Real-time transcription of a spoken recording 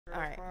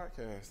Crash right.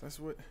 Podcast. That's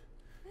what.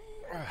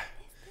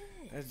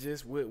 That's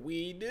just what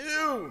we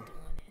do.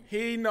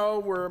 He know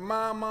where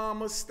my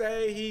mama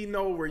stay. He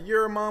know where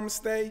your mama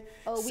stay.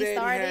 Oh, we Said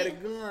started. he had a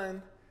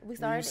gun. We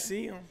started. You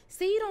see him.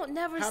 See, you don't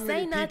never How say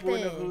many nothing. people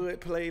in the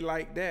hood play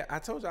like that? I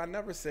told you I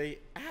never say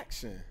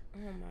action. Oh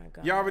my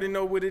God. You already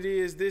know what it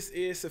is. This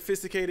is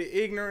Sophisticated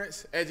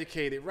Ignorance,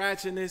 Educated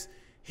Ratchetness,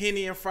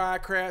 Henny and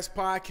Fried Crabs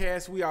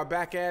Podcast. We are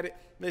back at it.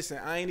 Listen,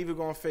 I ain't even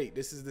gonna fake.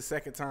 This is the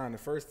second time. The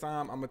first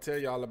time I'm gonna tell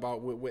y'all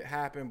about what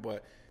happened,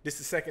 but this is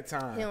the second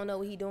time. He don't know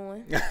what he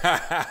doing.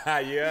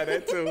 Yeah,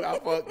 that too. I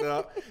fucked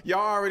up. Y'all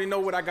already know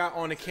what I got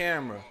on the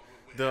camera.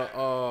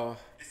 The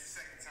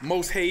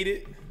most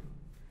hated.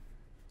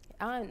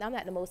 I'm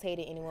not the most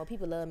hated anymore.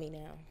 People love me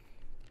now.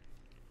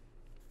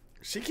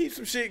 She keeps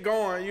some shit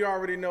going. You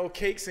already know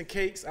Cakes and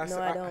Cakes. I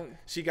don't.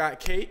 She got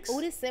cakes. Oh,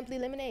 this Simply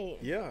Lemonade.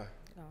 Yeah.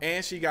 Oh.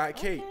 And she got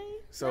cake. Okay.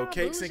 So Y'all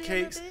Cakes and bougie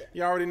a Cakes. little bit.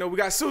 You already know we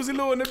got Suzie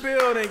Lue in the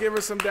building. Give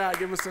her some dap.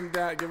 Give her some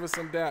dap. Give her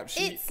some dap.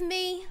 It's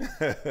me.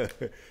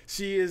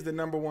 She is the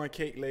 #1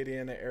 cake lady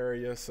in the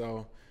area.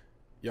 So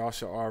y'all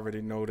should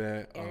already know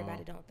that.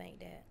 Everybody don't think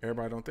that.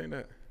 Everybody don't think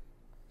that.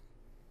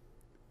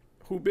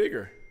 Who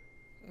bigger?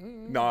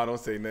 No, I don't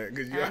say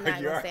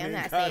that. I'm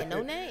not saying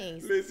no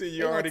names. Listen,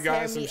 you already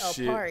got some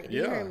shit. Apart.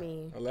 You hear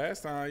me?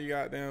 Last time you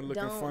got down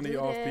looking Don't funny do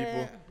off that.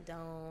 people.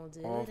 Don't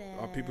do Off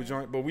that. people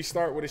joint. But we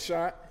start with a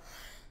shot.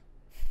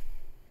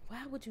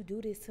 Why would you do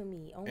this to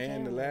me? On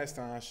And the camera? last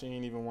time she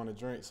ain't even want to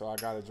drink, so I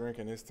got a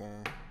drinking this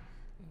time.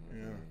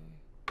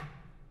 Yeah.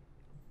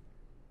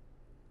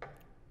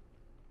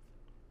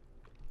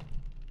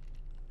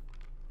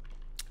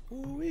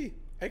 Ooh-wee.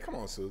 Hey, come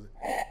on, Susie.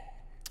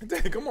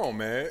 Come on,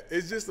 man.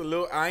 It's just a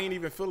little. I ain't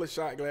even fill a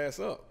shot glass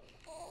up.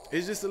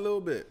 It's just a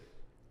little bit.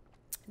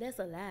 That's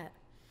a lot.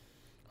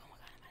 Oh my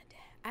God, I'm about to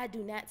die. I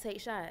do not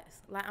take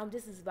shots. Like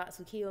this is about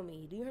to kill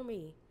me. Do you hear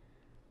me?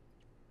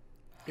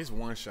 It's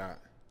one shot.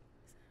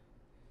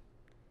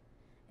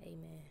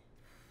 Amen.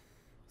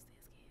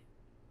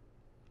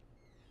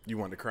 You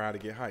want the crowd to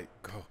get hyped?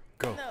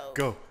 Go,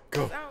 No.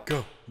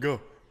 go.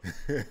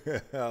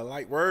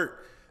 Light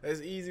work.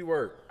 That's easy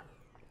work.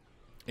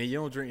 And you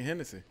don't drink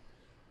Hennessy.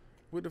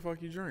 What the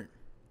fuck you drink?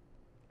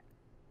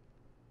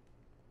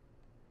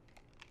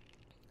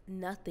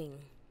 Nothing.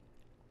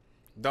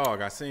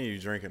 Dog, I seen you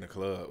drink in the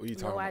club. What you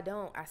talking No, about? I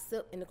don't. I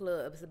sip in the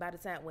club. It's about the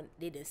time when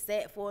they done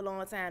sat for a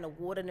long time. The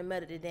water done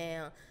melted it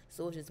down.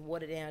 So it's just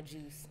watered down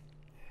juice.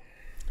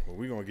 Well,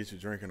 we gonna get you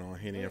drinking on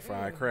Henny and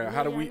Fried Crab.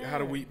 How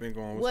the week been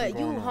going? What's What, been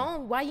going you on?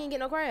 home? Why you ain't get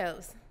no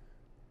crabs?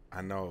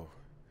 I know.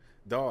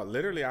 Dog,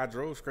 literally I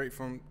drove straight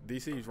from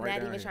DC right Not down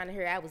even here. trying to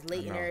hear. I was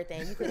late and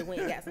everything. You could have went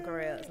and got some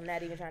crabs. I'm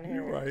not even trying to hear.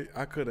 You're right.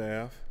 I could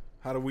have.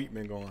 How the week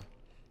been going?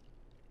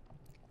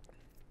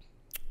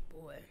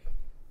 Boy,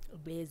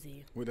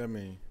 busy. What that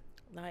mean?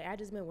 Like I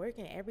just been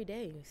working every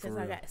day since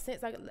I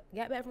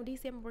got back from DC.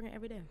 I've been working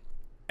every day.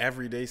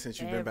 Every day since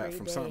you've been back Every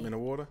from day. Something in the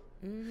Water?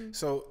 Mm-hmm.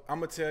 So I'm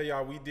gonna tell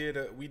y'all, we did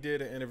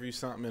an interview,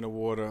 Something in the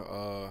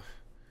Water.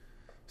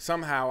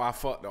 Somehow I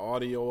fucked the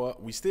audio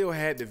up. We still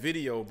had the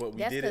video, but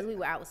That's because we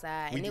were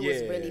outside and it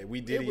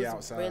was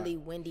outside. really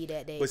windy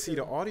that day. But see,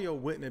 the audio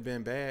wouldn't have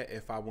been bad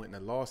if I wouldn't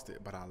have lost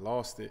it, but I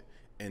lost it,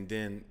 and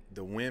then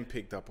the wind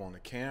picked up on the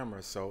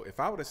camera. So if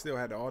I would have still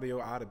had the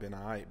audio, I'd have been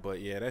all right. But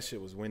yeah, that shit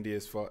was windy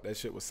as fuck. That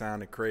shit was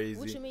sounding crazy.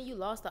 What you mean you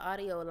lost the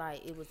audio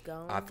like it was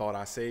gone? I thought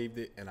I saved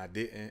it, and I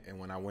didn't. And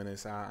when I went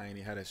inside, I ain't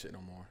even had that shit no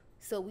more.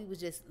 So we was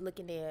just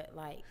looking there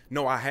like.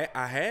 No, I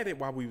had it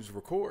while we was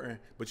recording,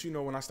 but you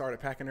know when I started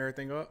packing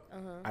everything up,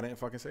 I didn't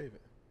fucking save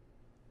it.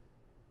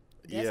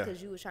 That's because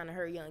you was trying to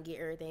hurry up and get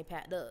everything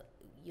packed up.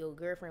 Your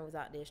girlfriend was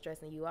out there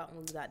stressing you out when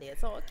we was out there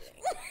talking.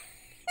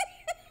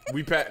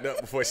 We packed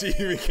up before she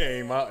even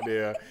came out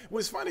there.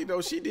 What's funny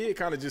though, she did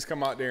kind of just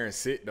come out there and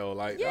sit though.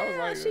 Like Yeah, I was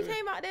like, she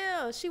came out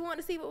there. She wanted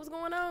to see what was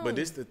going on. But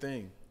this the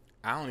thing.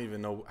 I don't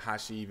even know how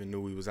she even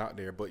knew we was out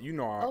there. But you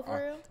know,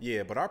 for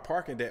real? But our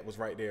parking deck was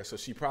right there. So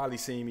she probably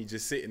seen me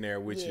just sitting there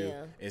with you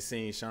Yeah. and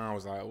seeing Sean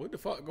was like, what the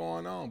fuck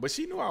going on? But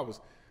she knew I was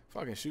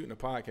fucking shooting a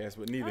podcast,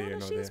 but neither here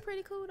nor she's there.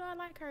 pretty cool though. I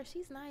like her.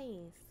 She's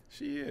nice.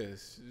 She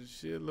is.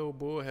 She a little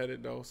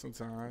bullheaded though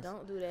sometimes.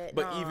 Don't do that.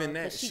 But even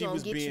that, 'cause she gonna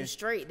was get being you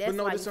straight. That's but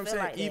no, why that's you what I'm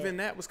feel saying. like Even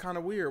that was kind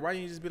of weird. Why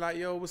didn't you just be like,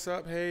 "Yo, what's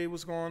up? Hey,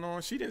 what's going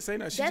on?" She didn't say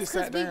nothing. She That's just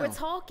sat because down. we were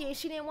talking.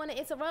 She didn't want to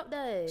interrupt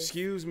us.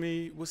 Excuse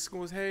me. What's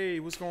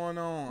going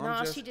on?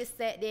 No, she just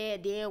sat there.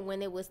 Then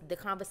when it was the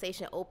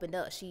conversation opened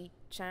up, she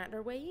chimed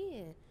her way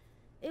in.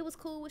 It was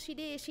cool what she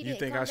did. She didn't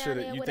come down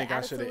there with an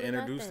attitude or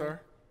introduced nothing.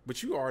 her?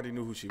 But you already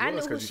knew who she was. I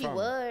knew who you she found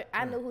was. her.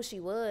 I knew who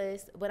she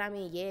was. But I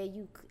mean, yeah,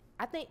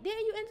 I think. Didn't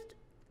you?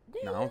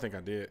 No, I don't think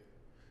I did.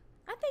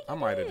 I think you I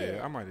might have did.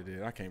 did. I might have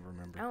did. I can't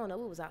remember. I don't know.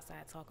 We was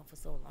outside talking for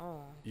so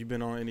long. You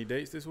been on any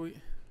dates this week?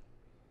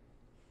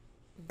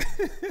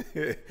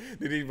 Did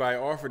anybody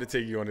offer to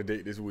take you on a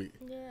date this week?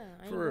 Yeah,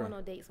 I ain't For real? going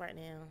on dates right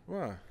now.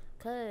 Why?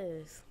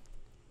 Cause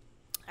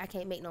I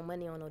can't make no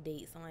money on no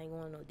dates, so I ain't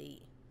going on no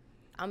date.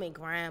 I'm in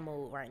grind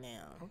mode right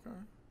now. Okay.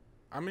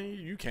 I mean,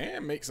 you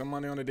can make some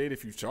money on a date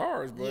if you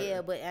charge, but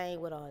Yeah, but I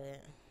ain't with all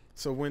that.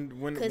 So when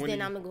because then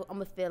I'm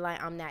gonna feel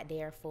like I'm not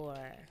there for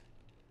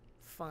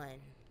fun.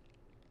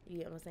 You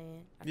get what I'm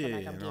saying? I feel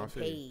like I'm getting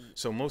paid.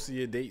 So most of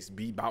your dates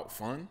be about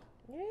fun?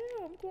 Yeah,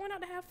 I'm going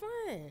out to have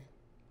fun.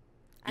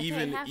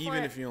 Even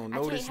if you don't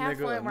know this nigga. I can't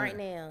have fun right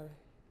now.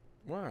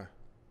 Why?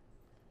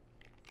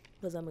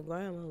 Because I'm in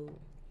grind mode.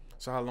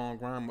 So how long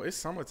grind mode? It's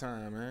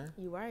summertime, man.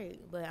 You right,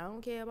 but I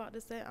don't care about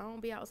this. I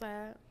don't be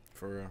outside.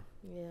 For real?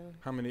 Yeah.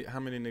 How many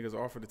niggas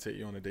offered to take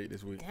you on a date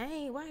this week?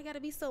 Dang, why it gotta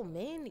be so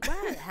many?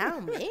 Why? How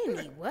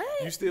many?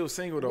 What? You still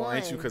single though,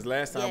 ain't you? Because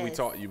last time we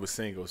talked, you was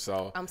single.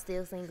 So I'm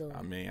still single.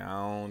 I mean, I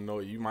don't know.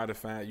 You might have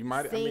found. You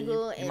might.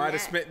 You might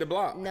have spent the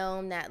block. No,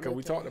 I'm not. Because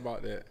we talked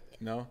about that.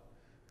 No.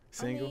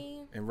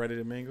 Single and ready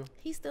to mingle.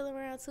 He's still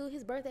around too.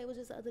 His birthday was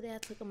just the other day. I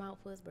took him out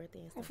for his birthday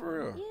and stuff. Oh,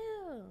 for real?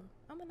 Yeah,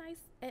 I'm a nice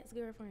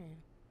ex-girlfriend.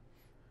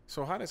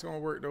 So how that's gonna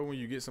work though when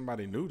you get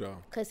somebody new though?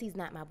 Cause he's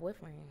not my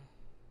boyfriend.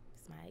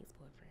 He's my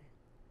ex-boyfriend.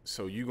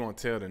 So you gonna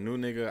tell the new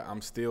nigga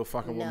I'm still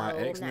fucking with my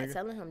ex nigga? No, I'm not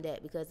telling him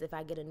that because if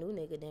I get a new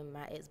nigga, then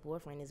my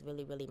ex-boyfriend is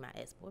really, really my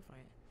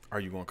ex-boyfriend. Are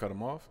you gonna cut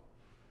him off?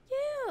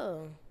 Yeah.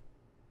 Oh,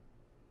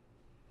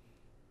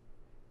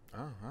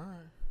 all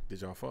right.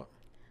 Did y'all fuck?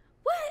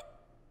 What?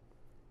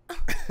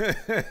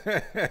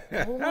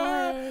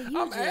 Boy,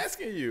 I'm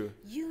asking you.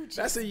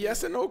 That's a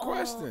yes or no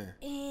question.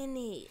 In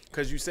it.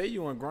 Cause you say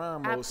you in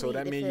grind mode, so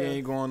that means you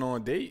ain't going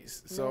on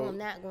dates. So no, I'm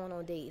not going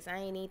on dates. I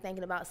ain't even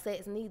thinking about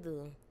sex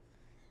neither.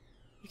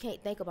 You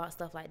can't think about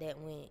stuff like that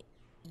when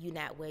you're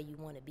not where you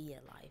want to be in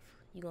life.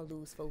 You're going to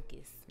lose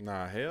focus.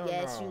 Nah, hell no.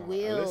 Yes, you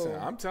will. Listen,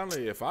 I'm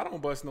telling you, if I don't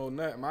bust no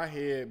nut, my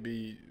head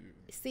be...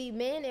 See,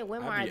 men and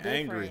women are different.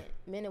 Angry.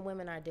 Men and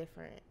women are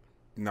different.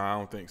 No, I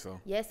don't think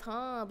so. Yes,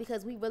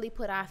 because we really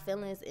put our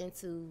feelings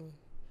into...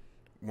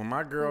 When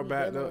my girl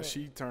backed up,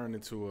 she turned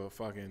into a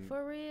fucking...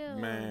 For real.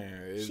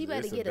 Man, she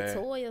better get a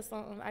toy or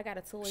something. I got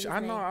a toy.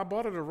 I know, I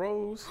bought her the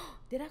rose.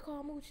 Did I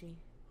call Moochie?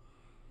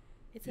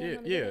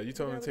 Yeah, you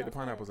told him to take the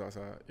pineapples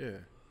outside. Yeah.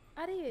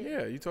 I did.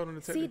 Yeah, you told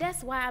him to take. See,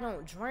 that's why I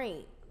don't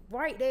drink.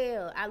 Right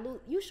there,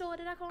 You sure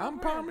did I call him?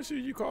 I promise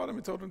you called him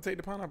and told him to take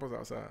the pineapples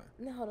outside.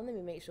 No, hold on. Let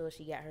me make sure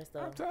she got her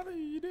stuff. I'm telling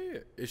you, you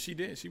did. If she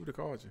didn't, she would have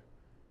called you.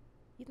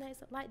 You think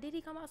so? Like, did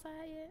he come outside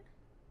yet?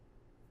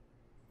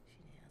 She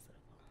didn't answer the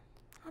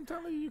phone. I'm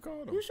telling you, you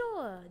called him. You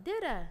sure?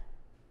 Did I?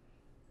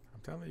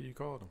 I'm telling you, you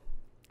called him.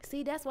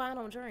 See, that's why I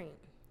don't drink.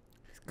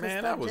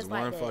 Man, that was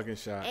one fucking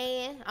shot.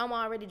 And I'm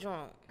already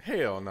drunk.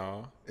 Hell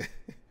no.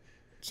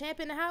 Champ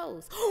in the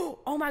house.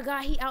 Oh my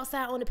God, he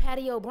outside on the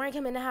patio. Bring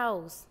him in the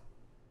house.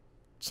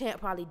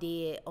 Champ probably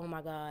did. Oh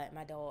my God,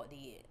 my dog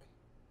did.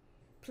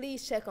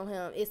 Please check on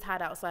him. It's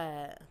hot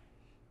outside.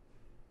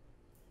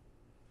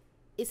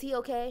 Is he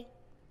okay?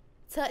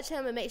 Touch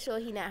him and make sure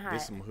he not hot.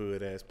 This some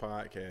hood ass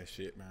podcast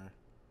shit, man.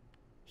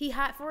 He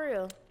hot for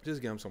real?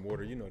 Just give him some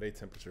water. You know their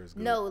temperature is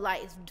good. No,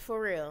 like for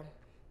real.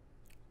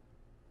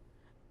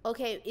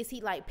 Okay, is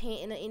he like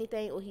panting or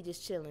anything, or he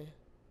just chilling?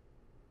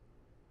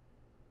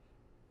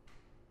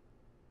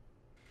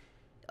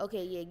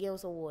 Okay, yeah, give him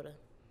some water.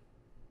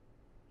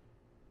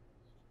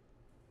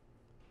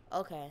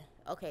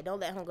 Okay,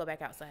 don't let him go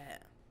back outside.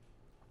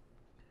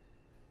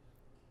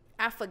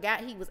 I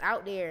forgot he was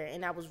out there,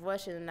 and I was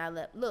rushing, and I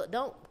left. Look,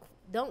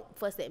 don't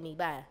fuss at me.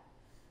 Bye.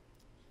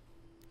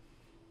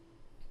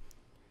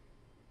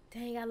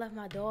 Dang, I left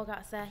my dog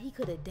outside. He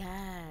could have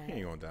died. He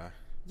ain't gonna die.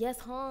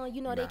 Yes,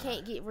 you know they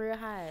can't get real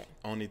hot.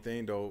 Only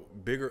thing though,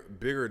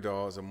 bigger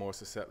dogs are more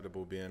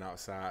susceptible being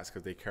outside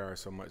because they carry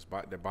so much.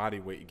 Their body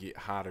weight get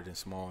hotter than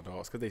small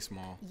dogs because they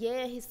small.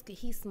 Yeah, he's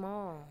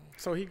small.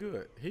 So he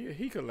good.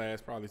 He could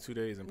last probably 2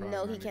 days and probably.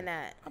 No, he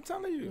cannot. I'm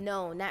telling you.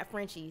 No, not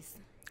Frenchies.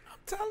 I'm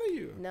telling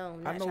you. No,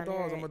 not I know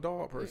dogs. I'm a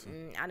dog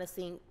person. I done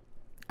seen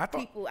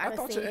people. I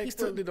thought your ex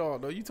took the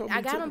dog though. You told me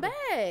I got him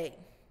back.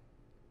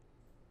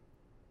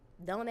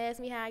 Don't ask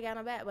me how I got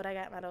him back, but I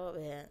got my dog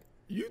back.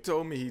 You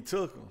told me he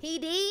took him. He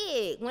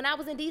did. When I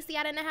was in DC,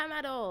 I didn't have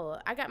my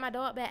dog. I got my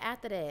dog back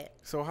after that.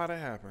 So how that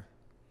happen?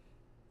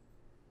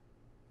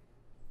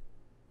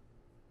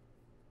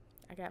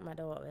 I got my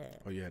dog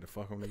back. Oh, you had to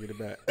fuck him to get it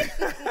back.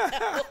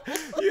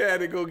 You had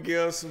to go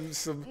give some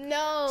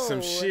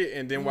shit,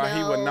 and then while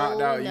he was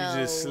knocked out,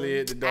 you just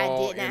slid the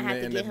dog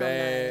in the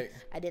bag.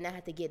 I did not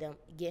have to get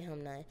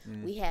him none.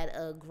 We had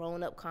a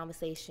grown up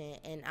conversation,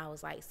 and I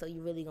was like, "So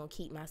you really gonna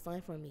keep my son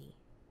from me?"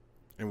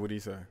 And what did he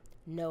say?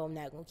 No, I'm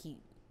not gonna keep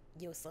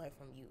your son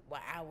from you. Well,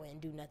 I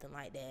wouldn't do nothing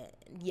like that.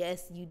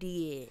 Yes, you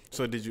did.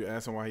 So did you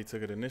ask him why he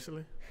took it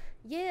initially?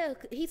 Yeah,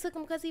 he took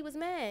him because he was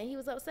mad. He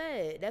was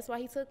upset. That's why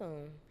he took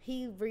him.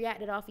 He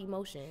reacted off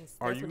emotions.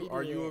 Are you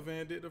a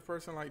vindictive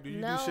person? Like, do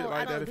you do shit like that? No,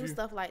 I don't do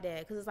stuff like that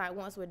because it's like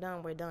once we're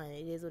done, we're done.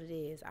 It is what it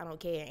is. I don't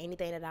care.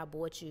 Anything that I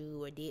bought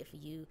you or did for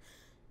you.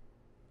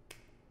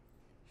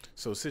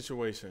 So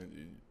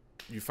situation,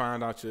 you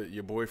find out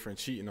your boyfriend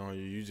cheating on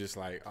you. You just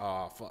like,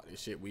 oh fuck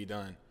this shit, we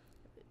done.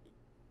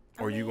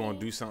 Or you gonna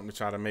do something to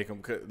try to make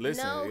him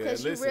listen? No,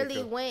 because you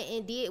really went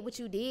and did what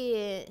you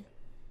did,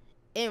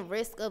 in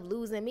risk of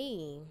losing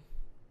me.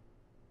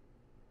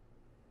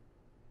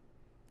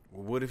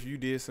 Well, what if you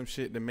did some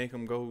shit to make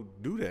him go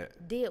do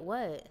that? Did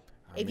what?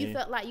 If you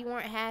felt like you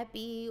weren't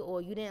happy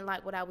or you didn't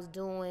like what I was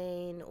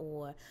doing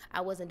or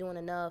I wasn't doing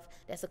enough,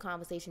 that's a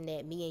conversation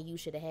that me and you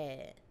should have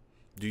had.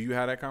 Do you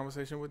have that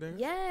conversation with them?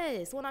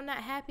 Yes. When I'm not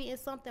happy in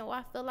something or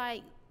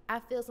I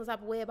feel some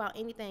type of way about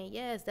anything,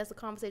 yes, that's a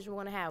conversation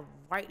we're going to have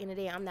right in the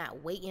day. I'm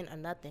not waiting or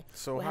nothing.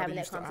 So how do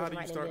you start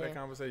that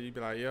conversation? You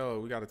be like, yo,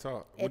 we got to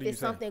talk. If there's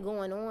something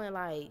going on,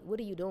 like, what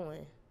are you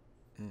doing?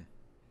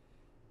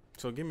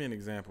 So give me an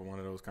example of one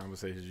of those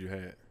conversations you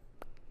had.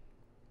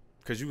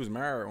 Because you was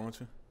married, weren't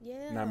you?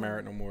 Yeah. Not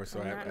married no more. So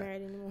I'm not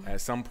married anymore.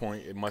 At some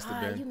point, it must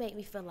have been. You make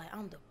me feel like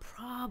I'm the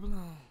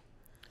problem.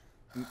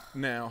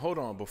 Now, hold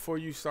on. Before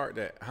you start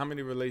that, how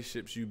many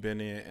relationships you been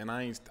in? And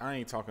I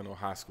ain't talking no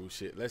high school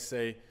shit. Let's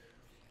say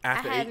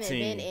after 18. I haven't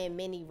been in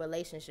many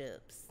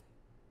relationships.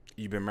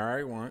 You been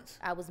married once?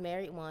 I was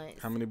married once.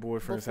 How many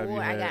boyfriends have you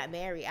had? Before I got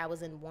married, I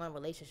was in one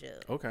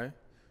relationship. Okay.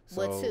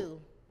 So,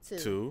 two.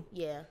 Two?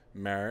 Yeah.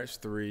 Marriage,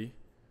 3.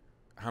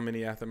 How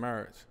many after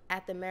marriage?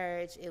 After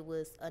marriage, it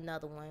was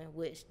another one,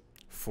 which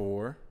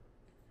 4.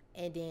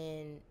 And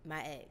then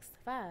my ex,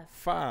 5.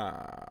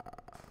 5.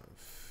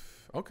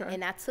 Okay.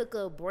 And I took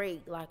a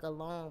break, like a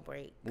long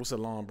break. What's a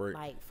long break?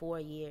 Like 4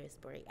 years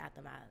break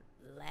after my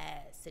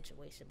last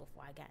situation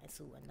before I got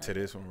into another to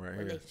this one right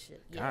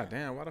relationship. Here. God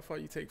damn, why the fuck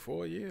you take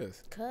 4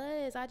 years?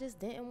 Cause I just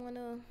didn't want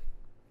to.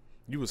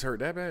 You was hurt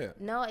that bad?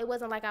 No, it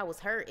wasn't like I was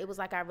hurt. It was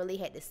like I really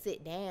had to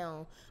sit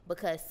down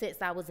because since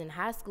I was in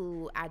high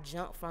school, I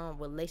jumped from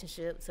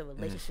relationship to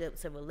relationship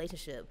to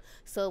relationship.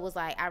 So it was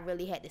like I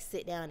really had to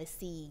sit down and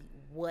see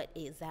what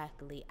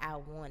exactly I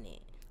wanted.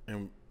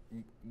 And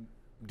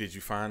did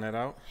you find that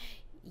out?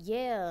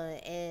 Yeah,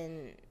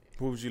 and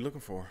what was you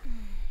looking for?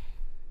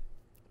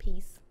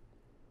 Peace.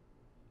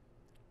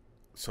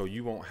 So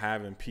you won't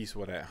having peace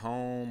with at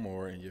home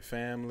or in your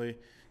family?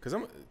 Cause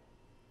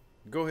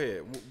go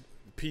ahead.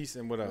 Peace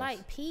and what else?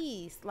 Like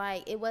peace.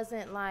 Like it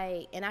wasn't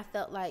like, and I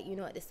felt like,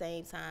 at the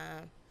same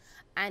time,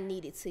 I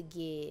needed to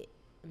get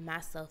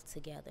myself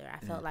together.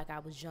 I felt like I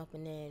was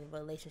jumping in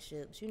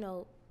relationships,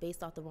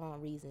 based off the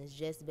wrong reasons,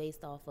 just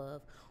based off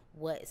of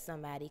what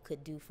somebody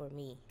could do for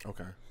me.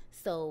 Okay.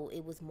 So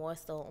it was more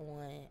so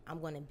on,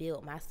 I'm going to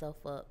build myself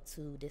up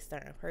to this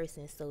certain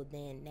person. So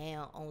then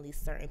now only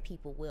certain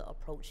people will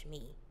approach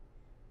me.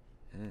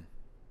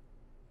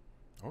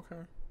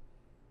 Okay.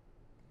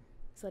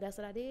 So that's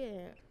what I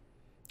did.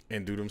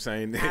 And do them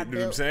same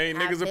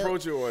niggas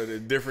approach you, or the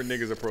different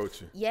niggas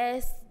approach you?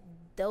 Yes,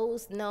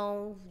 those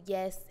no,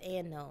 yes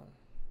and no.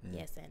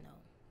 Yes and no.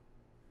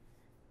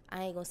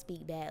 I ain't gonna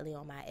speak badly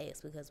on my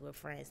ex because we're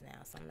friends now.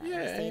 So I'm not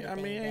gonna say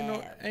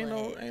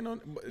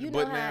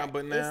anything bad,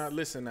 but now,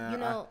 listen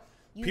now.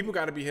 People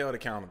got to be held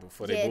accountable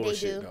for their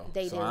bullshit though.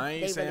 They so do. I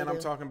ain't saying really I'm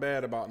talking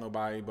bad about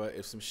nobody, but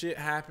if some shit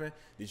happened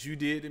that you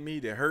did to me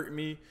that hurt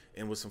me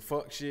and was some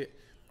fuck shit,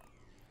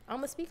 I'm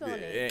gonna speak on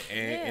it.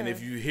 And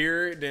if you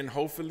hear it, then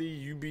hopefully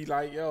you be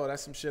like, yo,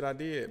 that's some shit I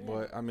did. Yeah.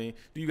 But I mean,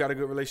 do you got a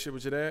good relationship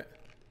with your dad?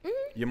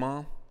 Your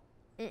mom?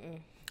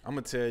 I'm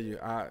gonna tell you,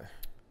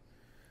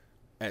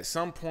 at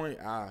some point,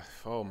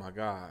 oh my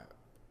God,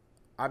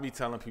 I be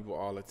telling people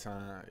all the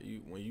time,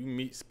 when you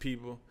meet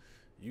people,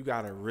 you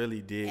gotta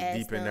really dig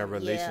deep in their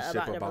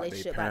relationship about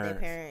their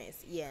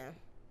parents. Yeah.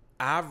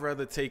 I'd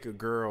rather take a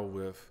girl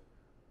with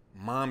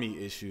mommy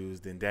issues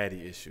than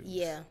daddy issues.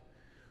 Yeah.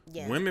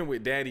 Yeah. Women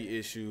with daddy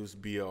issues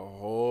be a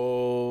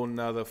whole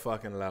nother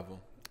fucking level.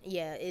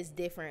 Yeah, it's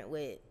different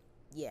with,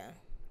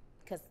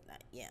 because,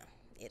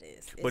 it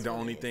is. But the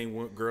only thing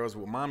with girls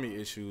with mommy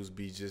issues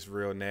be just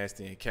real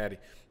nasty and catty.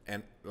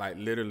 And like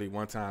literally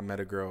one time I met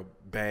a girl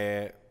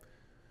bad,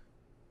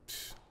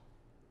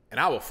 and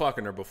I was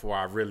fucking her before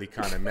I really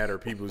kind of met her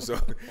people. So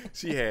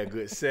she had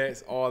good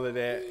sex, all of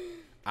that.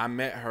 I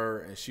met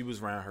her and she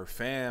was around her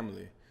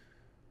family.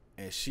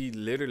 And she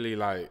literally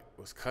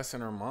was cussing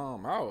her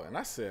mom out. And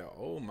I said,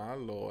 oh my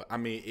Lord. I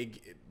mean,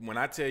 when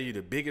I tell you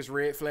the biggest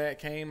red flag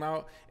came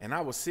out and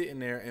I was sitting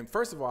there, and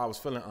first of all, I was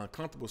feeling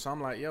uncomfortable. So I'm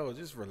like, yo,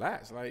 just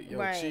relax.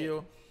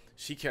 Chill.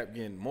 She kept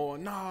getting more.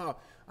 Nah.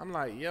 I'm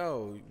like,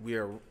 yo,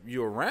 you're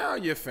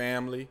around your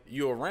family.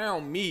 You're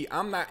around me.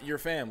 I'm not your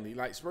family.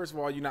 First of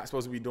all, you're not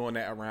supposed to be doing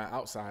that around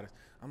outsiders.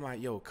 I'm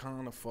like, yo,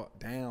 calm the fuck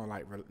down.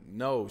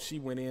 No, she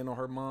went in on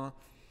her mom.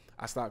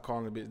 I stopped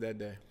calling the bitch that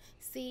day.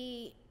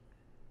 See,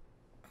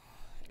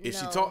 if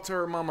she talked to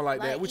her mama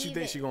like that, what you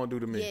think she gonna do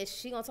to me? Yeah,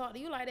 she gonna talk to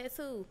you like that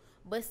too.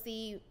 But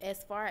see,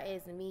 as far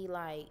as me,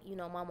 my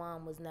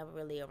mom was never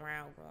really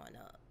around growing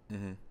up.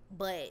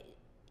 But,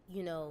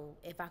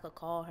 if I could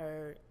call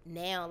her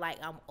now,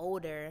 I'm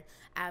older,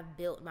 I've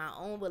built my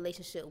own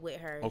relationship with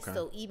her. Okay.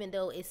 So even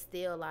though it's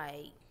still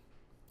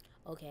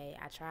okay,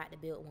 I tried to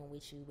build one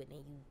with you, but then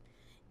you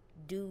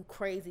do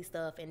crazy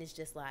stuff and it's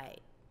just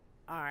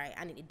all right,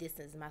 I need to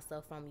distance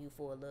myself from you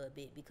for a little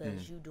bit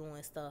because you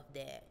doing stuff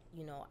that,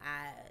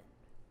 I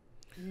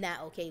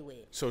not okay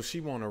with. So she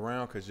wasn't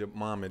around because your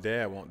mom and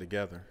dad weren't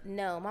together?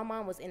 No, my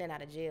mom was in and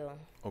out of jail.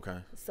 Okay.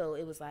 So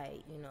it was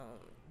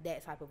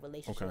that type of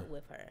relationship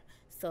with her.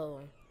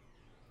 So,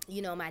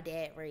 my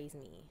dad raised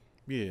me.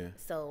 Yeah.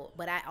 So,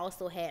 but I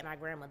also had my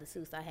grandmother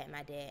too. So I had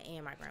my dad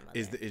and my grandmother.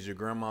 Is your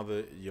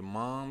grandmother your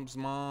mom's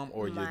mom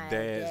or your My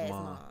dad's dad's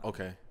mom? mom.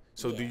 Okay.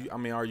 So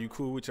Yeah. are you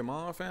cool with your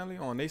mom family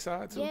on their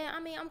side too? Yeah, I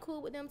mean, I'm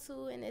cool with them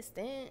to an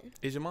extent.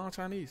 Is your mom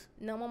Chinese?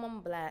 No, my mama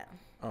black.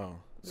 Oh,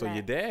 so Black.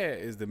 your dad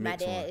is the My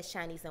mixed dad one. is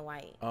Chinese and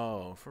white.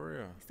 Oh, for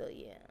real. So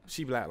yeah.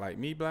 She black like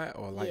me black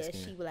or light Yeah,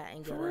 skin? she black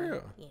and For ghetto.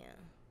 real? Yeah.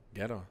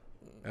 Ghetto.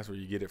 That's where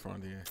you get it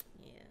from then.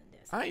 Yeah.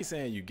 That's I ain't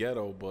saying you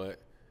ghetto,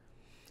 but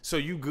so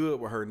you good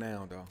with her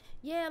now though?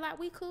 Yeah, like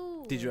we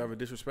cool. Did you ever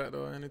disrespect her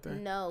or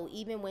anything? No,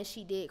 even when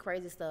she did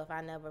crazy stuff, I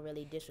never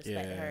really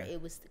disrespected her. Yeah.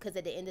 It was because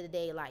at the end of the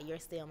day, like, you're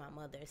still my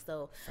mother.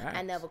 So I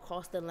Facts. never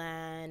crossed the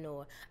line,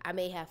 or I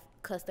may have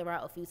cussed her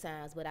out a few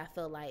times, but I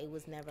felt like it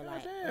was never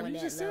like Damn, on you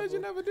that just level. said you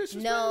never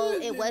disrespected No, her.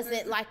 it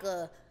wasn't like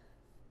a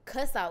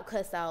cuss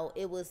out.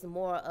 It was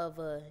more of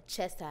a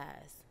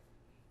chastise.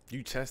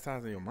 You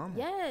chastising your mama?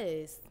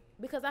 Yes,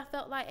 because I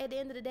felt like at the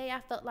end of the day,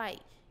 I felt like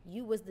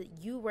you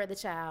were the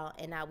child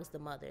and I was the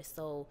mother.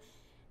 So,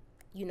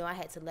 you know, I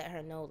had to let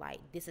her know, like,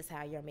 this is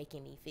how you're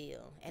making me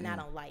feel, and I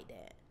don't like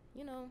that.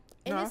 You know,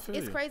 and No, I it's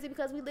feel you. crazy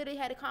because we literally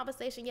had a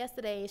conversation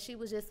yesterday, and she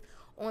was just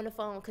on the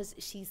phone because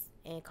she's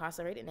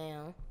incarcerated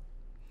now.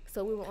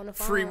 So we were on the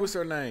phone. Free, what's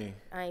her name?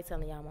 I ain't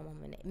telling y'all my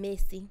mama name.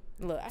 Missy.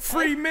 Look,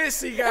 Free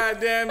Missy,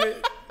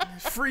 goddammit.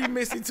 Free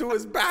Missy to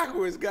us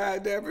backwards,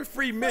 goddammit.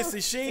 Free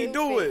Missy, she ain't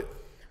do it.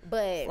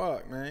 But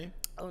Fuck, man.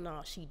 oh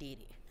no, she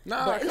did it.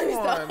 Nah, But come let me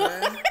on, stop.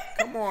 man.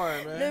 Come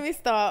on, man. Let me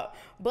stop.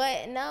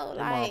 But no,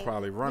 Your mom like,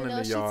 probably running you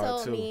know, the yard, she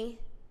told too. me,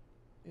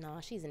 no,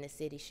 she's in the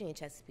city. She in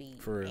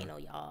Chesapeake. For real. Ain't no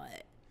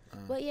yard.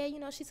 But yeah, you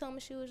know, she told me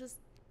she was just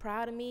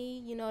proud of me.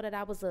 You know, that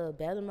I was a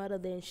better mother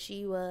than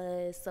she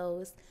was. So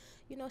it's,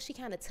 you know, she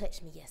kind of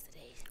touched me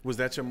yesterday. Was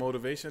that your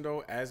motivation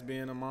though, as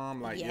being a mom?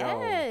 Like,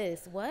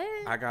 Yes. yo,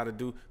 What? I gotta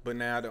do. But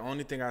now the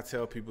only thing I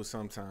tell people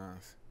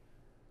sometimes,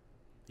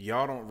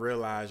 y'all don't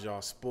realize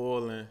y'all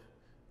spoiling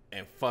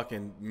and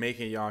fucking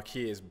making y'all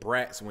kids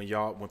brats when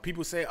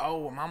people say, oh,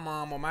 well, my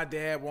mom or my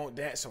dad want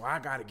that, so I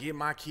gotta give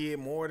my kid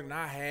more than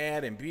I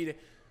had and beat it.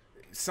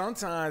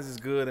 Sometimes it's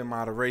good in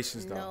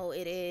moderation though. No,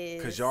 it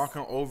is. Cause y'all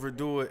can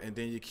overdo it, and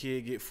then your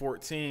kid get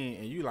 14,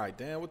 and you like,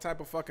 damn, what type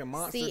of fucking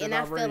monster See, did and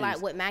I I feel raise?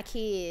 like with my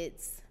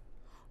kids,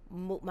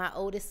 my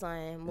oldest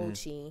son,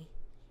 Moochie,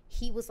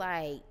 he was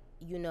like,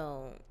 you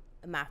know,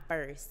 my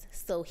first.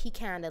 So he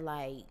kind of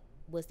like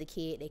was the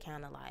kid that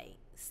kind of like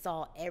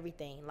saw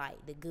everything,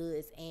 like the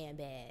goods and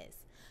bads.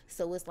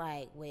 So it's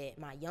like with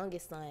my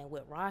youngest son,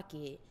 with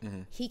Rocket,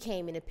 he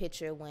came in the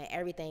picture when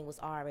everything was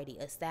already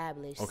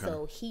established. Okay.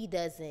 So he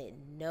doesn't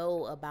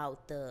know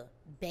about the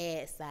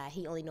bad side.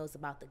 He only knows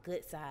about the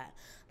good side.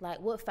 Like,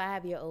 what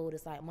 5-year-old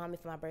is like, Mommy,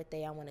 for my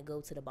birthday, I want to go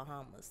to the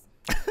Bahamas.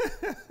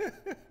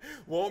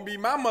 Won't be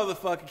my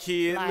motherfucking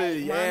kid. Like, Look,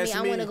 you Mommy, ask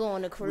I me, wanna go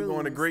on a we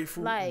going to cruise.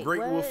 Like, Great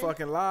Wolf what?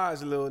 fucking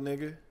Lodge, little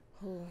nigga.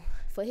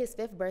 For his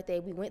 5th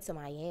birthday, we went to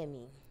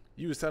Miami.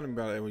 You was telling me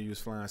about that when you was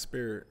flying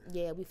Spirit.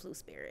 Yeah, we flew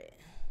Spirit.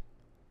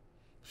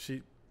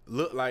 She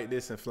looked like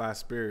this and fly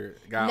Spirit.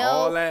 Got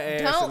all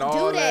that ass and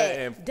all that.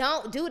 And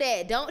Don't do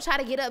that. Don't try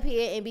to get up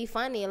here and be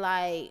funny.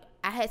 Like,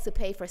 I had to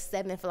pay for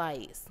 7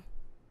 flights.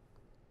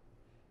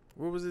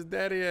 where was his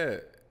daddy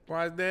at?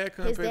 Why his dad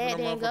couldn't His pay dad for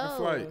no didn't motherfucking go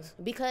flights?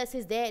 because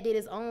his dad did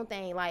his own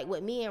thing. Like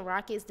with me and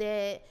Rocket's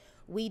dad,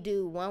 we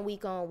do 1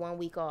 week on, 1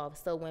 week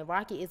off. So when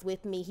Rocket is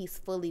with me, he's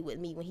fully with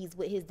me. When he's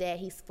with his dad,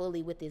 he's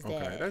fully with his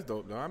dad. Okay, that's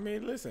dope though. I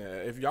mean, listen,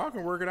 if y'all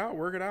can work it out,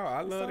 work it out.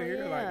 I love to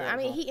hear it like that. I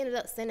mean, bro. he ended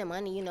up sending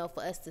money, you know,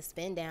 for us to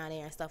spend down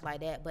there and stuff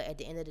like that. But at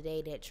the end of the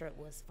day, that trip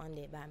was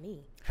funded by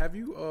me. Have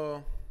you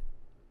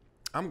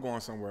I'm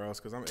going somewhere else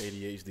because I'm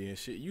ADHD and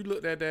shit. You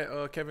looked at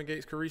that Kevin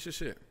Gates Carisha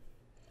shit?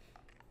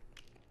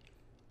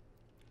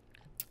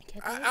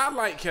 I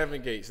like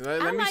Kevin Gates.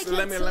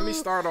 Let me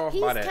start off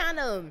by that. He's kind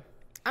of,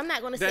 I'm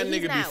not gonna That say he's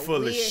nigga be not full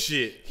weird. of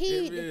shit.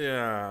 He,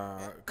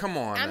 Yeah, come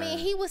on. I man. mean,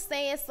 he was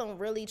saying some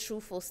really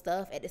truthful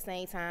stuff at the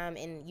same time,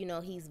 and you know,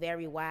 he's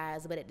very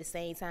wise. But at the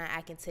same time,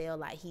 I can tell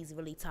like he's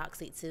really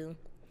toxic too,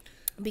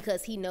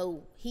 because he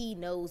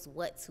knows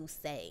what to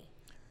say.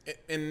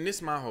 And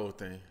this my whole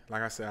thing.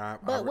 Like I said,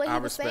 But what I he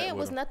was respect saying with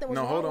was him. nothing was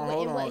no, hold wrong on,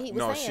 hold in on. what he was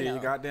no, saying, shit, you though.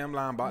 goddamn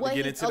lie. I'm about What to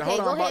get he- into the. okay, Hold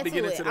on, go I'm about ahead to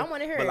get to into it. the. I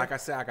wanna hear But it. like I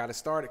said, I got to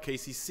start in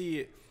case he see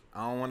it.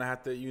 I don't want to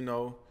have to, you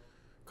know,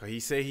 cause he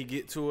say he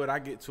get to it. I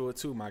get to it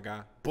too, my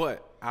guy.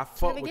 But I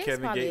fuck with Kevin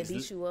probably Gates.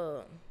 beat you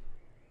up.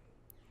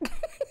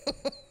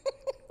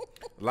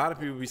 A lot of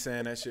people be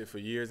saying that shit for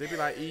years. They be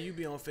like, "E, you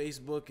be on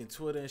Facebook and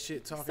Twitter and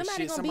shit talking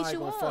Somebody shit. gonna beat Somebody you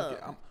gonna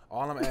fuck up." it."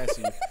 All I'm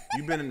asking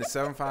you been in the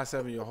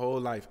 757 your whole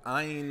life.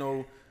 I ain't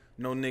no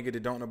nigga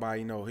that don't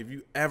nobody know. Have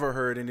you ever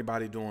heard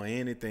anybody doing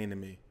anything to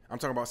me? I'm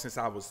talking about since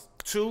I was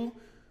 2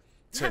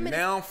 to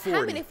now 40.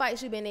 How many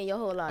fights you been in your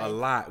whole life? A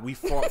lot. We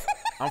fought.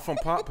 I'm from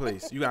Pot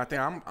Place. You gotta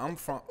think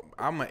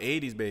I'm an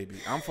 80s baby.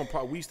 I'm from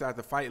Pot. We used to have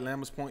to fight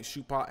Lambers Point,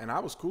 shoot pot, and I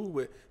was cool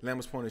with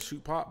Lambers Point and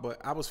shoot pot, but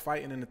I was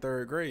fighting in the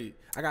 3rd grade.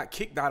 I got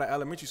kicked out of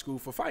elementary school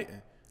for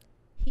fighting.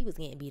 He was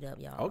getting beat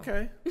up, y'all.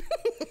 Okay.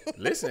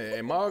 Listen,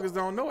 and motherfuckers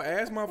don't know.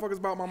 Ask motherfuckers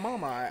about my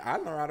mama. I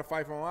learned how to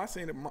fight for her. I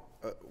seen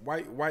a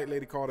white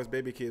lady called us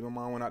baby kids. My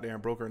mom went out there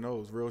and broke her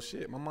nose. Real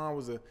shit. My mom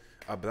was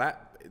a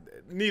black.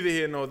 Neither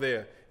here nor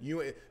there.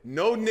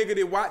 No nigga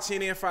that watch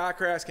Henny and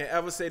Firecracks can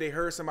ever say they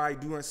heard somebody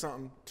doing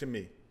something to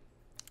me.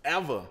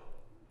 Ever.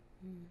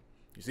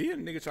 You see a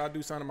nigga try to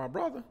do something to my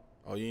brother.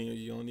 Oh,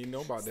 you don't need to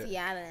know about that.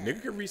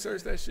 Nigga can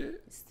research that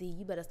shit. See,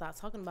 you better stop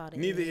talking about it.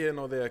 Neither here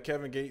nor there.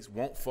 Kevin Gates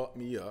won't fuck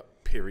me up.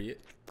 Period.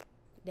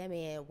 That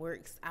man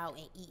works out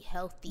and eat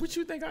healthy. What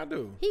you think I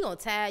do? He gonna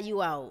tire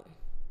you out.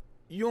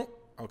 You don't.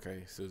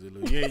 Okay, Suzie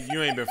Lue,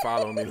 you ain't been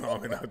following me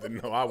long enough to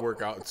know I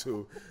work out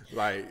too.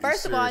 Like,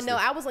 first seriously. of all, no,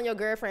 I was on your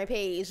girlfriend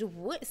page.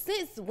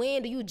 Since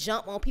when do you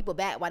jump on people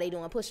back while they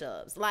doing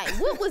push-ups? Like,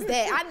 what was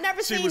that? I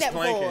never seen that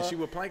before. She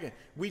was planking.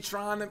 We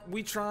trying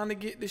to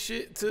get the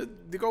shit to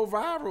go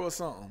viral or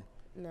something.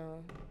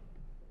 No.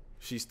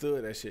 She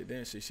stood that shit.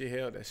 Then she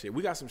held that shit.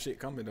 We got some shit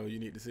coming though. You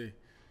need to see.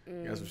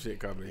 Got some shit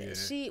coming.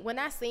 Yeah. When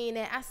I seen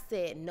that, I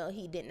said no.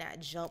 He did not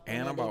jump.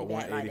 And I'm about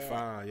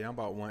 185. Like yeah, I'm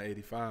about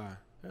 185.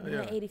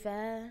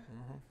 185.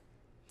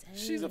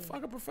 She's a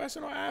fucking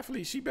professional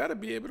athlete. She better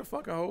be able to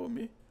fucking hold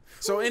me.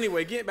 So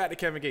anyway, getting back to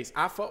Kevin Gates.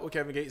 I fuck with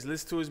Kevin Gates.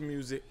 Listen to his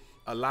music.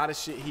 A lot of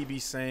shit he be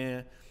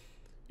saying.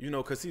 You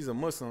know, because he's a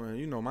Muslim. And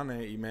you know, my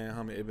name Imam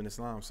Hamid Ibn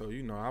Islam. So,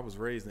 you know, I was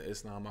raised in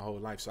Islam my whole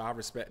life. So I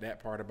respect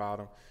that part about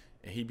him.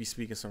 And he be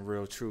speaking some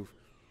real truth.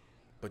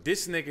 But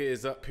this nigga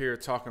is up here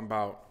talking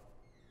about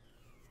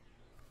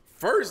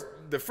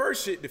the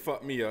first shit that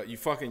fucked me up, you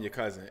fucking your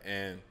cousin.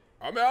 And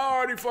I mean, I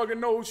already fucking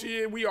know who she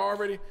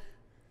is.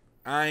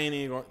 I ain't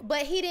even going. But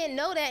he didn't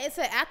know that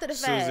until after the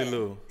fact. Suzie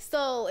Lue.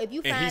 So if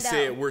you find out. And he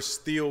said, we're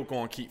still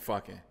going to keep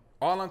fucking.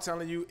 All I'm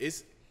telling you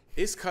is,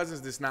 it's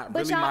cousins that's not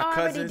really my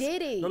cousins. But y'all already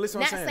did it. No,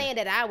 listen not what I'm saying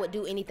that I would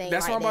do anything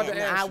that's like what I'm about that.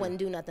 to ask No, I you. wouldn't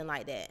do nothing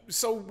like that.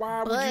 So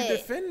why would you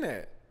defend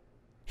that?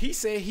 He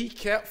said he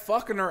kept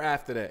fucking her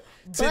after that.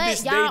 To but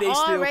this y'all day, they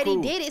still already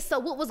cool. did it, so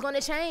what was going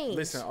to change?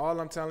 Listen, all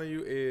I'm telling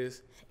you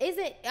is...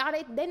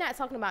 They're not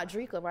talking about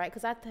Drika, right?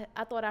 Because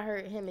I thought I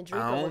heard him and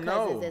Drika I were don't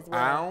cousins know. as well.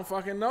 I don't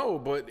fucking know.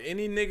 But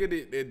any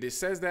nigga that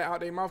says that out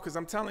their mouth, because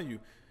I'm telling you,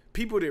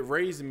 people that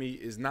raised me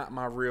is not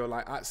my real,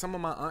 like, some of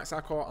my aunts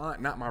I call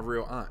aunt, not my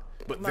real aunt.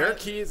 But their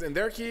kids and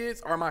their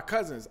kids are my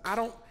cousins.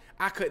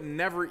 I could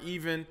never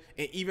even,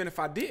 and even if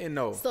I didn't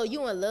know. So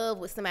you in love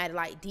with somebody,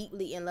 like,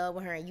 deeply in love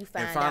with her, and you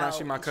find out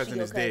she my cousin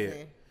is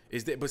dead.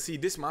 But see,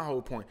 this is my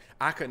whole point.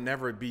 I could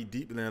never be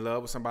deeply in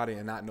love with somebody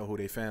and not know who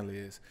their family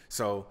is.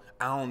 So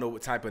I don't know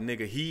what type of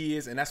nigga he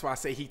is, and that's why I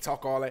say he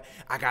talk all that.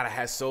 I gotta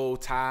have soul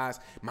ties.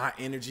 My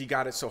energy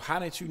got it. So how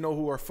didn't you know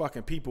who our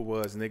fucking people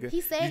was, nigga?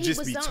 He said you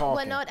just he was young.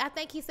 Well, no, I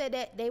think he said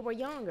that they were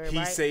younger. He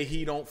right? say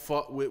he don't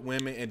fuck with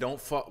women and don't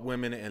fuck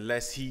women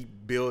unless he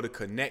build a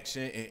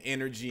connection and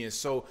energy and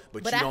soul.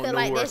 But you don't know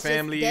who her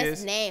family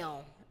is.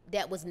 Now.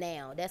 That was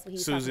now. That's what he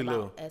was Suzie talking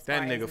Lue, about.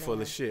 that nigga full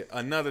of shit.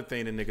 Another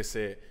thing the nigga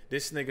said.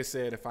 This nigga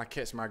said if I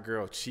catch my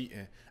girl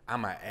cheating,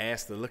 I'ma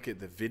ask to look at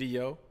the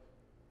video.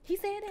 He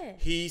said that.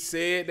 He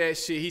said that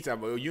shit. He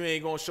talking about, you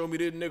ain't gonna show me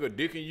this nigga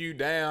dicking you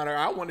down, or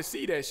I want to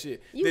see that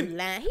shit. You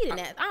lying. He didn't.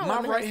 I don't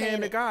remember right him hand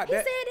saying to that. God. He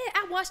said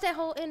that. I watched that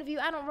whole interview.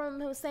 I don't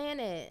remember him saying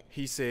that.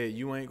 He said,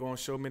 you ain't gonna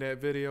show me that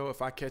video.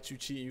 If I catch you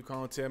cheating, you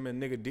can't tell me a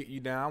nigga dick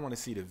you down. I want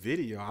to see the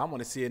video. I want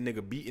to see a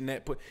nigga beating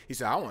that pussy. He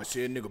said, I want to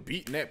see a nigga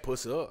beating that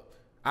pussy up.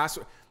 I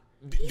swear.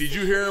 Did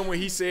you hear him when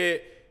he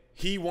said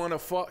he want to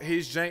fuck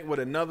his jank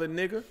with another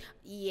nigga?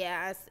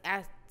 Yeah,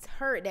 I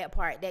heard that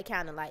part. That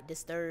kind of like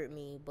disturbed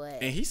me, but.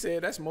 And he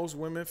said that's most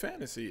women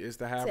fantasy is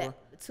to have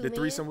the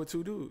threesome with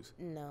two dudes.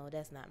 No,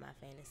 that's not my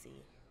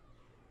fantasy.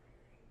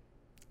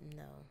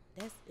 No,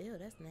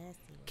 that's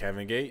nasty.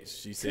 Kevin Gates,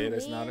 she said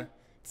that's not a.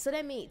 So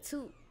that means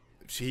two.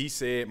 He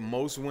said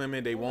most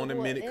women they want a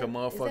minute because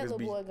motherfuckers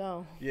be. Boy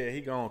gone? Yeah,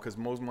 he gone because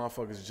most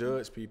motherfuckers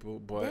judge people,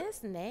 but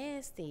that's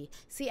nasty.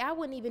 See, I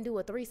wouldn't even do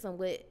a threesome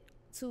with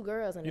two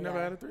girls. You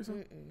never had a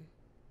threesome?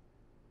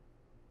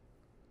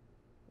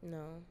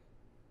 No,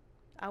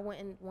 I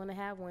wouldn't want to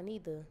have one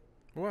either.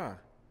 Why?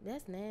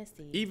 That's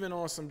nasty. Even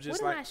on some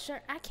just what like. am I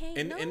sure? I can't.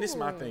 And this is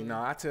my thing.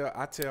 Now I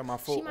tell my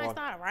folks. She might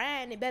start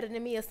riding it better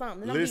than me or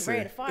something. Don't Listen. be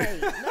ready to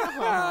fight.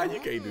 No,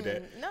 you can't do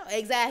that. No,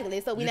 exactly.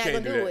 So we're not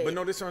gonna do it. But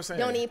no, this is what I'm saying.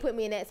 Don't even put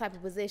me in that type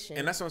of position.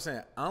 And that's what I'm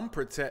saying. I'm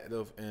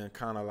protective and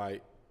kind of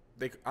like.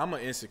 I'm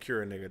an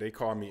insecure nigga. They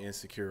call me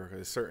insecure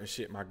because certain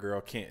shit my girl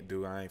can't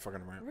do. I ain't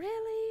fucking around.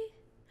 Really?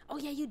 Oh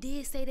yeah, you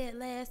did say that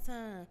last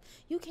time.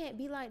 You can't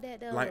be like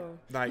that though.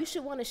 Like you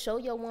should want to show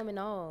your woman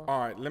off. All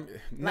right, let me.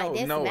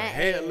 Like, No.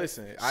 Hey, ass.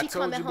 listen. She I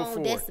told you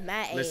home, before. That's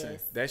my listen,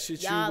 ass. that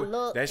shit Y'all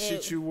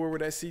you wore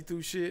with that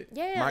see-through shit.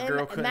 Yeah, my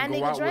girl couldn't my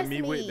go out with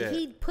me me with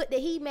that.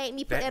 He made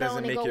me put that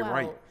on and go out.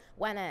 Right.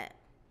 Why not?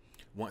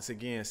 Once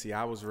again, see,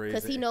 I was raised.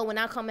 Because he know when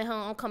I'm coming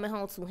home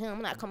to him.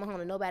 I'm not coming home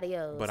to nobody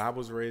else. But I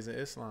was raised in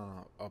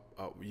Islam.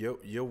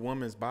 Your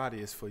woman's body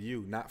is for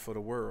you, not for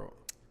the world.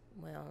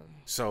 Well.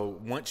 So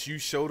once you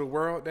show the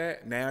world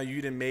that, now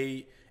you done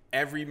made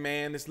every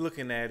man that's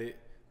looking at it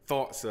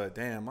thoughts of,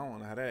 damn, I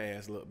want to have that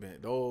ass look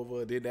bent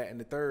over, did that in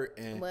the third.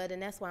 And well, then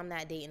that's why I'm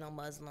not dating no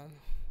Muslim.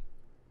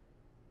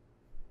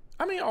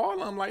 I mean, all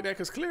of them like that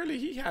because clearly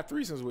he had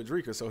threesomes with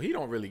Drika, so he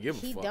don't really give a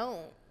fuck. He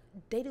don't.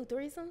 They do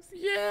threesomes?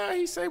 Yeah,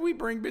 he say we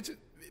bring bitches.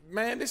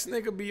 Man, this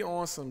nigga be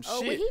on some shit.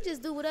 Oh, well, he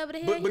just do whatever the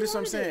hell But that's what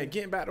I'm do. saying.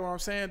 Getting back to what I'm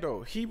saying,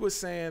 though. He was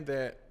saying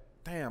that,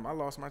 damn, I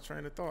lost my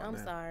train of thought I'm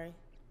now. sorry.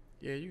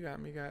 Yeah, you got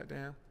me,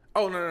 goddamn.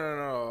 Oh, no.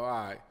 All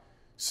right.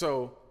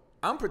 So,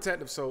 I'm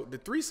protective. So, the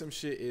threesome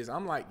shit is,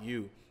 I'm like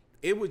you.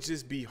 It would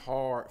just be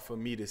hard for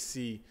me to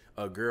see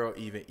a girl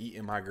even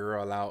eating my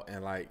girl out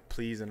and, like,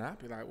 pleasing. I'd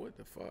be like, what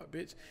the fuck,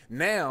 bitch?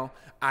 Now,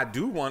 I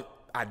did want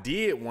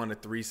a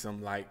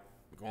threesome, like,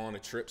 go on a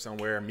trip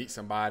somewhere, meet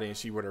somebody, and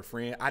she with her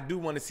friend. I do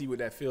want to see what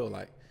that feel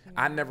like.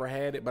 I never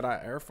had it, but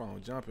her phone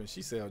jumping.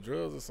 She sell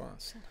drugs or something.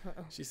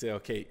 She sell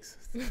cakes.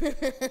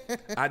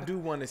 I do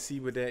want to see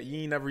what that. You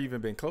ain't never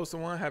even been close to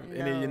one. Have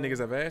any of your niggas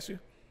ever asked you?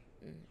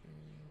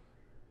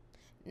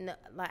 No,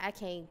 like I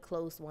came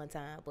close one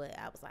time, but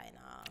I was like,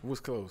 nah. What's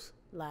close?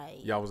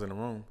 Like y'all was in the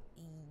room.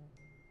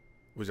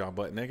 Was y'all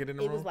butt naked in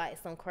the room? It was like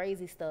some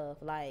crazy stuff.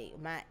 Like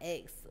my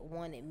ex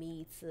wanted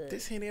me to.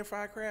 This Henny and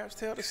fried crabs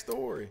tell the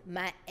story.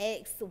 My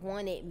ex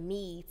wanted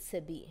me to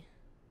be.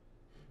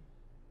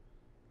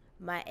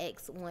 My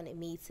ex wanted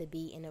me to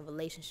be in a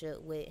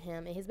relationship with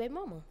him and his baby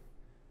mama.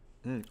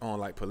 On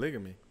like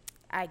polygamy.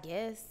 I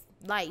guess.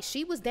 Like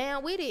she was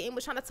down with it and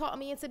was trying to talk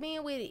me into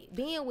being with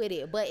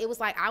it. But it was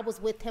like I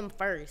was with him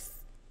first.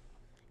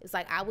 It's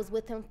like I was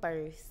with him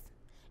first,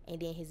 and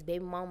then his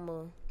baby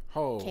mama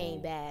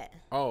came back.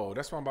 Oh,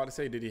 that's what I'm about to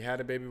say. Did he have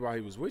a baby while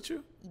he was with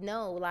you?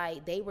 No,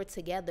 like they were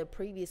together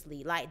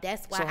previously. Like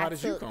that's why. So how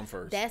did you come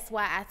first? That's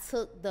why I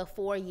took the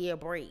 4-year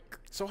break.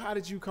 So how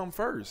did you come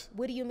first?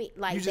 What do you mean?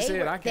 Like you just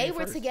said I came they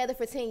were first. together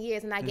for 10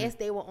 years, and I guess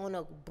they were on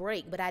a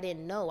break, but I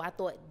didn't know. I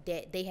thought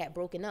that they had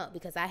broken up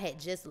because I had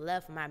just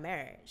left my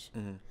marriage.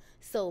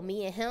 So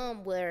me and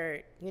him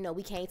were,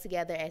 we came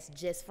together as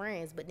just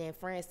friends, but then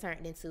friends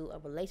turned into a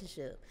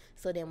relationship.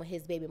 So then when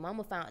his baby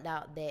mama found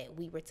out that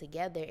we were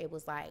together, it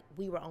was like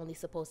we were only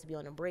supposed to be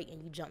on a break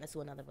and you jumped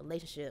into another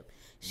relationship.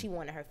 She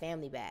wanted her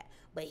family back,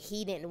 but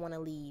he didn't want to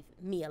leave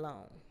me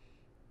alone.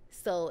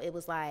 So it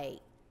was like,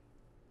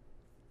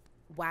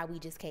 why we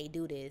just can't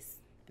do this?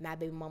 My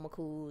baby mama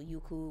cool,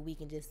 you cool, we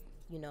can just,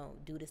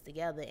 do this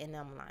together. And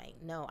I'm like,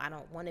 no, I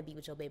don't want to be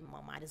with your baby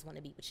mama. I just want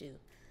to be with you.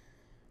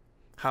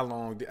 How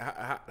long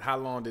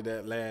did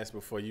that last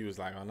before you was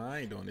like, oh no, I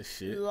ain't doing this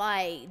shit?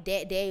 Like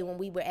that day when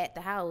we were at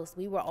the house,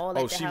 we were all at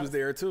the house. Oh, she was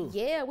there too?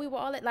 Yeah, we were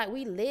all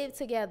we lived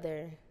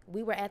together.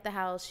 We were at the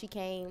house. She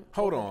came.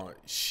 Hold on.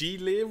 She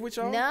lived with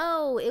y'all?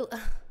 No.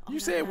 You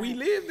said we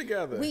lived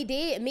together. We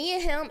did. Me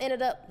and him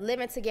ended up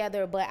living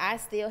together, but I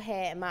still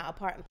had my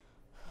apartment.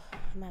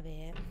 My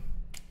bad.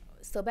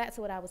 So back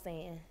to what I was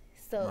saying.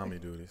 So, mommy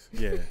do this.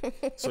 Yeah.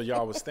 So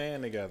y'all was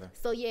staying together.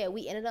 So yeah,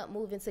 we ended up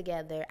moving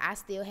together. I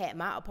still had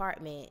my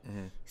apartment.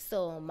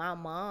 So my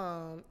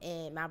mom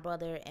and my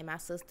brother and my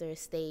sister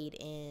stayed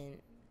in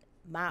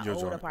my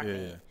old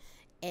apartment.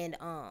 Yeah. And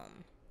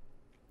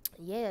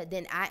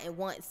then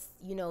once,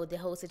 the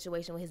whole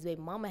situation with his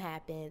baby mama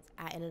happened,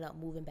 I ended up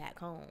moving back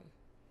home.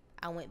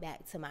 I went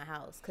back to my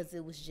house because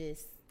it was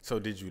just. So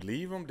did you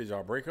leave him? Did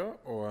y'all break up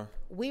or?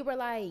 We were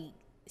like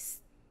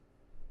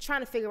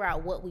trying to figure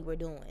out what we were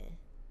doing.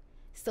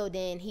 So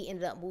then he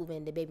ended up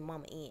moving the baby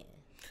mama in.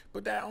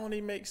 But that only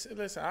makes,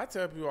 listen, I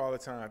tell people all the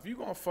time, if you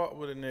gonna fuck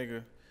with a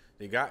nigga,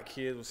 they got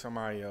kids with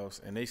somebody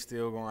else, and they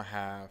still gonna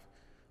have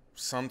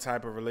some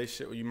type of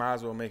relationship, you might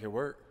as well make it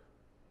work.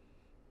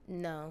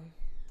 No.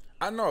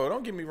 I know,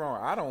 don't get me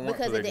wrong, I don't want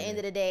because polygamy. At the end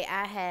of the day,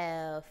 I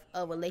have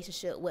a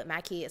relationship with my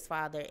kid's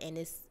father and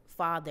his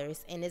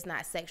fathers, and it's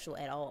not sexual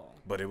at all.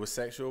 But it was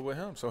sexual with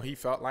him, so he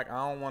felt like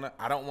I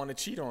don't want to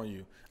cheat on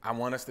you. I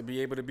want us to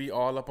be able to be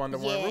all up under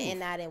one roof. Yeah,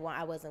 and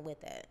I wasn't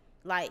with that.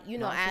 Like,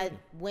 I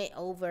went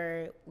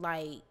over,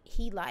 like,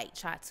 he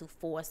tried to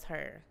force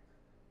her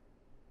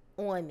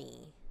on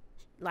me.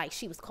 Like,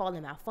 she was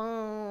calling my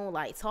phone,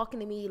 like, talking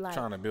to me, like,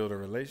 trying to build a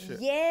relationship.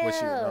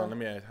 Yeah. Let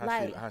me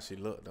ask, how she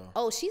looked though?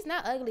 Oh, she's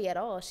not ugly at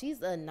all.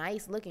 She's a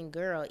nice looking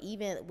girl.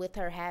 Even with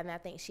her having, I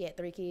think she had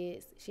 3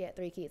 kids. She had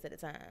 3 kids at the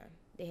time.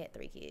 They had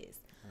 3 kids.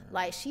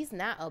 Like, she's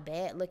not a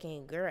bad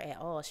looking girl at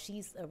all.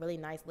 She's a really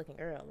nice looking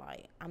girl.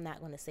 Like, I'm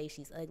not gonna say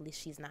she's ugly.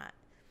 She's not.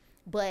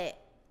 But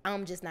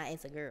I'm just not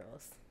into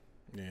girls.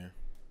 Yeah.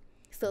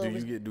 So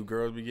do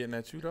girls be getting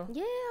at you though?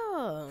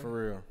 Yeah. For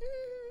real.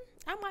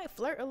 I might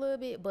flirt a little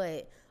bit,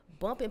 but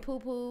bumping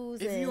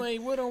poo-poos. If you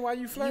ain't with them, why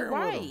you flirting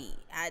with them?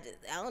 I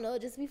don't know.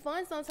 It just be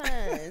fun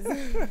sometimes.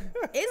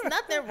 It's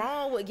nothing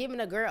wrong with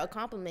giving a girl a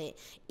compliment.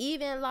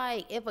 Even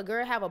like if a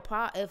girl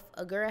if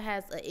a girl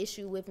has an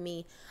issue with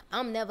me,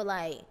 I'm never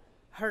like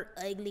her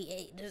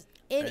ugly.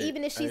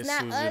 Even if she's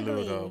not Suzie ugly.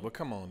 Lue, though, but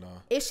come on,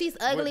 though. If she's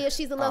ugly, if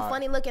she's a little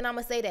funny looking, I'm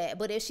gonna say that.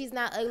 But if she's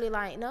not ugly,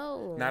 like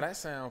no. Now that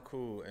sound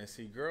cool. And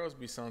see, girls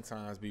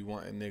sometimes be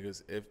wanting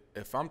niggas.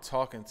 If I'm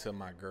talking to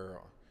my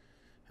girl,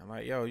 I'm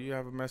like, yo, you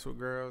ever mess with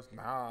girls?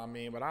 Nah,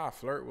 but I'll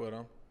flirt with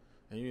them.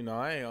 And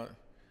I ain't.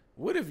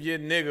 What if your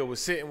nigga was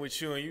sitting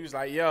with you and you was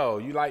like, yo,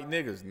 you like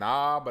niggas?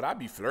 Nah, but I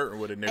be flirting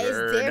with a nigga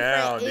every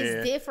now and then.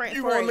 It's different.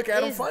 You gonna look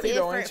at him funny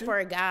though, ain't It's you?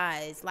 different for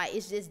guys. Like,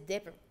 it's just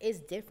different. It's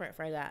different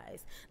for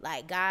guys.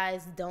 Like,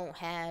 guys don't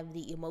have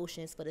the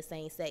emotions for the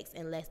same sex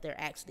unless they're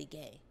actually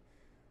gay.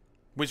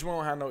 Which we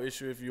don't have no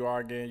issue if you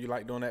are gay and you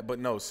like doing that. But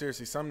no,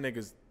 seriously, some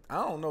niggas, I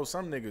don't know,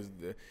 some niggas,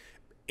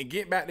 and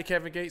get back to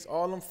Kevin Gates,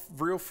 all them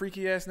real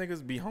freaky ass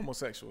niggas be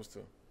homosexuals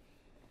too.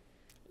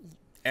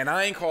 And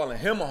I ain't calling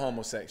him a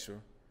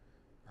homosexual.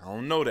 I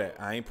don't know that.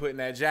 I ain't putting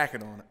that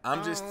jacket on.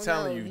 I'm just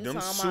telling you,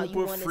 them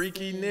super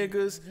freaky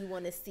niggas. You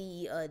want to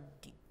see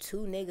two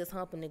niggas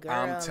humping the girl.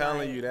 I'm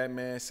telling you, that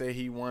man say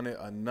he wanted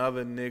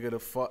another nigga to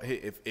fuck.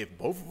 If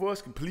both of us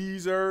can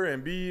please her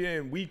and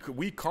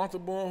we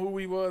comfortable on who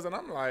he was, and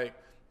I'm like,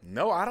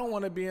 no, I don't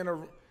want to be in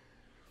a.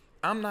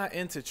 I'm not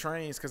into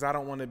trains because I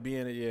don't want to be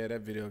in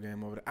that video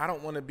game over there. I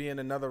don't want to be in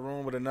another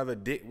room with another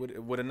dick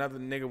with another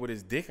nigga with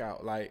his dick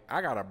out. Like,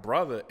 I got a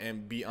brother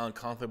and be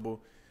uncomfortable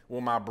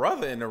with my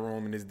brother in the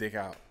room and his dick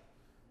out.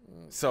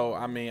 So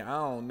I mean, I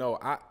don't know.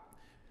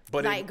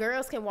 But like,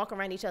 girls can walk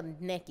around each other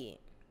naked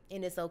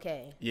and it's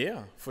okay.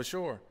 Yeah, for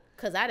sure.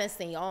 Cause I done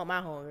seen all my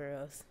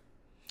homegirls.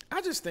 I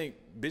just think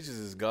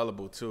bitches is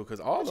gullible too, cause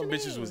all them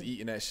bitches was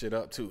eating that shit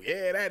up too.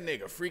 Yeah, that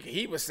nigga freaky.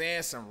 He was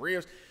saying some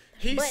real.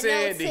 He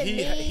said that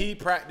he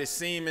practiced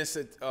semen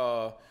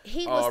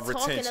he was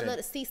retention. Talking a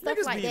little. See, stuff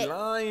Niggas like be that.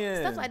 Lying.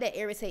 Stuff like that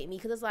irritate me,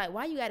 cause it's like,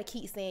 why you gotta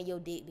keep saying your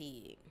dick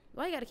big?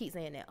 Why you gotta keep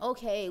saying that?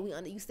 Okay,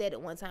 you said it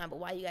one time, but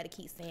why you gotta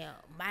keep saying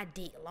my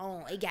dick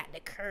long? It got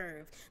the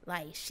curve.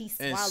 Like, she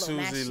swallowed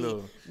my shit.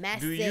 Lue, my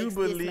do sex you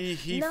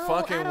believe he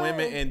fucking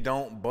women and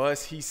don't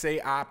bust? He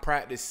say, I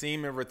practice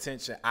semen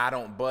retention. I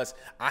don't bust.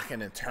 I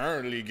can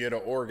internally get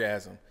an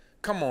orgasm.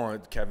 Come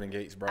on, Kevin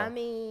Gates, bro. I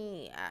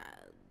mean,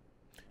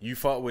 you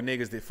fuck with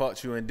niggas that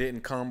fucked you and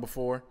didn't come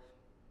before?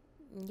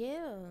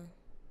 Yeah.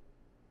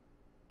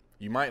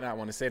 You might not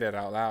want to say that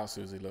out loud,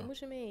 Suzie Lue.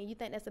 What you mean? You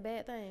think that's a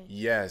bad thing?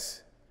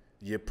 Yes.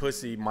 Your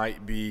pussy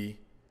might be,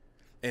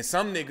 and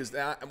some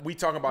niggas, we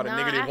talking about a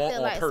nigga that want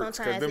on perks,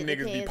 because them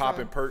niggas be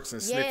popping perks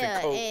and sniffing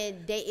coke. Yeah,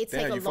 and it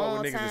take a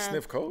long time. That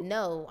sniff coke?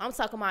 No, I'm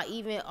talking about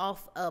even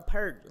off a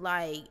perk.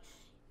 Like,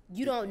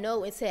 you don't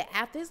know until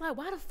after. It's like,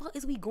 why the fuck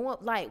is we going?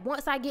 Like,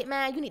 once I get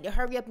mine, you need to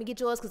hurry up and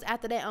get yours, because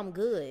after that, I'm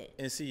good.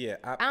 And see, yeah,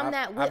 I'm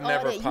not with all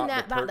that. You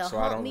not about to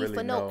hump me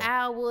for no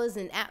hours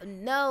and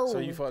no. So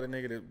you fucked a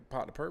nigga that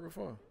popped the perk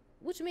before?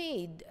 What you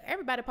mean?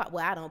 Everybody pop.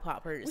 Well, I don't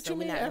pop perks. What so you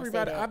mean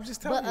everybody? I'm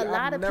just telling you,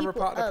 I've never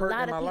popped a perk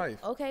in my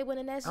life. Okay, well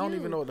then that's you. I don't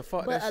even know what the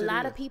fuck that shit is. But a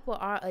lot of people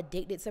are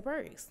addicted to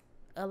perks.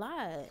 A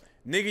lot.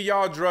 Nigga,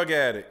 y'all drug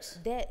addicts.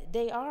 That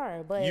they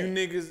are, but you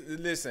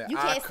niggas, listen. You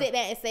can't sit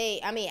back and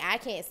say. I mean, I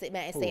can't sit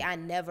back and say I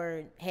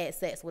never had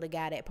sex with a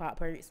guy that pop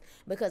perks,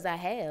 because I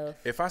have.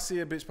 If I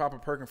see a bitch pop a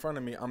perk in front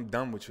of me, I'm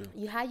done with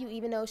you. How you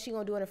even know she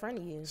gonna do it in front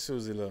of you?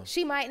 Suzie Lue.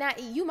 She might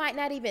not. You might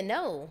not even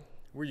know.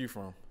 Where you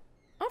from?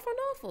 I'm from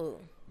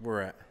Norfolk.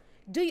 Where at?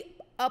 Do you,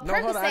 a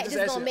Percocet is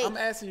gonna make? I'm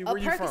asking you where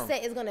you from. A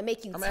Percocet is gonna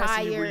make you tired. I'm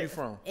asking you where you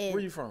from. Where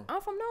you from?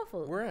 I'm from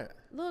Norfolk. Where at?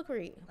 Little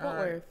Creek, Fort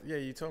Worth. Yeah,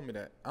 you told me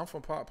that. I'm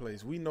from Park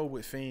Place. We know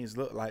what fiends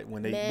look like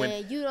when they.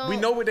 Man, we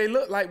know what they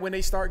look like when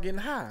they start getting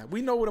high.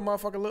 We know what a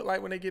motherfucker look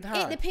like when they get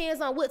high. It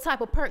depends on what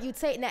type of perk you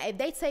take. Now, if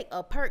they take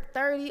a perk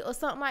 30 or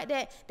something like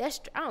that,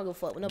 that's I don't give a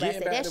fuck what nobody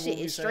said. That shit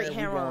is straight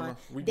heroin.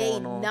 They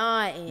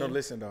not. No,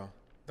 listen though.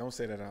 Don't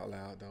say that out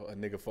loud though. A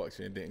nigga fucked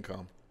you and didn't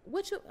come.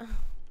 What you?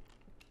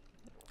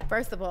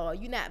 First of all,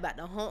 you're not about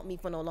to hump me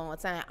for no long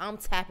time. I'm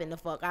tapping the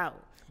fuck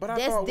out. But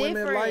I thought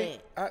women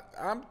like.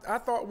 I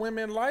thought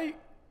women like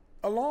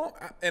along,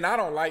 and I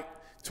don't like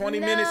 20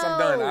 minutes. I'm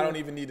done. I don't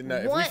even need to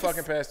nut. If we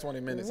fucking past 20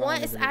 minutes,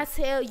 once I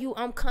tell you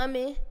I'm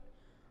coming,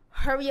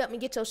 hurry up and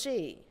get your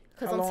shit,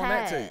 cause I'm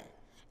tired.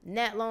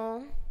 That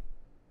long.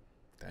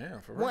 Damn,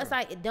 for real. Once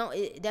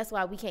that's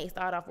why we can't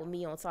start off with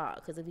me on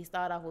top. Cause if we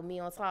start off with me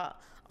on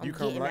top, I'm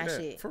getting my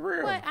shit. For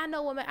real. But I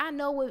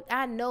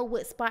know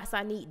what spots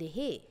I need to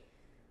hit.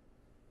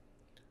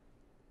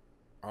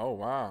 Oh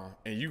wow!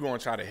 And you gonna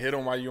try to hit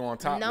them while you on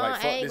top? No, like,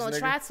 fuck I ain't this gonna nigga?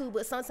 try to,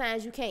 but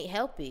sometimes you can't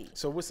help it.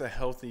 So what's a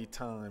healthy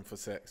time for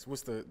sex?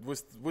 What's the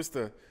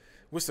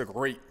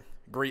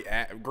great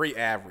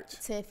average?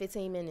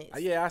 10-15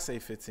 minutes. Yeah, I say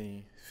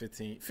 15.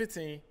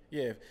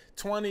 Yeah,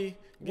 20.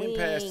 Getting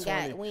past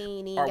 20. We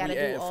ain't even Are gotta we do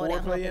adding all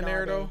that foreplay in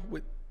there though? day.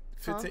 With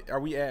 15,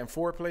 are we adding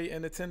foreplay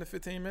in the 10 to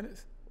 15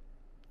 minutes?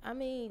 I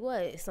mean,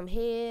 what? Some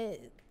head.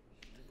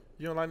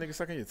 You don't like niggas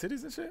sucking your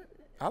titties and shit?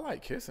 I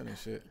like kissing and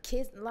shit.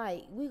 Kiss,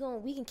 like we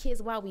can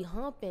kiss while we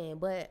humping,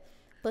 but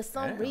for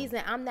some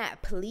reason I'm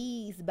not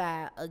pleased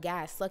by a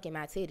guy sucking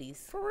my titties.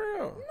 For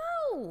real?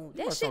 No,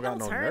 that shit don't got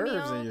no turn me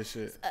nerves on. in your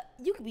shit.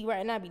 You could be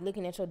right now, be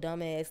looking at your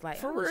dumb ass like,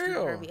 For I wish you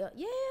real? hurry up.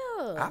 Yeah.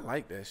 I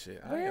like that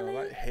shit. I ain't Really?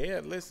 gonna like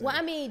head. Listen. Well,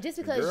 I mean, just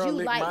the because girl you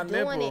lick my like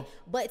doing nipple. it,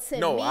 but to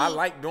No, me, I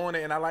like doing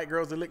it, and I like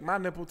girls to lick my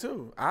nipple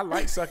too. I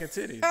like sucking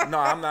titties. No,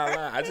 I'm not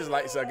lying. I just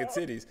like sucking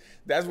titties.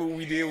 That's what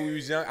we did when we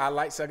was young. I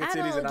like sucking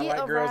titties, and I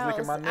like girls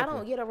licking my nipple. I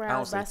don't get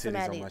aroused by I don't say titties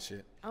somebody. on my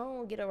shit. I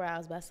don't get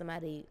aroused by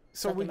somebody.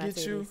 So we sucking my get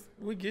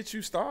titties.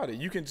 you started.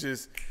 You can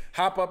just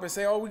hop up and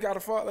say, "Oh, we got to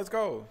fuck. Let's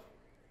go."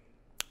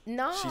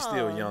 No, She's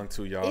still young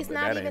too, y'all. It's but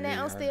not that even ain't that.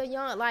 me. I'm still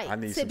young. Like, I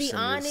need to some be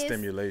honest,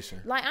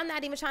 stimulation. like, I'm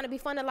not even trying to be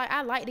funny. Like,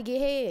 I like to get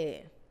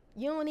head.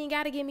 You don't even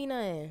gotta give me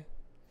nothing.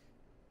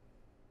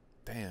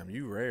 Damn,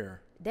 you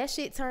rare. That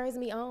shit turns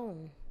me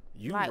on.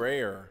 You Like,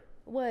 rare.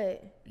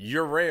 What?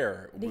 You're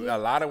rare. A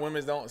lot of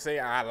women don't say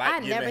I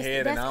like giving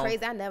head. That's and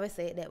crazy. I never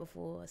said that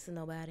before to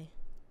nobody.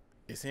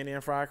 It's Henny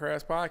and Fried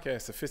Crabs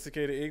podcast.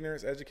 Sophisticated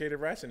ignorance, educated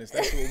ratchetness.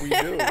 That's what we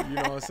do. You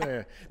know what I'm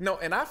saying? No,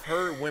 and I've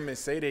heard women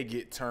say they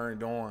get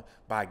turned on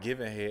by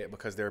giving head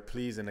because they're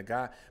pleasing the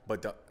guy.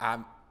 But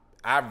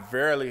I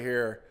rarely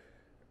hear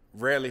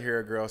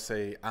a girl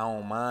say I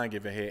don't mind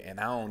giving head and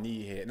I don't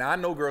need head. Now I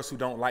know girls who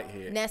don't like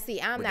head. Now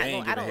see, I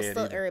don't suck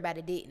either.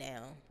 everybody dick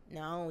now.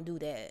 No, I don't do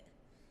that.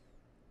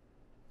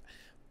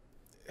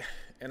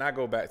 And I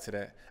go back to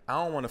that. I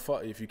don't want to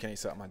fuck you if you can't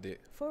suck my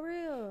dick. For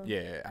real.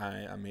 Yeah,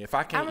 I mean, if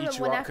I can't eat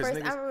you out, because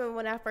niggas... I remember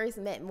when I first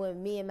met,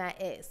 when me and my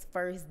ex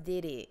first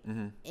did it,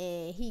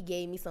 and he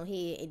gave me some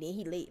head, and then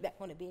he laid back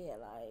on the bed,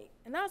 like,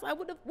 and I was like,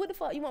 what the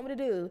fuck you want me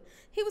to do?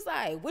 He was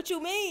like, what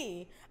you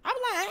mean? I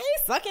was like, I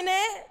ain't sucking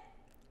that.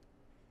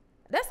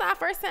 That's our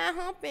first time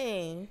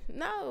humping.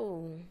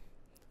 No.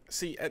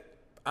 See,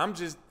 I'm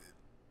just,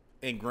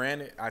 and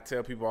granted, I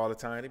tell people all the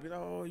time, they be like,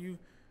 oh, you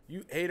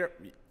ate her.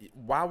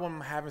 Why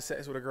am I having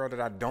sex with a girl that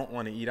I don't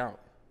want to eat out?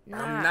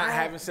 Nah, I'm not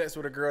having sex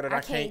with a girl that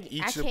I can't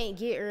eat. I can't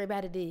get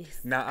everybody this.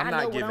 Now, I'm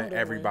not giving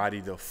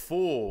everybody the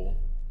full,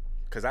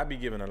 because I be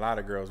giving a lot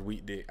of girls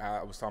weak dick.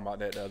 I was talking about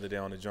that the other day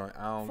on the joint.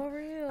 For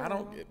real. I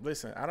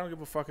don't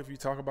give a fuck if you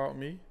talk about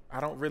me. I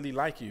don't really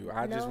like you.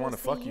 I just want to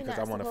fuck you because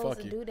I want to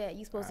fuck you. Do that.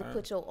 You supposed to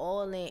put your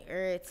all in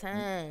every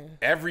time.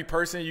 Every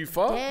person you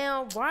fuck?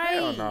 Damn right.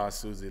 Hell no,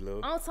 Suzie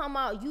Lue. I'm talking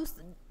about you.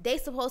 They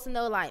supposed to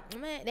know, like,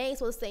 man, they ain't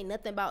supposed to say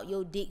nothing about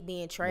your dick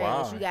being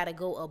trash. Why? You gotta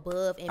go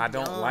above and beyond.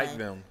 I don't like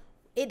them.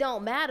 It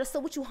don't matter. So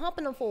what you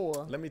humping them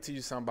for? Let me tell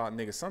you something about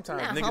niggas.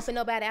 Sometimes I'm not niggas humping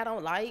nobody I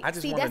don't like. I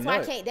just see, want that's a why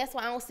nut. I can't. That's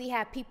why I don't see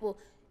how people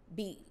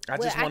be. I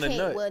just want a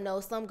nut. Well, no,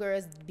 some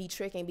girls be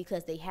tricking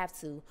because they have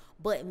to.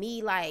 But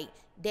me, like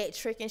that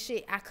tricking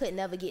shit, I could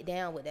never get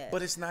down with that.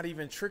 But it's not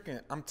even tricking.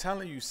 I'm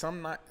telling you,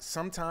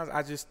 sometimes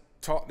I just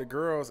talk to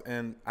girls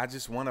and I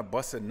just want to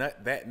bust a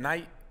nut that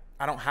night.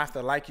 I don't have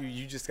to like you.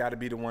 You just got to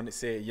be the one that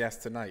said yes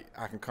tonight.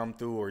 I can come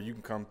through or you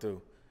can come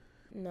through.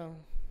 No.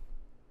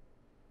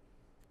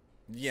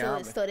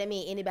 Yeah. So that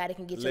means anybody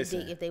can get your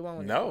dick if they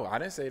want it. No, I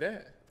didn't say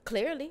that.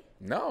 Clearly.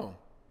 No.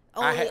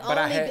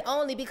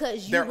 Only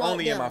because you they're want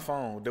only them. in my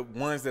phone. The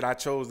ones that I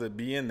chose to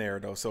be in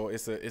there though. So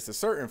it's a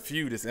certain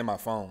few that's in my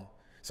phone.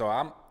 So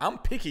I'm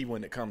picky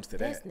when it comes to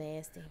that. That's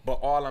nasty. But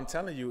all I'm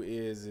telling you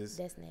is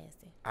that's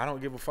nasty. I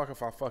don't give a fuck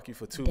if I fuck you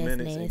for 2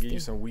 minutes and give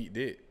you some weak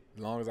dick.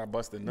 As long as I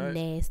bust a nut.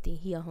 Nasty.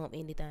 He'll hump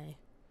anything.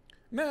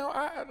 Now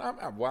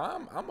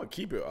I'm gonna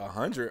keep it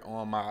 100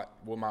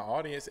 with my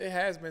audience. It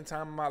has been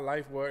time in my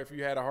life where if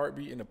you had a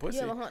heartbeat in the pussy.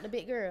 You ever hunt a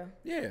big girl?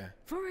 Yeah.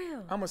 For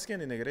real. I'm a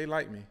skinny nigga. They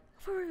like me.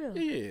 For real.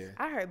 Yeah.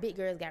 I heard big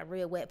girls got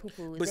real wet poo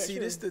poo. But see,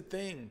 this the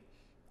thing.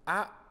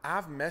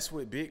 I've messed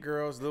with big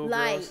girls, little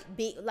girls.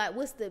 Big.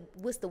 What's the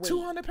weight?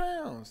 200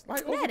 pounds.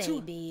 Like over that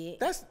ain't big.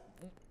 That's.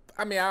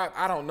 I mean,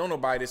 I don't know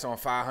nobody that's on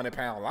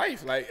 500-pound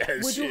life. Like,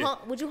 would you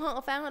hunt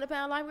a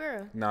 500-pound life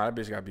girl? Nah, that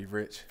bitch gotta be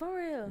rich. For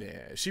real.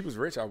 Yeah, if she was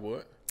rich, I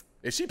would.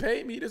 If she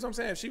paid me, that's what I'm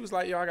saying. If she was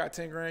like, yo, I got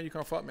 10 grand, you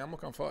come fuck me, I'm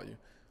gonna come fuck you.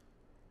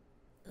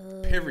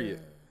 Period.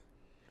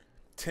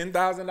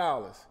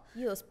 $10,000.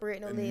 You'll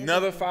spread no legs.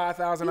 Another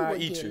 5,000, I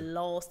eat you.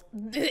 Lost.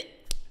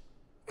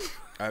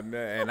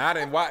 And I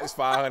didn't watch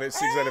 500,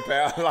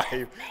 600-pound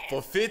life for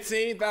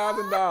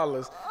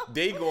 $15,000.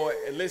 They go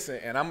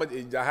listen, and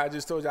I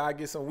just told you I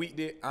get some weak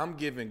dick. I'm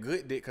giving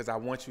good dick because I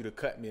want you to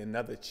cut me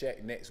another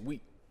check next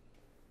week.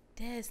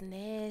 That's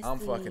nasty. I'm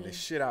fucking the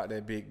shit out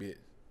that big bitch.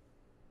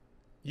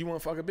 You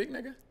want to fuck a big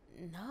nigga?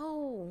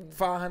 No.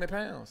 500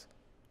 pounds?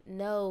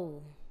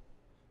 No.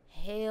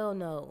 Hell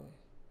no.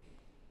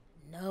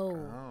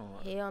 No.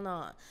 Hell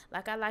no.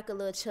 Like I like a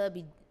little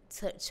chubby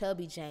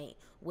jank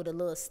with a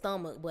little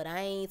stomach, but I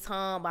ain't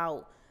talking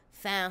about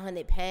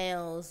 500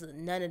 pounds,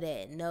 none of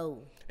that.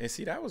 No. And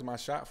see, that was my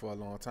shot for a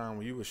long time.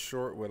 When you was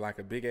short with like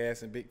a big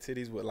ass and big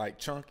titties with like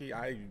chunky,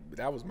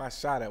 that was my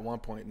shot at one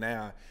point.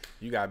 Now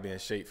you gotta be in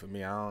shape for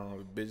me. I don't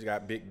know, bitch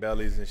got big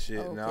bellies and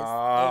shit.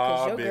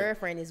 Cause your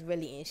girlfriend is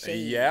really in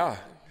shape. Yeah,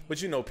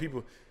 but you know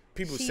people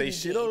say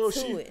shit. Oh,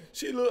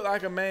 she look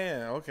like a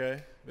man.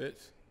 Okay,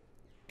 bitch.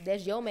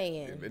 That's your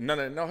man.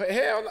 No,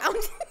 hell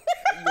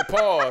no.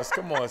 Pause.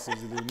 Come on,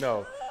 Suzie Lue.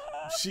 No.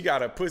 she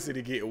got a pussy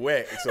to get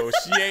wet, so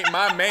she ain't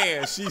my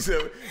man.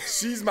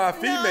 She's my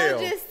female. No,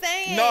 I'm just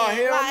saying. No,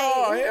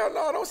 hell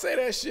no, don't say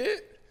that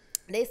shit.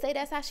 They say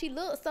that's how she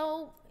looks,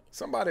 so.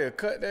 Somebody will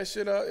cut that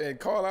shit up and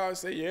call out and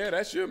say, yeah,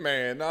 that's your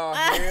man. Nah,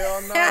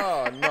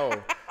 hell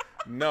no.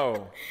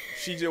 No.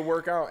 She just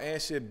work out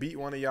and she'll beat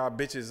one of y'all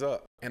bitches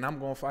up. And I'm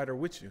going to fight her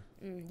with you.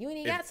 You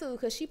ain't got to,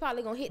 because she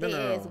probably going to hit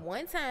their ass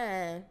one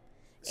time.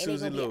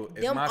 Suzie Lue,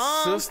 it's my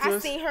arms, I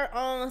seen her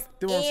arms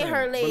and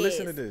her legs. But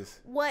listen to this.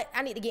 What?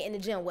 I need to get in the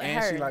gym with her.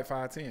 And she like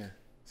 5'10".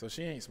 So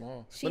she ain't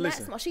small. She not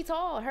small. She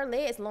tall. Her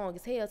legs long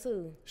as hell,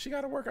 too. She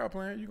got a workout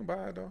plan. You can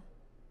buy it, though.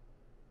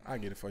 I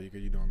get it for you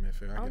because you doing me a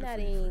favor. I'm not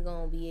even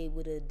gonna be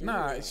able to do it.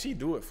 Nah, she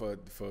do it for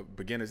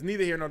beginners.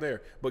 Neither here nor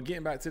there. But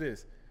getting back to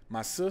this,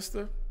 my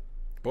sister,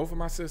 both of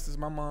my sisters,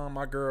 my mom,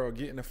 my girl,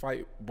 get in a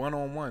fight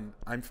one-on-one.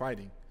 I'm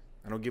fighting.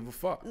 I don't give a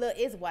fuck. Look,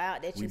 it's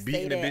wild that you say that. We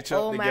beating the bitch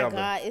up together. Oh my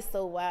God, it's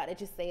so wild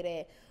that you say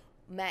that.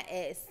 My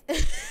ex.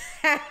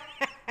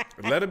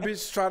 Let a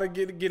bitch try to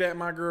get at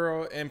my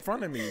girl in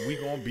front of me. We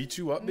gonna beat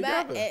you up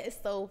together. My ex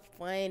so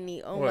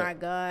funny. Oh my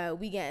God,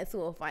 we got into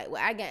a fight.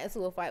 Well, I got into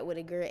a fight with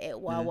a girl at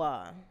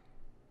Wawa.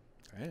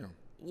 Damn.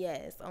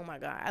 Yes. Oh my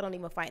God, I don't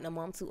even fight no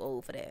more. I'm too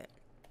old for that.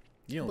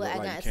 You don't look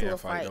like you can't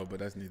fight though, but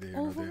that's neither here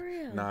nor there.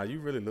 Real? Nah,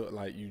 you really look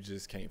like you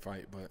just can't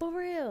fight. But for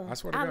real, I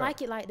swear to God, I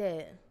like it like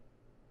that.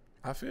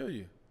 I feel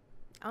you.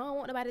 I don't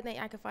want nobody to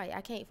think I can fight. I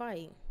can't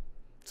fight.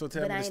 So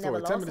tell me the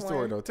story. Tell me the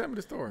story, though. Tell me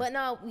the story. But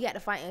no, we got to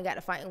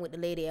fighting with the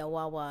lady at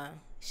Wawa.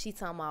 She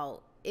talking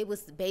about, it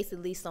was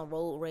basically some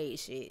road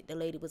rage shit. The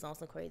lady was on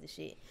some crazy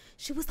shit.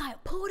 She was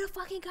like, pull the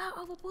fucking guy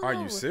over, pull Are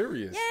over. you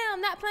serious? Yeah,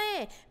 I'm not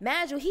playing.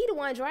 Mind you, he the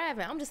one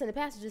driving. I'm just in the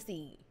passenger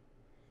seat.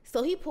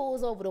 So he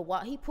pulls over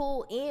he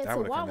pulled into Wawa. That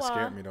would have kind of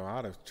scared me though.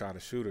 I'd have tried to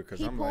shoot her because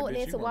I'm like, bitch, pulled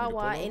into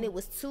Wawa and it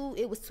was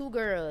two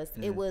girls.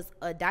 It was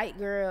a dyke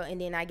girl and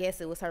then I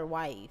guess it was her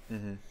wife.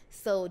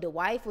 So the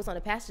wife was on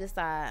the passenger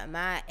side.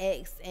 My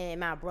ex and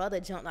my brother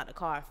jumped out the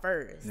car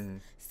first.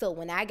 So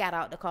when I got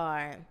out the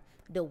car,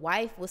 the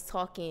wife was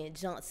talking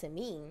junk to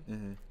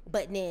me.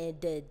 But then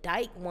the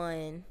dyke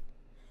one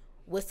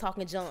was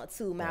talking junk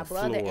to my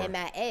brother and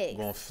my ex.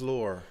 Going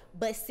floor.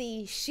 But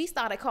see, she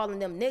started calling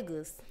them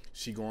niggas.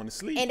 She going to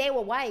sleep. And they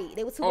were white.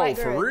 They were two white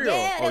girls. Oh, for real?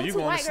 Yeah, they were you two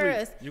going white to sleep?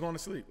 girls. You going to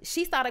sleep?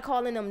 She started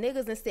calling them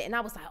niggas and shit. And I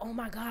was like, oh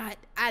my God.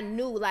 I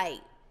knew, like,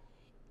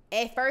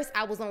 at first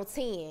I was on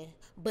 10.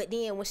 But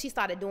then when she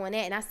started doing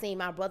that and I seen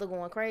my brother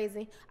going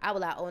crazy, I was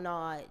like, oh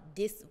no,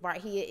 this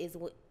right here is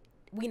what,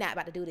 we not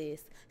about to do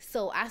this.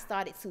 So I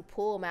started to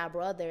pull my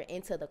brother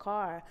into the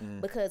car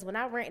because when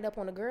I ranked up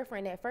on the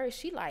girlfriend at first,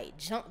 she like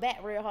jumped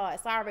back real hard.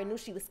 So I already knew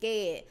she was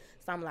scared.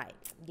 So I'm like,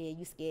 yeah,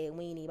 you scared.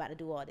 We ain't even about to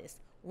do all this.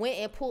 Went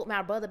and pulled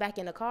my brother back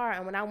in the car,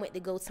 and when I went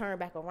to go turn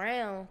back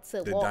around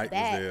to walk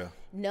back,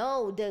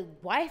 no, the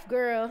wife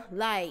girl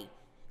like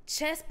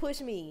chest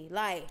pushed me,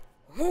 like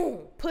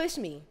push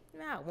me.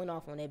 And I went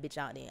off on that bitch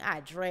out there.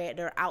 I dragged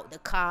her out the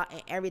car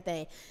and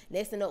everything.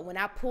 Listen up, when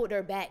I pulled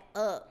her back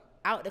up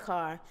out the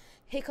car,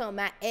 here come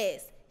my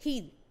ex.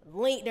 He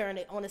linked her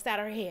on the side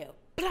of her head.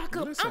 Block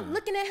up. Listen. I'm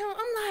looking at him.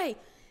 I'm like,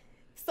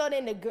 so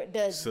then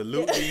the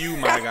salute to you,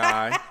 my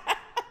guy.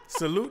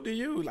 Salute to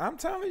you. I'm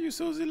telling you,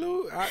 Suzie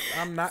Lue, I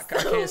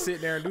can't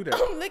sit there and do that.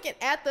 I'm looking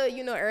after,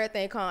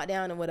 everything calmed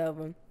down and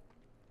whatever.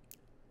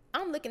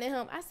 I'm looking at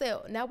him. I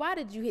said, now why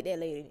did you hit that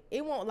lady?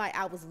 It won't like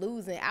I was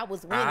losing. I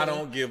was winning. I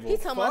don't give a fuck.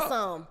 He talking about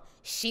something.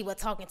 She was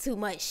talking too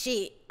much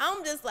shit.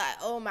 I'm just like,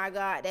 oh my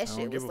God, that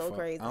shit was so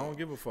crazy. I don't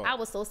give a fuck. I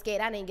was so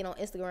scared. I didn't get on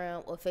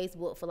Instagram or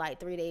Facebook for like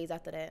 3 days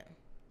after that.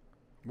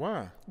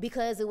 Why?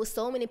 Because it was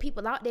so many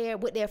people out there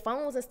with their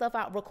phones and stuff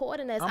out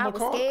recording us. I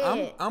was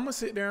scared. I'm going to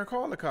sit there and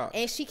call the cops.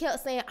 And she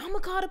kept saying, I'm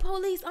going to call the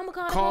police. I'm going to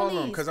call the police.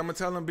 Call them because I'm going to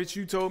tell them, bitch,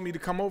 you told me to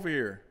come over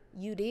here.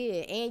 You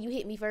did. And you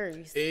hit me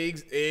first.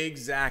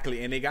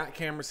 Exactly. And they got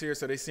cameras here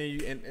so they see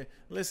you. And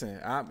listen,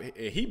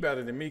 he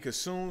better than me because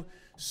soon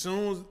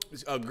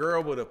a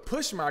girl would have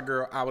pushed my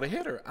girl, I would have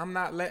hit her. I'm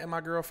not letting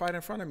my girl fight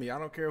in front of me. I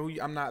don't care who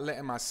I'm not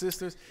letting my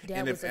sisters.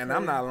 And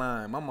I'm not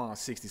lying. My mom's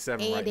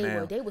 67 and right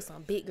now. They were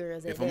some big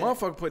girls. If a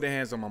motherfucker put their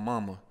hands on my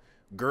mama,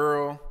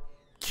 girl,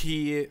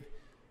 kid,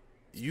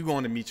 you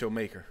going to meet your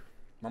maker.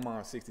 My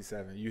mom's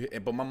 67.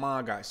 But my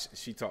mom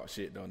she talk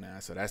shit though now.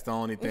 So that's the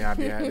only thing I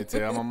be having to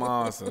tell my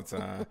mom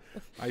sometimes.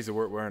 I used to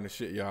work with her in the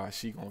shit, y'all.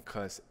 She gonna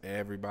cuss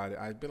everybody.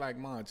 I'd be like,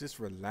 Mom, just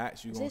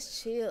relax.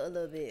 Just chill a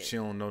little bit. She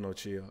don't know no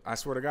chill. I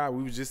swear to God,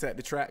 we was just at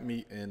the track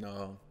meet and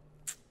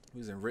we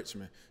was in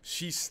Richmond.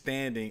 She's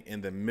standing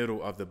in the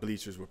middle of the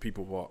bleachers where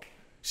people walk.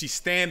 She's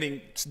standing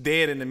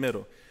dead in the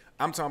middle.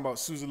 I'm talking about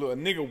Suzie Lue. A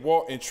nigga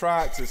walked and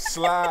tried to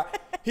slide.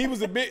 He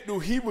was a big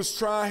dude. He was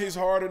trying his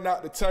hardest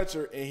not to touch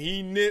her, and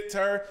he nipped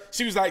her.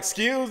 She was like,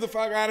 excuse the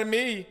fuck out of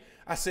me.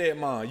 I said,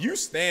 Mom, you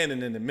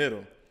standing in the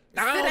middle.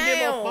 Now, I don't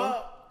give a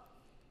fuck.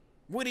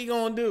 What he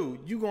gonna do?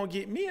 You gonna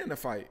get me in the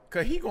fight,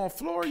 because he gonna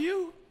floor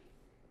you.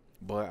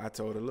 But I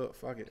told her, look,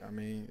 fuck it. I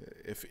mean,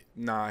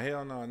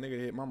 hell no, nigga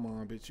hit my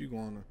mom, bitch, you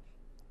gonna.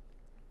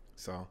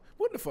 So,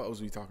 what the fuck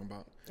was we talking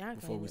about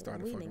before we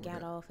started fucking with that? We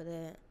got off of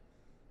that.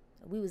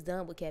 We was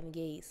done with Kevin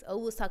Gates. Oh,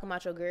 we was talking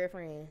about your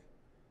girlfriend.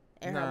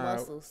 and her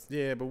muscles.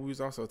 Yeah, but we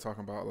was also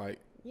talking about like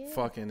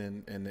fucking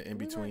and the in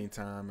between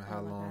time and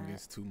how long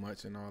is too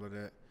much and all of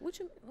that. What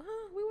you?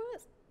 We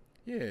was.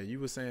 Yeah, you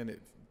were saying that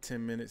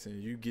 10 minutes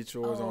and you get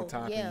yours on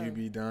top and you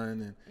be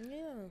done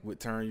and would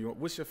turn you on.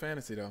 What's your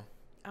fantasy though?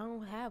 I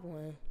don't have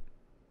one.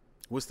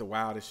 What's the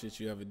wildest shit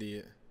you ever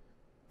did?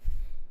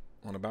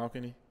 On the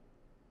balcony?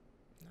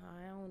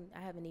 No,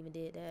 I haven't even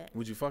did that.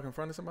 Would you fuck in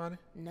front of somebody?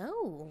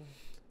 No.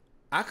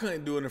 I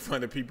couldn't do it in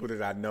front of people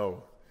that I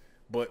know.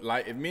 But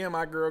like if me and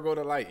my girl go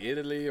to like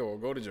Italy or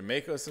go to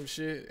Jamaica or some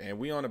shit and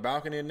we on the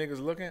balcony and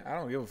niggas looking, I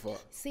don't give a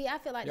fuck. See, I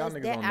feel like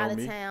that out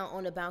of town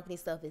on the balcony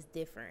stuff is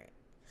different.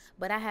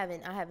 But I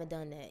haven't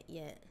done that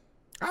yet.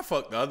 I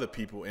fucked other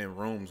people in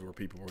rooms where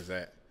people was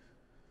at.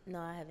 No,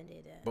 I haven't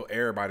did that. But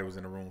everybody was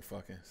in the room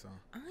fucking, so.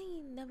 I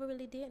ain't never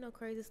really did no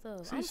crazy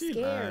stuff. See, I'm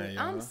scary. Lying,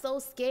 I'm so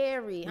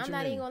scary. What I'm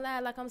not even gonna lie,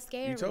 like I'm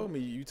scary. You told me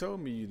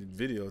you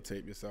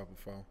videotape yourself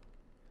before.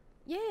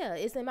 Yeah,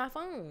 it's in my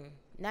phone.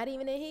 Not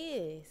even in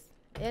his.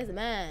 It's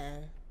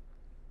mine.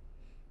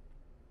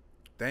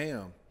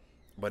 Damn.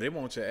 But it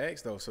won't your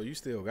ex though, so you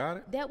still got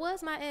it? That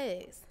was my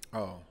ex.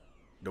 Oh.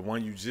 The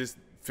one you just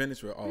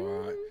finished with? Oh, all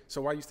right.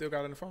 So why you still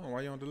got it in the phone?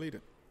 Why you don't delete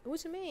it?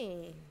 What you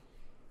mean?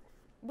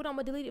 What I'm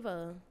gonna delete it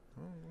for?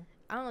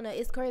 I don't know.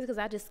 It's crazy because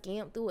I just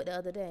skimmed through it the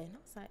other day. And I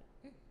was like,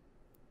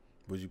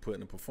 Was you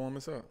putting the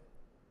performance up?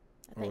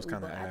 I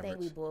think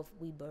we both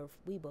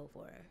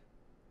were.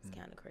 It's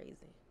kind of crazy.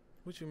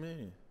 What you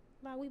mean?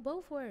 Like we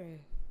both were.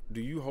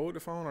 Do you hold the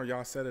phone or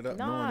y'all set it up?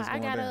 No, I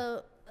got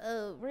a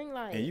ring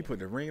light. And you put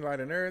the ring light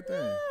and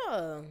everything?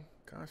 Yeah.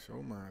 Gosh,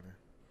 almighty.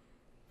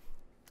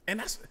 And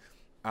that's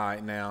all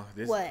right. Now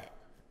this. What?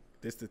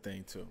 This the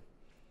thing too,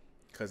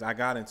 cause I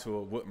got into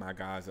it with my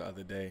guys the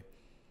other day.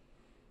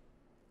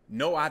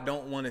 No, I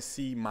don't want to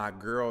see my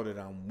girl that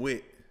I'm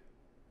with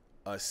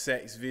a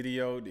sex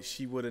video that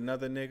she with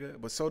another nigga.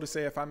 But so to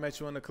say, if I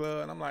met you in the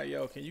club and I'm like,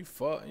 yo, can you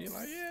fuck? And you're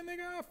like, yeah,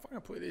 nigga, I'll fucking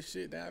put this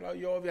shit down. Oh,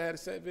 you over here had a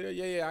sex video?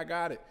 Yeah, I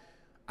got it.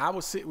 I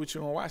will sit with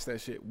you and watch that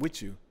shit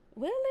with you.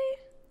 Really?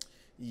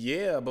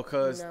 Yeah,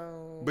 because,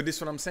 no. But this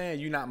is what I'm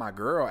saying. You're not my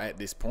girl at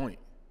this point.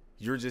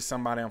 You're just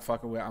somebody I'm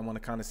fucking with. I want to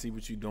kind of see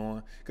what you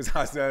doing. Because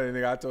I said,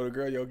 nigga, I told the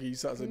girl, yo, can you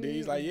suck some D?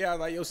 He's like, yeah. I was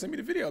like, yo, send me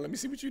the video. Let me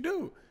see what you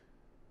do.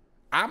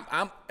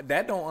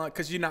 That don't,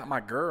 because you're not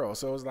my girl.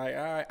 So it's like,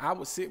 all right, I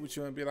would sit with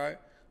you and be like,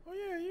 oh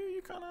yeah,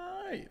 you kind of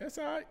all right. That's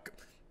all right.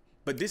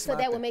 But this. So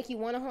that would make you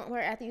want to hunt her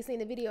after you seen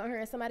the video on her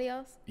and somebody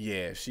else?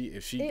 Yeah, if she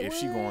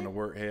going to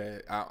work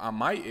here,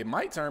 it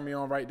might turn me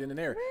on right then and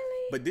there.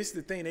 Really? But this is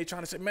the thing. They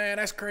trying to say, man,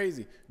 that's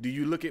crazy. Do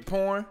you look at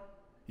porn?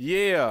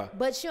 Yeah.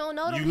 But you don't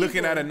know them You people.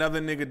 looking at another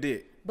nigga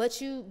dick. But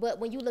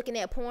when you looking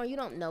at porn, you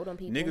don't know them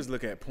people. Niggas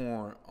look at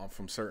porn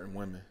from certain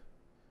women.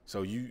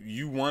 So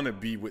you want to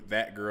be with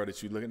that girl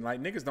that you looking like.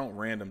 Niggas don't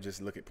random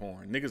just look at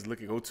porn.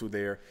 Niggas go to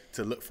there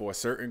to look for a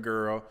certain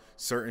girl,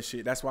 certain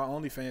shit. That's why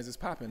OnlyFans is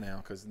popping now,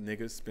 because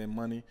niggas spend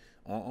money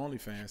on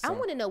OnlyFans. So. I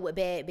want to know what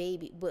Bad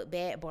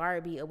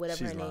Barbie or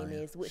whatever her name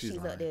is, what she's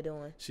up there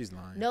doing. She's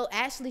lying. No,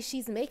 actually,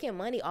 she's making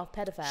money off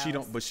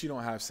pedophiles. She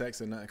don't have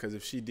sex or nothing, because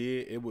if she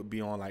did, it would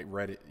be on like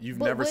Reddit. You've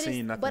never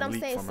seen nothing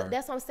leaked from her.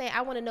 That's what I'm saying.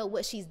 I want to know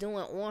what she's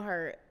doing on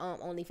her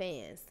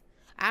OnlyFans.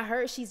 I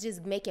heard she's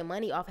just making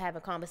money off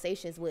having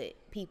conversations with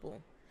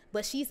people.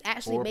 But she's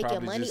actually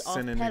making money off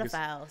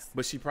pedophiles.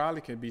 But she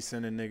probably can be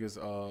sending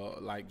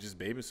niggas like just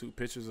baby suit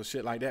pictures or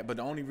shit like that. But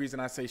the only reason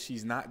I say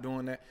she's not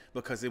doing that,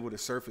 because it would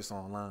have surfaced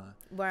online.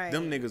 Right.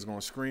 Them niggas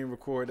gonna screen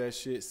record that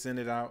shit, send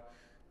it out.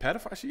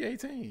 Pedophile, she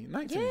 18,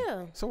 19.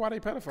 Yeah. So why they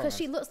pedophiles? Because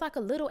she looks like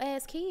a little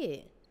ass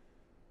kid.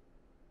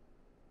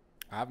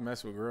 I've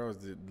messed with girls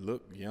that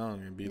look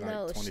young and be like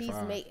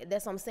 25.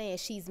 That's what I'm saying.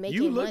 She's making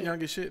money. You look look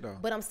young as shit though.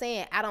 But I'm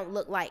saying I don't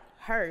look like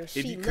her.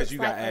 Because you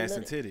got ass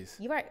and titties.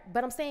 You're right.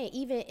 But I'm saying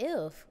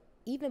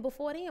even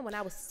before then, when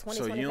I was 20,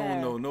 so 25. You don't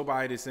know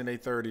nobody that's in their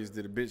 30s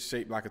that a bitch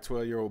shaped like a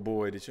 12-year-old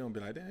boy that you don't be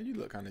like, damn, you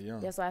look kind of young.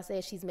 That's why I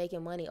said she's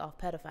making money off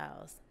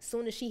pedophiles.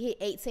 Soon as she hit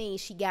 18,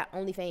 she got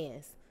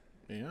OnlyFans.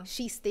 Yeah.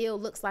 She still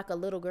looks like a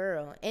little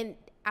girl. And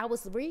I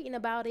was reading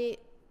about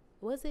it.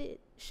 Was it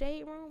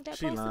Shade Room that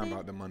she posted lying it?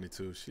 about the money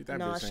too. She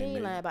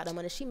ain't lying about the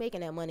money. She making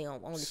that money on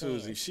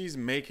OnlyFans. Suzie, she's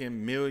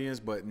making millions,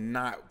 but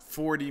not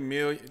 40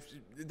 million.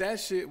 That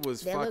shit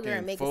was fucking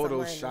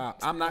Photoshop.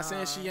 I'm not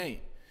saying she ain't,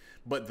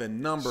 but the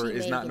number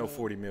is not no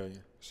 40 million.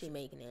 She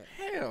making it.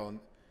 Hell,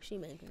 she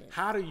making it.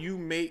 How do you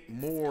make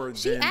more?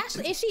 She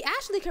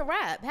actually can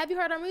rap. Have you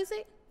heard her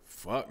music?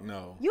 Fuck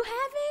no. You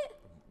haven't?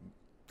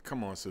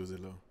 Come on, Suzie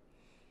Lue.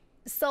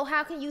 So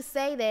how can you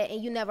say that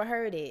and you never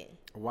heard it?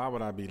 Why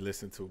would I be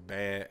listening to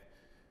bad?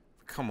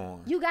 Come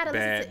on. You gotta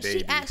bad listen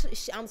to.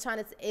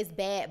 Baby. It's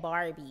Bad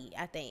Barbie,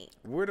 I think.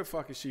 Where the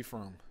fuck is she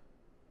from?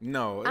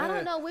 No, I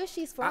don't know where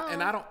she's from.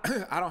 and I don't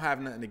I don't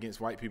have nothing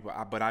against white people,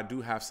 but I do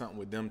have something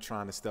with them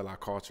trying to steal our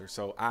culture.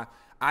 So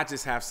I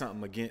just have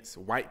something against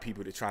white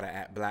people that try to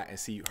act black and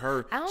see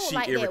her. I don't she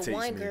like irritates that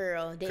one me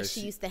girl that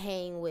she used to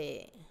hang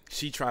with.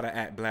 She try to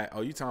act black.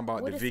 Oh, you talking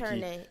about What the is Vicky? her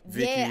name?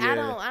 Vicky, yeah, I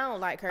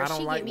don't like her. I don't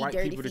she like give me white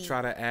dirty people feet. to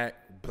try to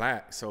act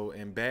black. So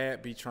and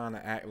bad be trying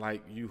to act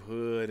like you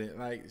hood and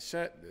like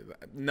shut.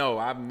 No,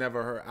 I've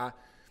never heard.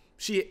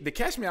 The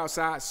Catch Me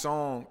Outside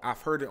song,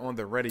 I've heard it on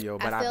the radio,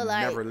 but I've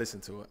never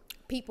listened to it.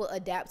 People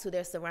adapt to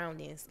their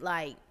surroundings.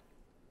 Like,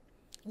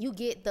 you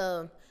get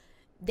that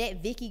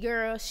Vicky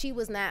girl, she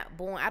was not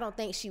born, I don't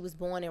think she was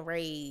born and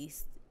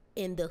raised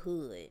in the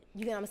hood.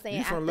 You know what I'm saying?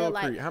 You from Little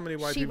Creek. How many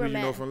white people you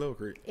know from Little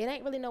Creek? It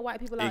ain't really no white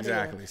people out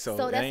exactly. there.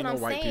 So that's ain't what I'm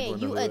no white saying. people in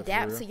the You hood,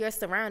 adapt to your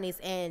surroundings.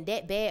 And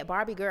that bad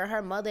Barbie girl,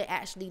 her mother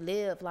actually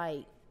lived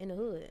like in the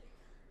hood.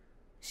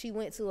 She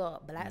went to a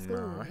black school.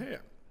 Nah, hell.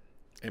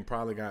 And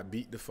probably got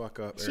beat the fuck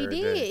up. She did.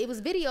 Day. It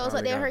was videos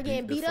up there her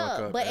getting beat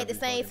up. But at the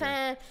same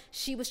time, day.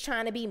 she was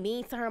trying to be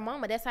mean to her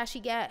mama. That's how she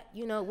got,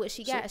 what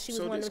she got. She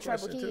was one of the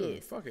trouble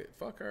kids. Fuck it.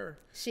 Fuck her.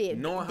 Shit.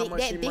 Knowing how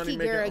much that Vicky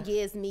girl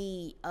gives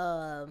me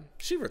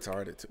she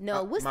retarded too.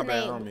 No, what's the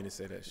name? I don't mean to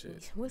say that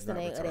shit. What's the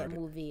name of that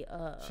movie?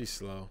 She's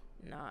slow.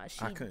 Nah,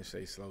 I couldn't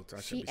say slow.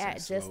 She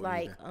act just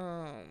like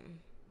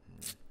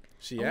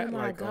She act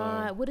like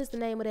God, what is the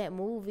name of that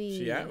movie?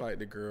 She act like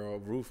the girl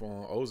Ruth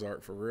on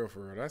Ozark for real.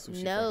 That's what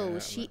she. No,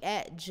 she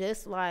act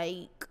just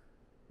like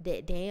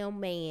that damn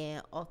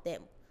man off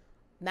that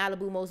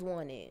Malibu Most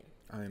Wanted.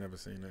 I ain't never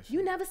seen that shit.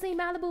 You never seen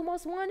Malibu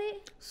Most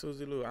Wanted?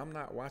 Suzie Lue, I'm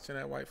not watching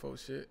that white folk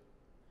shit.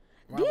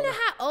 Do you know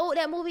how old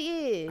that movie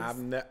is?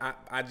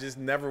 I just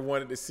never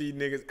wanted to see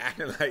niggas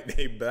acting like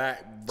they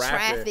black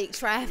rapping.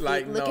 Traffic,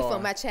 like, looking for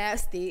my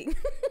chapstick.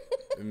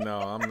 No,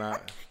 I'm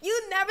not.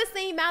 You never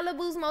seen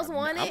Malibu's Most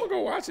Wanted? I'm gonna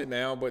go watch it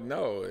now, but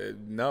no,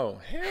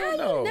 hell how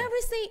no. You never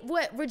seen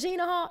what?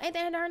 Regina Hall? Ain't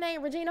that her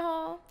name? Regina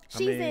Hall?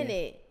 She's in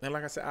it. And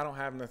like I said, I don't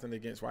have nothing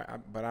against white,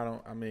 but I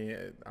don't. I mean,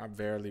 I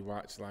barely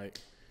watch like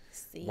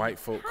white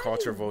folk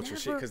culture vulture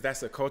shit because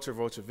that's a culture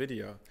vulture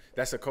video.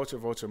 That's a culture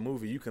vulture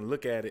movie. You can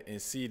look at it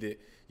and see that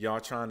y'all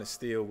trying to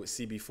steal what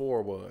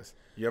CB4 was.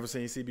 You ever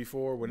seen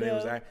CB4 when they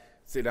was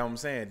see that what I'm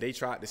saying? They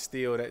tried to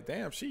steal that.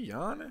 Damn, she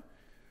yawning.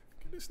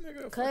 This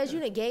nigga. Cause you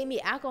done gave me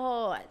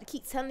alcohol. I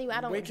keep telling you I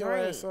don't drink. Wake your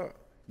ass up.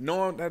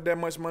 Knowing that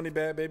much money,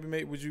 Bad Baby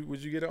mate, would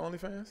you get an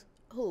OnlyFans?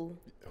 Who?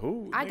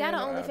 I got an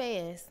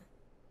OnlyFans.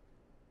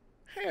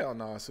 Hell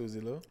no,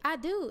 Suzie Lue. I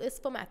do. It's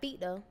for my feet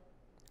though.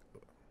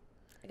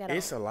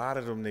 It's a lot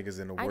of them niggas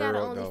in the world. I got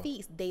an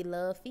OnlyFeet. They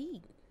love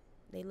feet.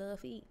 They love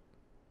feet.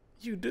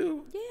 You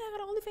do? Yeah, I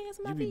got OnlyFans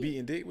for my feet. You be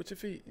beating dick with your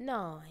feet?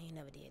 No, I ain't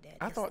never did that.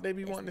 I thought they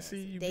be wanting to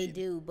see you. They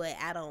do, but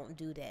I don't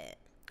do that.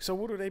 So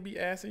what do they be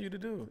asking you to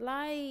do?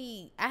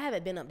 Like, I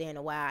haven't been up there in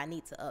a while. I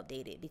need to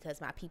update it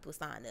because my people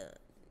starting to,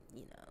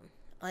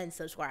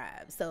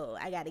 unsubscribe. So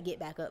I got to get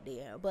back up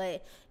there.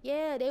 But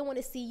yeah, they want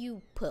to see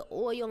you put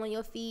oil on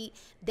your feet.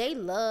 They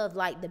love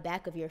like the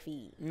back of your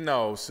feet.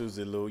 No,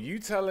 Suzie Lue, you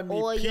telling me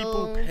oil,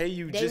 people pay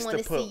you just to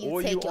put oil on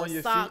your feet? They want to see you take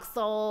your socks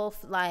off.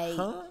 Like,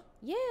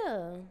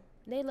 yeah.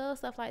 They love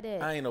stuff like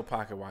that. I ain't no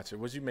pocket watcher.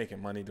 Was you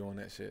making money doing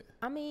that shit?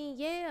 I mean,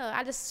 yeah.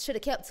 I just should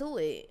have kept to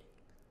it.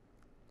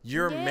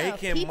 You're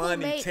making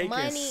money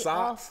taking socks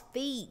off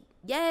feet.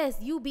 Yes,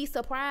 you be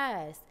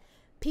surprised.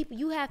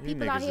 You have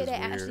people out here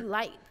that actually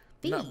like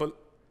feet. No, but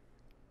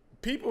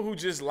people who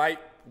just like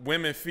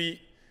women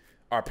feet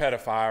are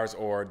pedophiles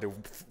or the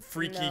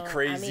freaky,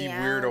 crazy,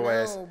 weirdo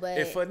ass.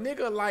 If a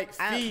nigga like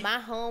feet, my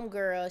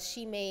homegirl,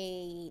 she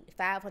made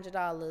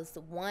 $500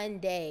 one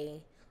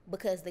day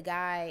because the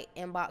guy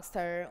inboxed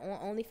her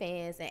on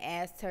OnlyFans and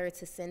asked her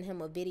to send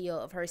him a video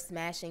of her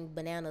smashing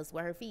bananas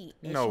with her feet.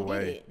 And no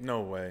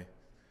way.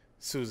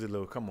 Suzie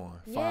Lue, come on,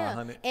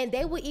 $500. And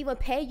they would even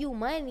pay you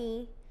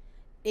money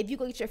if you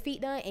go get your feet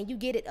done and you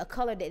get it a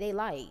color that they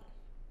like.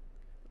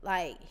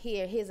 Like,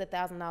 here's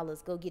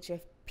 $1,000. Go get your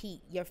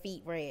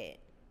feet red,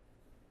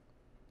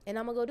 and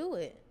I'm gonna go do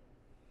it.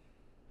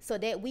 So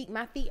that week,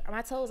 my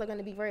toes are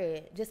gonna be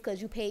red just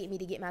because you paid me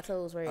to get my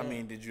toes red. I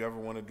mean, did you ever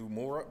want to do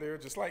more up there,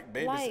 just like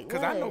babies?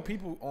 Because I know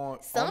people on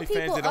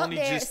OnlyFans that only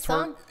just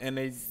twerk and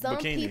they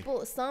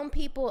bikini. Some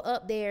people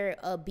up there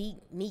beat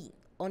meat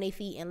on their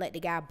feet and let the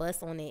guy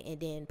bust on it and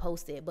then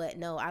post it. But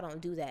no, I don't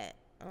do that.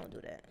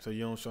 So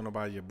you don't show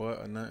nobody your butt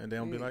or nothing? They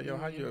don't be like, yo,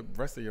 how your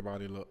rest of your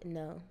body look?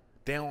 No.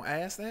 They don't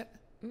ask that?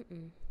 I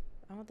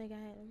don't think I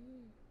had.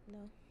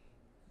 No.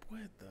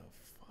 What the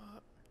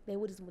fuck?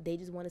 They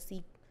just want to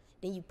see.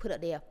 Then you put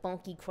up their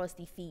funky,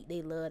 crusty feet.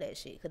 They love that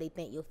shit because they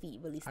think your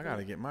feet really stink. I got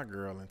to get my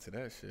girl into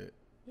that shit.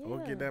 Yeah. Go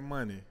get that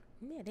money.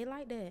 Yeah, they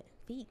like that.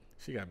 Feet.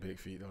 She got big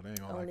feet, though. They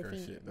ain't gonna like her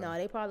shit, though. No,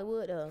 they probably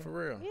would, though. For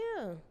real?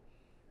 Yeah.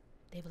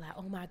 They be like,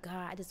 oh, my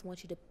God, I just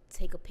want you to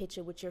take a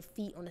picture with your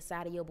feet on the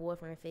side of your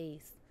boyfriend's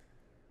face.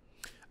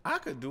 I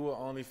could do it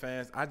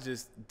OnlyFans. I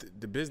just,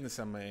 the business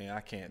I'm in, I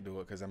can't do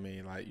it because, I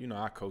mean, like,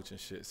 I coach and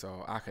shit,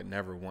 so I could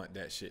never want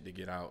that shit to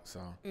get out, so.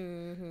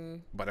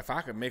 But if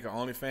I could make an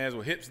OnlyFans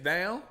with hips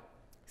down.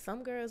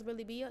 Some girls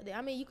really be up there.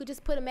 I mean, you could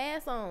just put a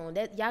mask on.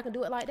 That y'all can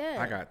do it like that.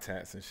 I got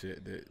tats and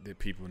shit that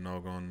people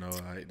gonna know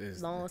like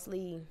this. Long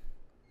sleeve.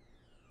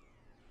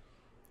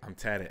 I'm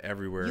tatted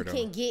everywhere. You though.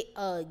 can get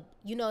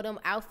you know them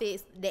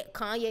outfits that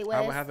Kanye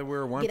wears. I would have to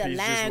wear one get piece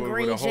a just lime with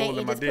green a hole jank in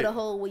and my just dick. put a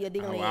hole where your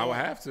dick I would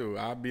have to.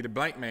 I'd be the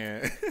blank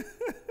man.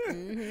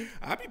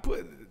 I be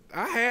putting.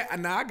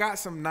 I got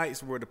some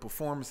nights where the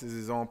performances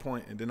is on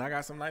point, and then I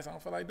got some nights I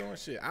don't feel like doing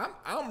shit.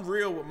 I'm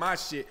real with my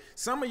shit.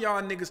 Some of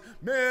y'all niggas,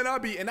 man,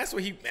 and that's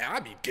what I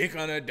be kicking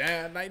her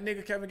down. Like,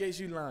 nigga, Kevin Gates,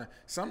 you lying.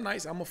 Some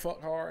nights I'ma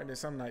fuck hard, and then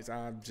some nights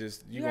I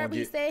just you heard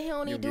me say he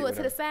don't even do it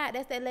to the side.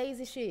 That's that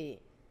lazy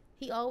shit.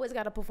 He always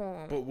got to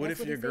perform. But what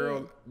if your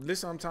girl?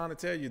 Listen, I'm trying to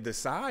tell you, the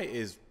side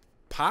is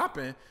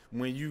popping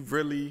when you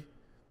really.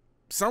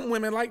 Some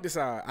women like the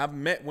side. I've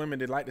met women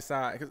that like the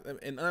side,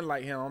 and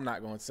unlike him, I'm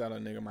not gonna tell a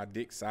nigga my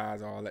dick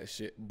size, all that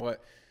shit.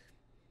 But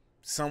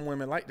some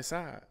women like the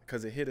side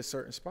because it hit a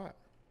certain spot.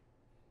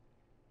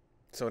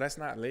 So that's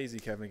not lazy,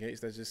 Kevin Gates.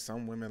 That's just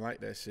some women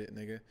like that shit,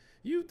 nigga.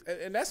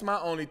 And that's my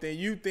only thing.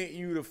 You think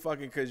you the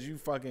fucking because you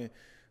fucking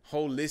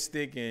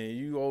holistic and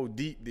you old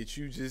deep that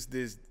you just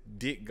this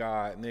dick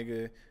god,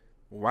 nigga.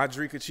 Why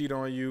Drake could cheat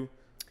on you?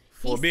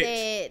 For he a bitch.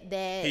 Said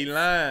that he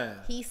lying.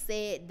 He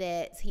said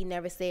that he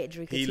never said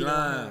Drake could he cheat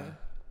lying. on him.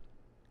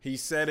 He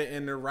said it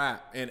in the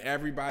rap, and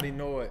everybody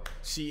know it.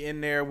 She in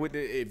there with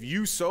it. If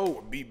you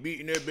be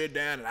beating that bitch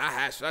down, and I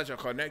had such a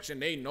connection,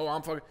 they know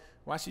I'm fucking.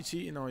 Why she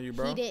cheating on you,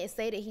 bro? He didn't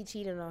say that he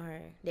cheated on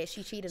her. That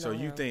she cheated on him.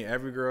 So you think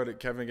every girl that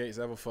Kevin Gates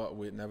ever fucked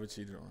with never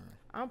cheated on him?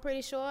 I'm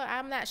pretty sure.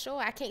 I'm not sure.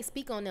 I can't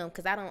speak on them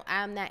because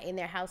I'm not in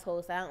their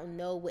household, so I don't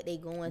know what they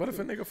going through. But if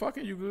a nigga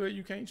fucking you good,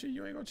 you can't cheat.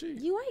 You ain't gonna cheat.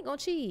 You ain't gonna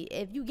cheat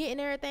if you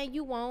getting everything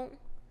you want,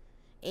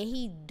 and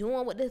he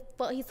doing what the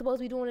fuck he's supposed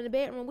to be doing in the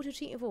bedroom. What you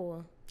cheating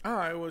for? All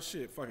right, well,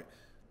 shit, fuck it.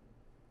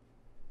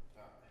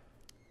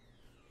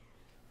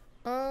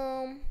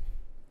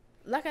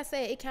 Like I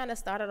said, it kind of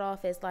started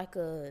off as like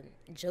a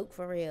joke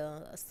for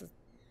real.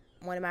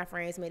 One of my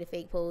friends made a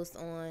fake post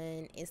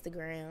on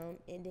Instagram,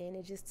 and then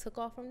it just took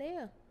off from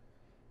there.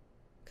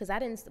 Cause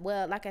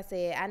like I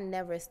said, I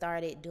never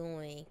started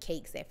doing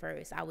cakes at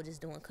first. I was just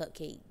doing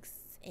cupcakes,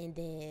 and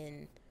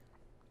then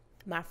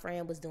my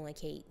friend was doing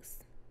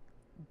cakes,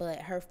 but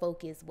her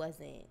focus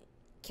wasn't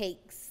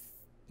cakes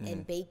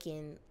and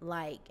baking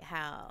like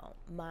how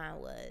mine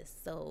was.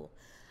 So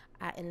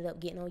I ended up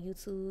getting on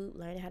YouTube,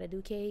 learning how to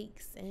do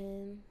cakes,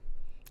 and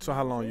so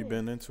how long you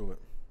been into it?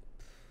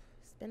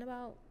 It's been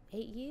about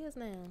 8 years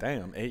now.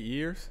 Damn, 8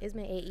 years? It's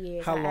been 8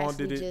 years. How long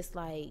did it just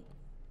like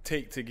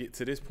take to get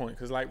to this point?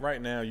 Because like right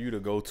now, you the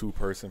go-to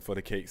person for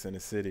the cakes in the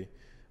city.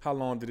 How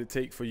long did it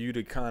take for you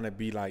to kind of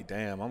be like,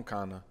 damn, I'm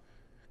kind of,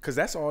 because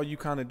that's all you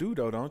kind of do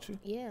though, don't you?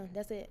 Yeah,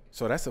 that's it.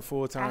 So that's a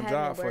full-time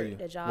job for you.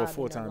 Well,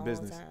 full-time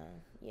business.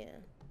 Yeah.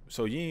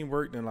 So you ain't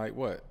worked in like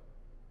what?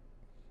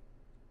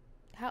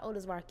 How old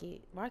is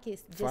Rocket?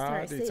 Rocket's just 5,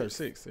 turned 6. turned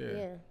 6, yeah.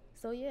 Yeah.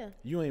 So yeah.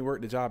 You ain't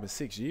worked the job in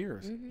 6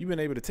 years. You been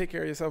able to take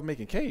care of yourself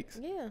making cakes.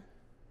 Yeah. What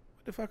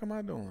the fuck am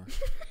I doing?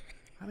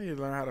 I need to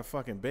learn how to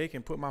fucking bake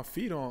and put my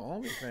feet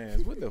on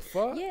OnlyFans. What the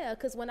fuck? Yeah,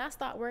 because when I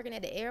started working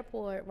at the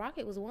airport,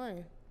 Rocket was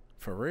one.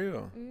 For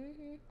real?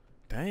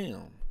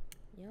 Damn.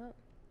 Yep.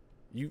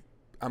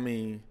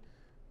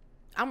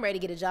 I'm ready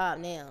to get a job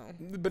now.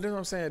 But then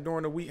I'm saying,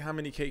 during the week, how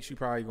many cakes you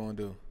probably gonna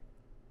do?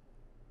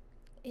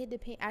 It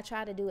depends. I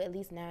try to do at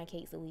least 9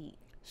 cakes a week.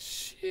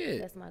 Shit.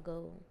 That's my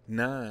goal.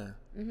 9.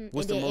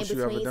 What's and the most you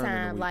ever done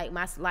in a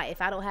week? Like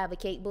if I don't have a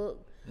cake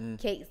book,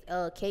 cake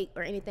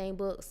or anything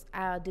books,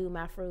 I'll do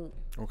my fruit.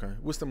 Okay.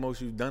 What's the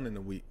most you've done in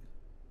a week?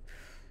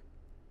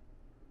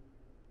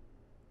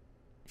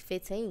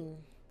 15.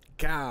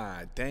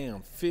 God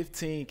damn,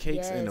 15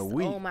 cakes in a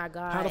week. Oh my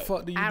God. How the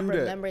fuck do you do that? I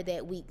remember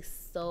that week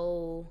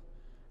so.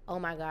 Oh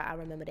my God, I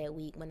remember that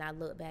week when I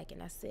looked back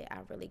and I said, I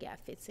really got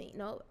 15.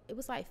 No, it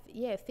was like,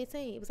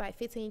 15. It was like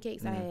 15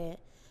 cakes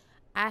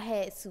I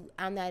had to,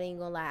 I'm not even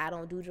gonna lie, I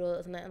don't do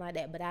drugs, nothing like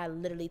that, but I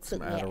literally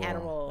took me an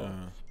Adderall,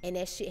 and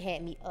that shit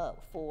had me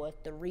up for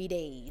 3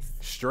 days.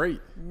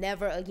 Straight?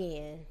 Never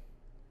again.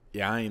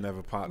 Yeah, I ain't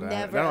never popped that.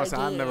 Never again.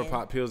 I never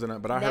popped pills in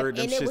that, but I heard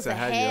them shits that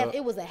had you up.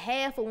 It was a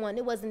half of one.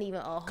 It wasn't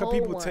even a whole one. Cause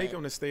people take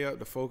them to stay up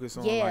to focus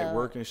on like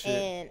work and shit.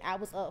 And I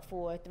was up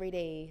for 3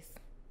 days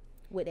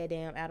with that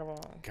damn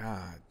Adderall.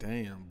 God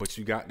damn. But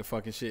you got the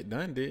fucking shit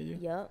done, didn't you?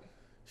 Yep.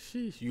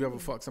 Sheesh. You ever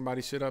fuck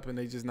somebody shit up and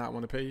they just not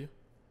want to pay you?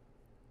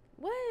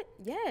 What?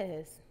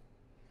 Yes.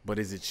 But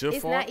is it your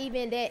fault? It's not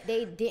even that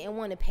they didn't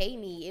want to pay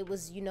me. It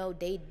was,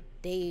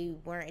 they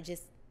weren't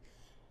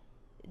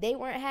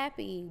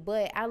happy.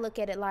 But I look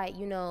at it like,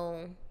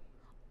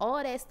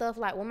 all that stuff,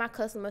 like when my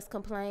customers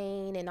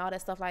complain and all that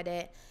stuff like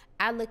that,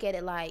 I look at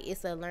it like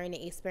it's a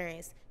learning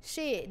experience.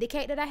 Shit, the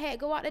cake that I had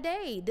go out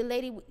today, the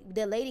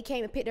lady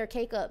came and picked her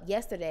cake up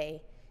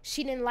yesterday.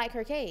 She didn't like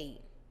her cake.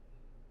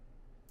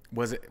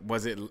 Was it? It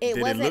Did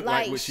it wasn't look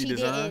like what she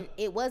designed?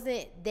 It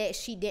wasn't that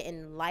she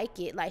didn't like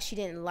it. Like she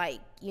didn't like,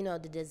 you know,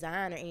 the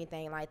design or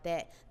anything like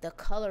that. The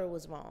color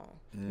was wrong.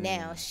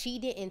 Now she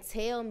didn't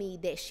tell me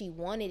that she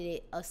wanted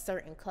it a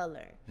certain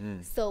color.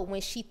 So when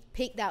she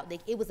picked out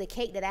it was a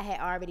cake that I had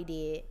already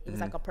did. It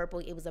was like a purple.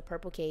 It was a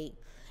purple cake,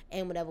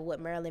 and whatever with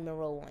Marilyn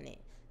Monroe on it.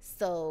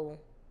 So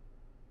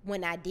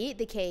when I did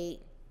the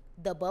cake,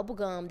 the bubble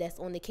gum that's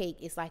on the cake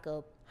is like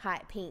a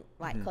hot pink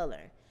like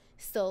color.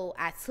 So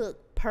I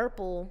took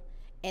purple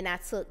and I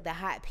took the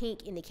hot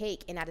pink in the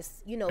cake and I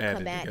just, you know,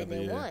 combined it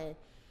in one.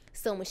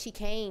 So when she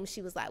came,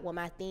 she was like, well,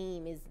 my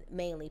theme is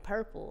mainly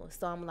purple.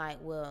 So I'm like,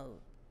 well,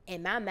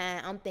 in my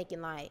mind, I'm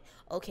thinking like,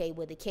 okay,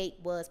 well, the cake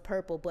was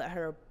purple, but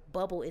her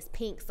bubble is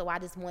pink. So I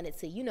just wanted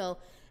to, you know,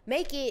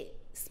 make it,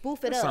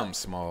 spoof it up. Something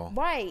small.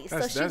 Right.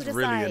 That's, so she that's was just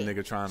really like, a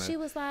nigga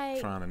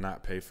trying to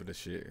not pay for the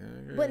shit.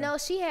 But no,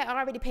 she had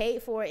already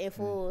paid for it in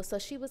full. So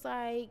she was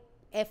like,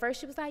 at first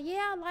she was like,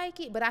 yeah, I like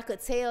it. But I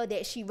could tell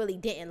that she really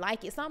didn't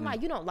like it. So I'm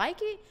like, you don't like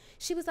it?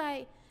 She was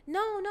like,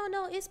 no,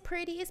 it's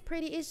pretty. It's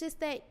pretty. It's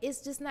just that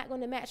it's just not going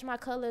to match my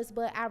colors,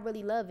 but I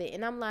really love it.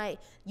 And I'm like,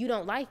 you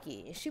don't like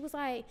it? And she was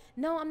like,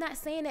 no, I'm not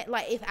saying that.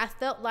 Like, if I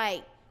felt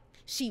like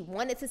she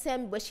wanted to tell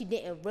me, but she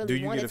didn't really want to tell me. Do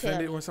you get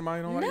offended when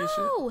somebody don't like your shit?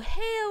 No,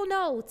 hell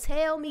no.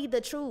 Tell me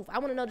the truth. I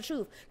want to know the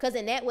truth. Because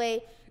in that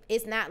way,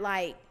 it's not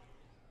like,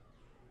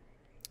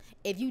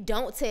 if you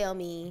don't tell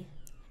me,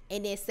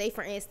 and then say,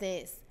 for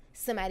instance,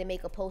 somebody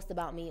make a post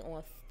about me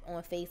on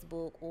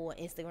Facebook or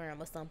Instagram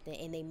or something,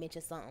 and they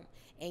mention something,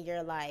 and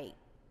you're like,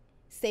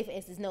 say for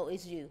instance, no,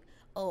 it's you.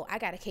 Oh, I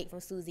got a cake from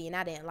Suzie and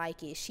I didn't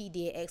like it. She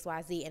did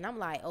XYZ. And I'm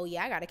like, oh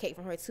yeah, I got a cake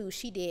from her too.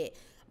 She did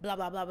blah,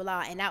 blah, blah,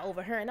 blah, and I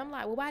over her. And I'm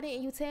like, well, why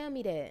didn't you tell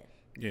me that?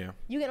 Yeah.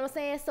 You get what I'm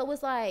saying? So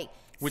it's like,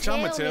 which I'm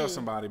going to tell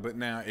somebody, but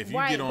now if you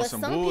get on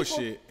some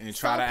bullshit and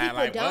try to act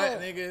like,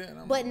 what,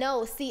 nigga? But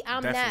no, see,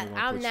 I'm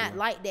not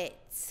like that.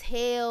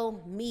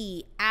 Tell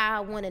me. I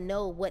want to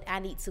know what I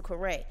need to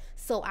correct.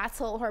 So I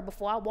told her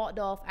before I walked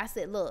off, I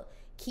said, look,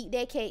 keep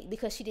that cake,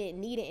 because she didn't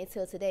need it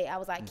until today. I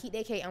was like, keep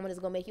that cake. I'm just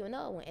going to make you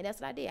another one. And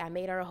that's what I did. I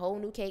made her a whole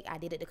new cake. I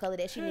did it the color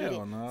that she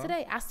needed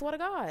today. I swear to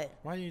God.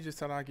 Why you just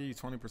tell her I'll give you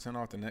 20%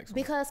 off the next one?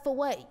 Because for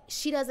what?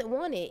 She doesn't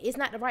want it. It's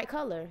not the right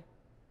color.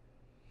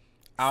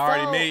 I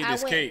already made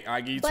this cake. I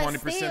give you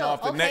 20%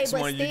 off the next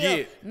one you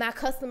get. My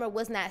customer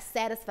was not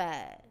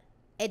satisfied.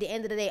 At the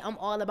end of the day, I'm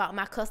all about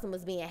my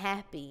customers being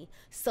happy.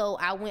 So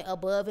I went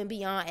above and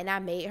beyond, and I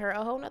made her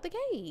a whole nother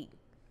cake.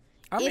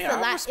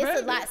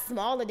 It's a lot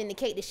smaller than the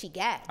cake that she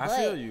got. I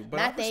feel you, but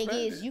my thing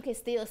is, you can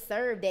still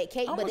serve that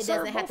cake, but it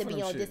doesn't have to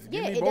be on this.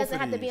 Yeah, it doesn't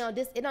have to be on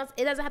this. It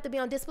doesn't have to be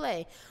on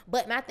display.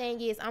 But my thing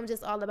is, I'm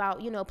just all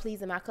about, you know,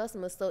 pleasing my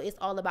customers. So it's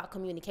all about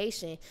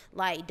communication.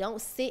 Like, don't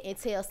sit and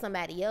tell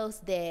somebody else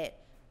that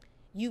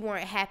you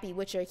weren't happy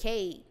with your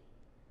cake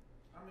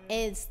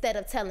instead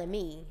of telling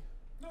me.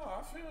 No,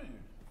 I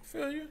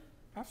feel you.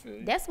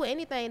 That's with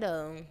anything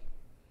though.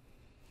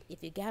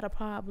 If you got a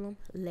problem,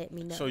 let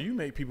me know. So you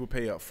make people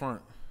pay up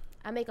front?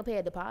 I make them pay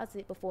a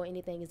deposit before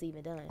anything is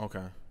even done.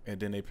 Okay. And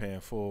then they pay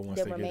in full once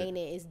they get it? The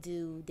remaining is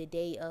due the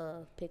day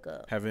of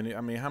pickup. How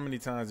many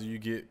times do you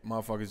get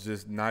motherfuckers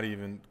just not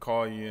even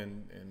call you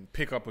and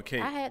pick up a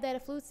cake? I had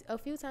that a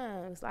few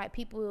times. Like,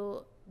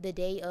 people the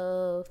day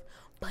of.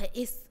 But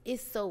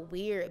it's so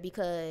weird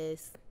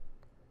because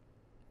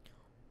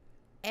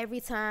every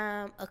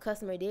time a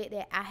customer did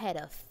that, I had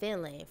a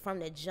feeling from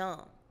the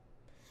jump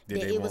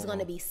that it was going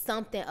to be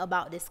something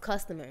about this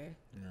customer.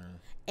 Yeah.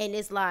 And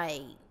it's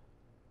like,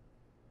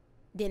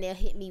 then they'll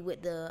hit me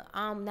with the,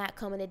 I'm not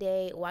coming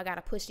today, or I got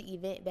to push the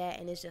event back.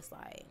 And it's just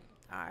like,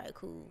 all right,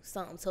 cool.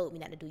 Something told me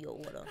not to do your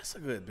order. That's a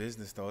good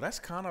business, though. That's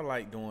kind of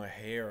like doing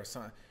hair or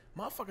something.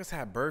 Motherfuckers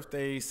have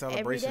birthdays,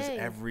 celebrations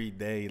every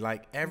day.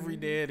 Like, every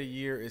day of the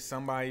year is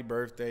somebody's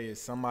birthday,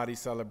 is somebody's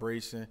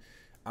celebration.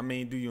 I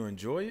mean, do you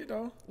enjoy it,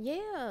 though?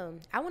 Yeah.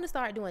 I want to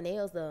start doing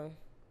nails, though.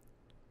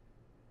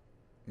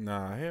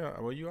 Nah, hell,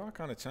 well, you are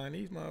kind of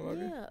Chinese,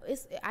 motherfucker.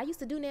 Yeah, I used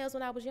to do nails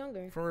when I was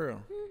younger. For real?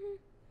 Mm-hmm.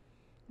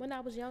 When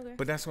I was younger.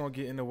 But that's going to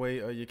get in the way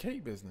of your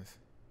cake business.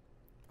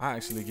 I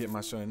actually get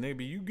my son,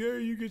 nigga, you gay,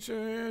 you get your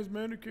hands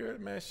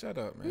manicured. Man, shut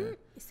up, man.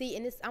 See,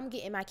 and I'm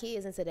getting my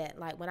kids into that.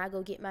 Like, when I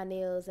go get my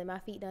nails and my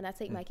feet done, I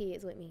take my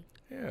kids with me.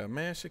 Yeah,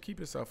 man should keep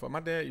himself up.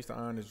 My dad used to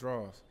iron his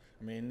drawers.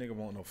 I mean, nigga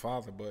won't no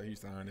father, but he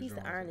used to iron his drawers. He used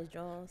to iron his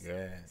drawers.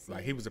 Yeah, see,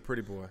 like, he was a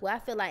pretty boy. Well, I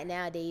feel like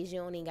nowadays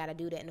you don't even got to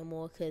do that no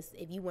more, because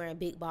if you wearing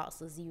big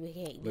boxers, you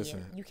can't be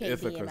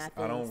in my face.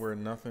 I don't wear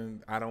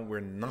nothing. I don't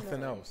wear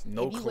nothing else.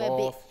 No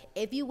cloth.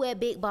 If you wear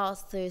big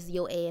boxers,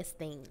 your ass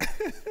stinks.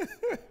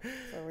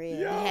 For real.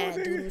 You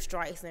had doodle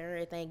stripes and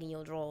everything in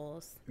your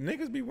drawers.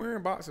 Niggas be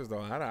wearing boxers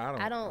though. I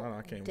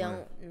can't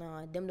wear.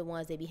 No, them the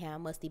ones that be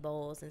having musty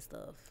balls and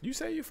stuff. You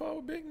say you fuck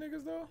with big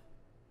niggas though?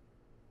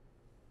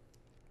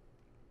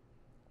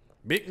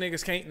 Big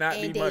niggas can't not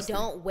be musty. And they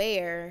don't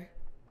wear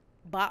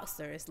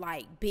boxers,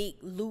 like big,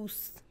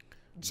 loose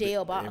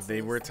jail boxers. If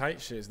they wear tight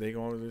shits, they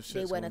gonna do shit.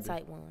 They wear the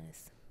tight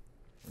ones.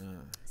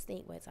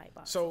 Stink wet type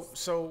boxes.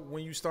 So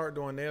when you start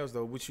doing nails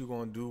though, what you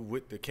gonna do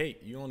with the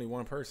cake? You only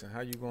one person.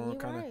 How you gonna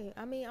kind of? Right.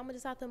 I mean, I'm gonna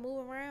just have to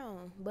move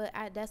around, but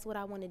that's what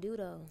I want to do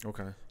though.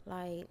 Okay.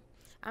 Like,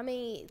 I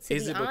mean,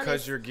 is it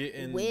because you're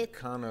getting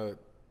kind of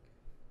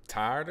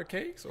tired of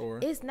cakes, or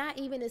it's not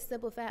even a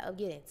simple fact of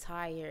getting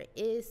tired.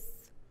 It's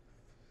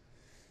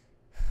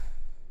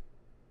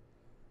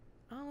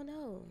I don't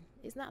know.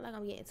 It's not like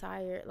I'm getting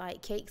tired.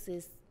 Like, cakes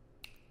is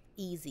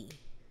easy.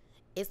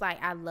 It's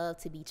like I love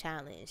to be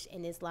challenged,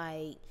 and it's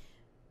like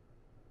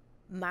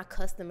my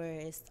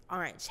customers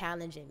aren't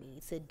challenging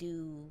me to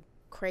do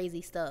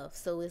crazy stuff,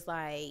 so it's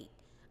like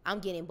I'm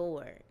getting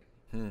bored.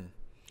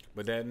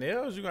 But that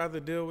nails, you got to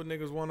deal with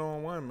niggas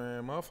one-on-one,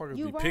 man. Motherfuckers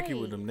You be right. picky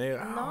with them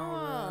nails.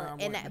 No,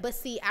 but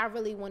see, I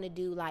really want to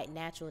do like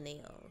natural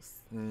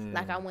nails.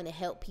 Like, I want to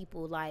help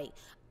people. Like,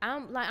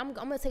 I'm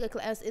gonna take a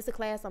class. It's a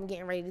class I'm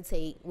getting ready to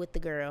take with the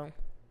girl.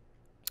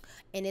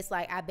 And it's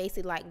like, I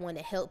basically like want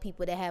to help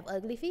people that have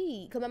ugly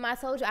feet. Cause remember I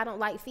told you I don't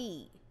like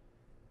feet.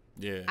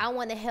 Yeah. I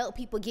want to help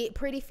people get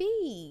pretty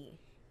feet.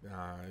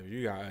 Nah, if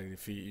you got ugly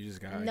feet, you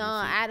just got ugly No,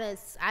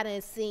 feet. I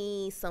done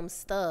seen some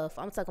stuff.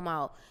 I'm talking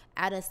about,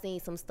 I done seen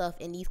some stuff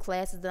in these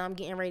classes that I'm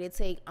getting ready to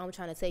take. I'm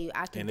trying to tell you,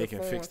 I can. And they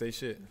can fix their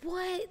shit.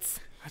 What?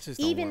 I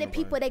just don't Even the want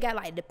people that got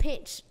like the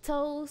pinch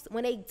toes,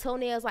 when they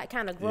toenails like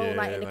kind of grow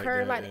like in the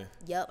curve, that, like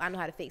yep, I know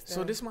how to fix them.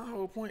 So this is my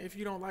whole point. If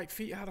you don't like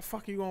feet, how the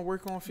fuck are you gonna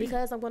work on feet?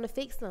 Because I'm gonna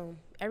fix them.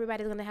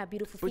 Everybody's gonna have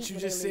beautiful feet. But you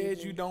just said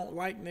you don't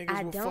like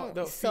niggas with fucked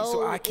up feet, So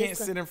so I can't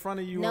sit in front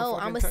of you. No,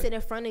 I'm gonna sit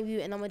in front of you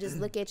and I'm gonna just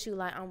look at you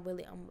like I'm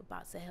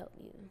about to help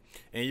you.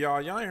 And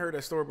y'all ain't heard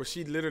that story, but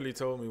she literally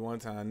told me one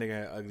time a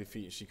nigga had ugly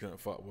feet and she couldn't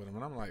fuck with him,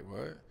 and I'm like,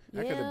 what?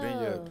 That could have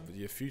been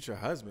your future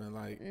husband.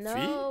 Like,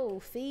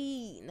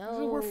 feet.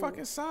 No, we're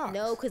fucking socks.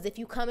 No, because if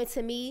you coming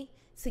to me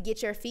to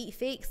get your feet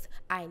fixed,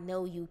 I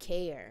know you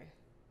care.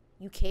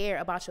 You care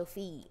about your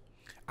feet.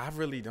 I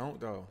really don't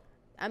though.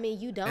 I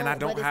mean, you don't. And I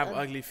don't have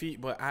ugly feet,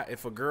 but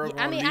if a girl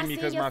gonna leave me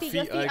because my feet ugly.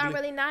 Your feet are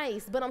really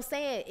nice, but I'm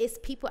saying it's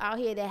people out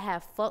here that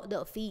have fucked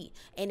up feet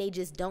and they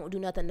just don't do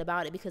nothing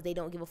about it because they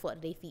don't give a fuck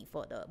that their feet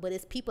fucked up. But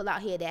it's people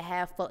out here that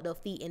have fucked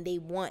up feet and they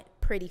want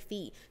pretty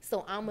feet.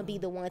 So I'm gonna be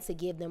the one to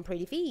give them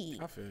pretty feet.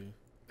 I feel you.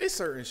 It's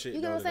certain shit.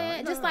 You know what I'm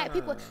saying? Just like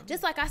people,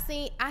 just like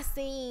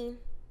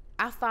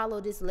I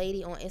follow this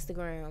lady on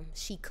Instagram.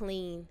 She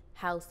clean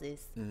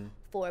houses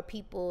for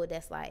people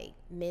that's like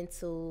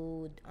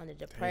mental, under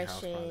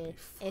depression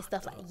and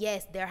stuff like.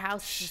 Yes, their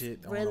house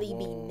really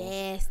be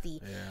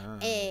nasty.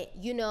 Yeah. And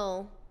you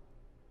know,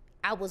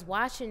 I was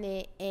watching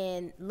it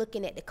and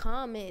looking at the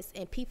comments,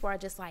 and people are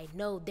just like,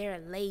 no, they're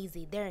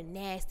lazy, they're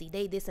nasty,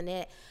 they this and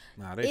that.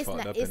 Nah, they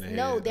fucked up in the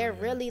head. They're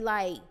really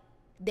like,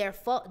 they're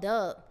fucked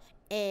up,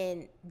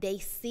 and they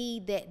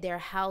see that their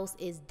house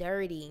is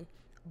dirty,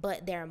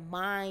 but their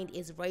mind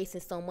is racing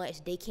so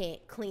much they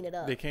can't clean it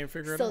up. They can't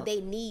figure it out. So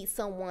they need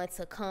someone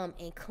to come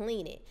and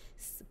clean it.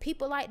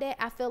 People like that,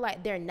 I feel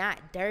like they're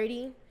not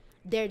dirty.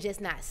 They're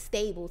just not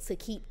stable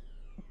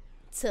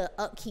to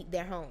upkeep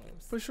their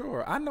homes. For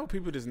sure. I know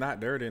people that's not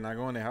dirty and I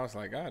go in their house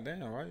like, God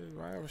damn, why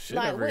shit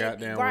like, every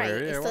goddamn right.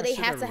 where? Yeah, so they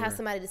have to have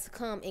somebody to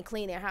come and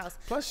clean their house.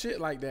 Plus shit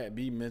like that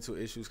be mental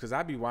issues, because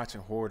I be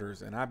watching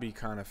hoarders and I be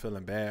kind of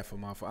feeling bad for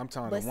my I'm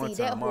telling you, one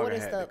time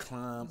Margaret had to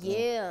climb.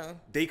 Yeah.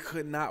 They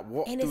could not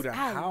walk through the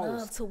house. I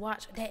love to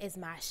watch. That is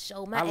my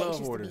show. My ex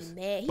used to be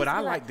mad. But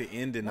I like the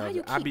ending of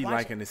it. I be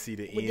liking to see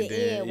the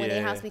ending. When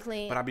their house be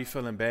clean. But I be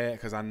feeling bad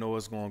because I know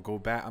it's going to go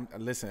back.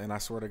 Listen, and I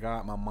swear to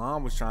God, my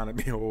mom was trying to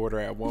be a hoarder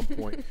at one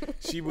point.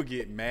 She would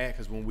get mad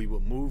because when we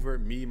would move her,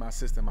 me, my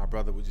sister, and my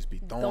brother would just be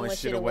throwing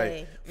shit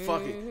away.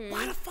 Fuck it.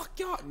 Why the fuck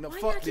y'all? No,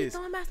 why fuck y'all this. Keep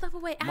throwing my stuff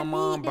away? My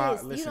mom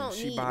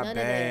she buy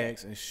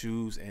bags and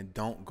shoes and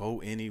don't go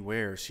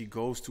anywhere. She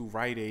goes to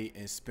Rite Aid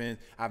and spend.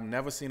 I've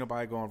never seen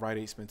nobody go on Rite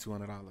Aid spend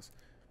 $200.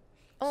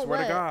 Oh,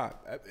 swear to God.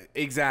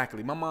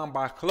 Exactly. My mom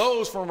buy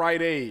clothes from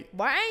Rite Aid.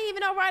 Why I ain't even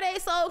know Rite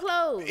Aid sold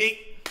clothes?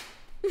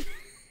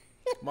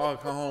 Mom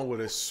come home with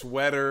a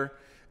sweater.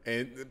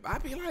 And I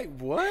be like,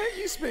 what?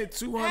 You spent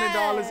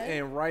 $200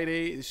 in Rite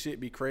Aid? This shit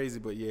be crazy.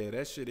 But yeah,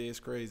 that shit is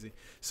crazy.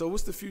 So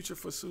what's the future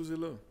for Suzie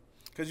Lue?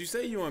 Because you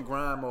say you in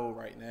grind mode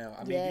right now.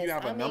 I mean, do you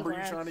have a number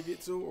you're trying to get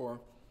to? Or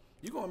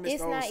you going to miss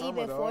the whole summer, It's not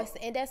even forced.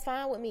 And that's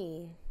fine with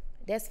me.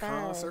 That's fine.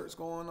 Concerts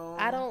going on.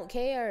 I don't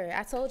care.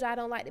 I told you I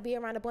don't like to be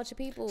around a bunch of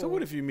people. So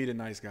what if you meet a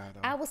nice guy,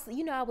 though? I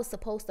was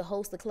supposed to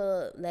host a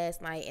club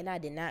last night, and I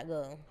did not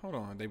go. Hold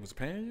on. They was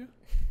paying you?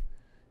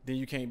 Then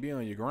you can't be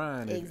on your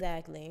grind.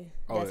 Exactly.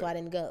 That's why I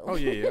didn't go. Oh,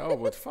 yeah. Oh,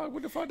 what the fuck?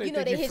 What the fuck? They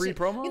think you free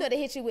promo? You know, they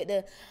hit you with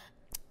the,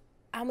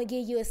 I'm going to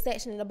give you a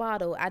section in the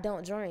bottle. I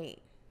don't drink.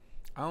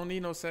 I don't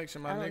need no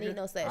section, my nigga. I don't need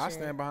no section. I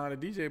stand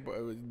behind the DJ,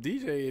 but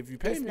DJ, if you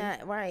pay me. It's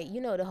not right. You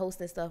know the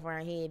hosting stuff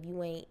around here. If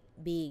you ain't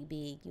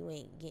big, you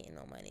ain't getting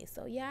no money.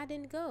 So yeah, I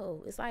didn't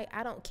go. It's like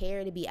I don't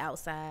care to be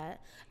outside.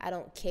 I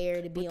don't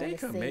care to be on the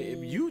scene.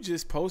 If you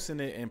just posting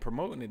it and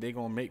promoting it, they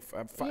gonna make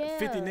 50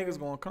 niggas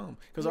gonna come.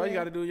 Cause all you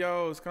gotta do,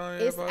 is come.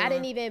 I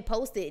didn't even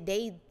post it.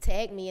 They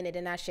tagged me in it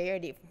and I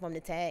shared it from the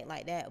tag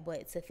like that.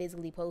 But to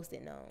physically post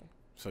it, no.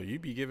 So you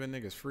be giving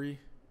niggas free?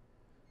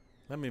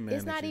 Let me manage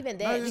It's not you. even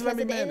No, that. just let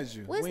me because manage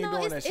you. Well, We ain't no,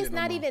 doing that shit it's no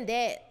not more. even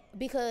that.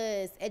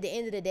 Because at the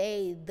end of the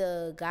day,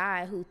 the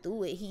guy who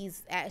threw it,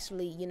 he's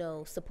actually, you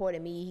know,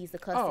 supporting me. He's the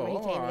customer. He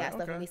came and got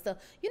stuff for me. So,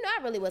 you know,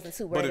 I really wasn't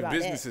too worried about that.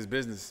 But if business is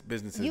business,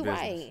 business is You business.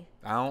 right.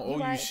 I don't owe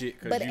you right. shit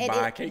because you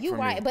buy a cake you from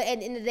right. me. But at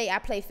the end of the day, I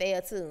play fair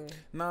too.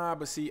 Nah,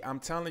 but see, I'm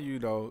telling you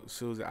though,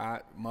 Susie,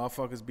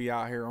 motherfuckers be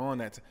out here on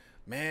that.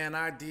 Man,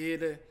 I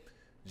did it.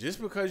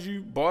 Just because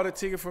you bought a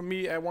ticket for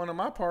me at one of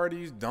my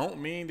parties don't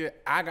mean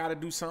that I got to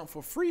do something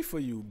for free for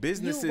you.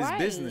 Business is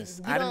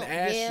business. I didn't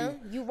ask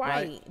you. You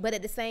right. But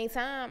at the same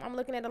time, I'm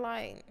looking at it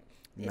like,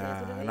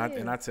 nah,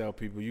 and I tell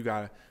people you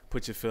got to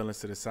put your feelings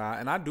to the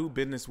side. And I do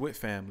business with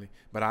family,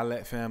 but I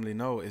let family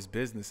know it's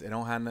business. It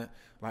don't have nothing,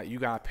 like you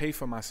got to pay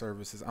for my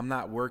services. I'm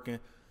not working.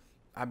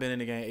 I've been in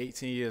the game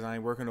 18 years. I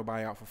ain't working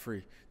nobody out for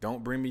free.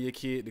 Don't bring me your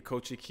kid to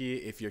coach your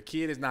kid. If your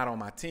kid is not on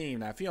my team,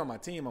 now if he on my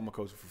team, I'm going to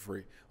coach him for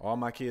free. All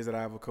my kids that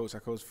I ever coach, I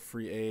coach for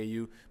free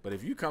AAU. But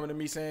if you coming to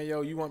me saying,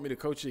 yo, you want me to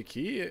coach your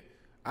kid,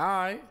 all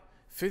right,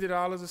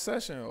 $50 a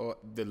session. Or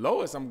the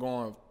lowest I'm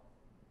going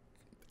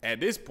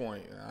at this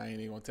point, I ain't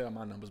even going to tell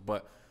my numbers,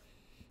 but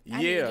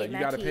yeah, you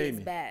got to pay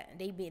me. Back.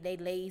 They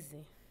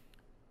lazy.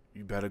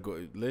 You better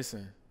go,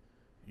 listen.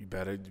 You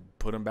better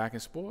put him back in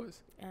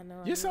sports. I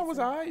know. Your son was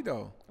all right,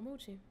 though. I'm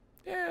with you.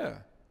 Yeah.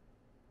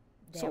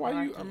 That so why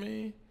rocket. you? I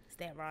mean, it's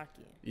that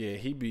rocket. Yeah,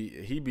 he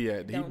be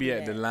at Don't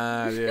the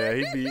line. Yeah,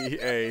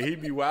 he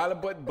be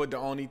wild. But the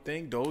only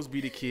thing, those be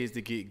the kids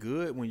that get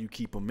good when you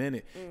keep them in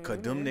it. Cause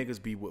them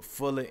niggas be with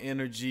full of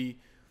energy,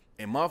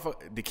 and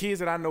the kids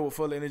that I know with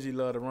full of energy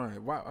love to run.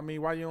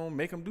 Why you don't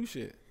make them do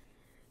shit?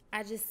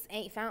 I just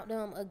ain't found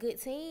them a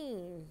good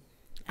team.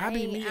 I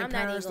be meeting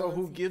parents though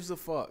who gives a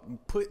fuck.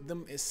 Put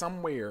them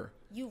somewhere.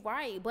 You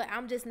right, but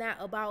I'm just not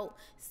about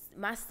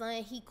my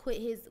son. He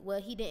quit his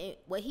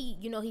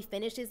he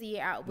finished his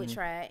year out with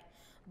track,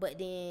 but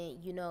then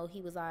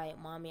he was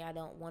like, "Mommy, I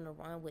don't want to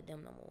run with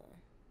them no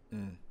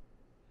more."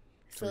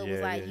 So it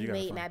was like you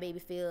made my baby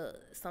feel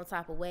some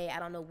type of way. I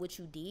don't know what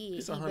you did.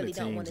 It's he really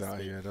don't want to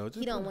speak. Here, though.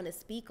 He don't want to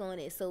speak on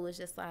it. So it's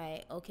just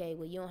like, okay,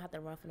 well, you don't have to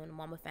run for them.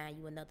 Mama find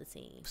you another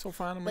team. So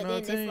find them but another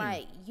team. But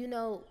then it's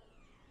like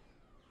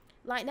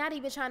like not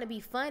even trying to be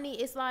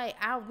funny. It's like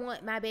I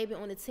want my baby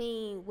on a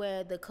team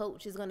where the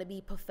coach is gonna be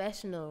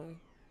professional.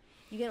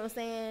 You get what I'm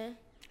saying?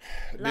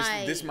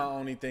 This my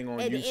only thing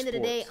on at you the end sports.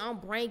 of the day, I'm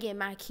bringing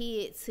my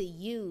kid to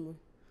you.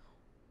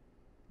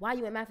 Why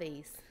you in my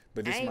face?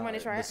 But I ain't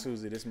running track. But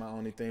Susie, this my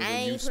only thing. I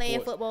ain't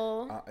playing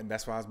football. And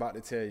that's what I was about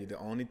to tell you. The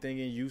only thing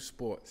in youth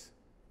sports,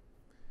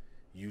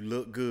 you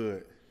look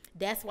good.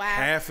 That's why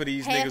half of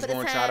these niggas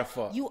gonna try to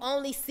fuck. You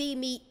only see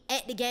me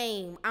at the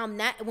game. I'm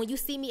not. When you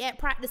see me at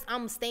practice,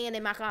 I'm staying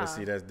in my car. But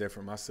see, that's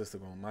different. My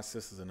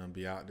sisters and them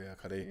be out there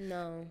because they.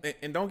 No.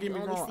 And don't get me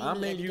wrong,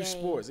 I'm in youth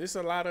sports. It's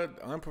a lot of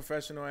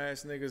unprofessional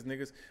ass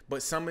niggas.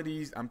 But some of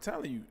these, I'm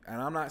telling you, and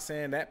I'm not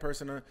saying that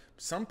person.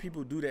 Some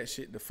people do that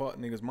shit to fuck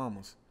niggas'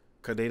 mamas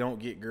because they don't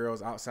get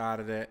girls outside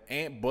of that.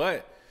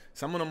 But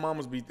some of the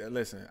mamas be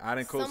listen. I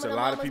didn't coach a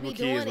lot of people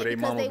kids where they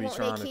mama be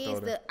trying to throw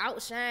them. To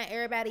outshine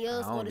everybody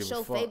else or to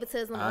show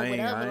favoritism or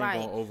whatever. I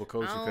ain't gonna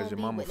overcoach you because your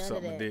mama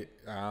sucked my dick.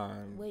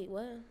 Wait,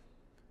 what?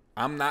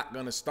 I'm not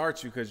gonna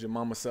start you because your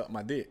mama sucked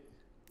my dick.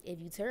 If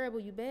you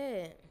terrible, you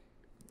bad.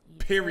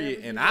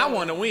 Period. And I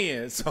want to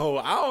win, so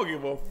I don't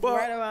give a fuck.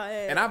 Right about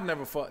that. And I've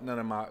never fucked none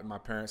of my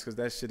parents because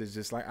that shit is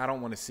just like I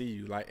don't want to see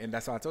you. Like, and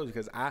that's why I told you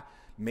because I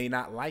may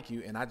not like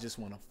you, and I just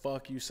want to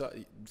fuck you, suck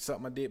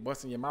my dick,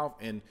 bust in your mouth,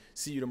 and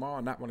see you tomorrow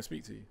and not want to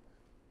speak to you.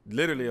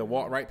 Literally, I'll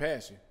walk right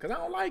past you because I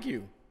don't like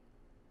you.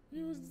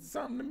 You was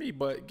something to me,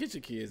 but get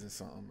your kids in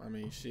something. I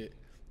mean, shit,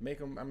 make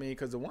them. I mean,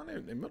 because the one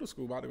in middle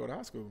school about to go to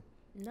high school.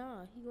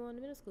 Nah, he going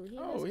to middle school.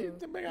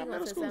 They got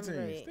middle school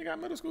teams. They got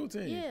middle school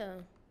teams. Yeah.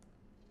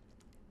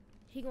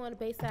 He going to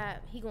Bayside.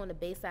 He going to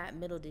Bayside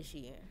Middle this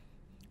year.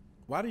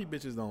 Why do you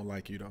bitches don't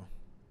like you though?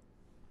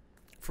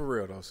 For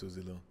real though,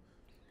 Suzie Lue.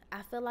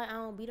 I feel like I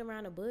don't beat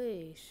around the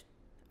bush.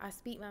 I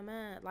speak my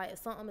mind. Like if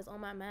something is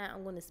on my mind,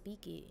 I'm gonna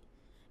speak it.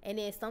 And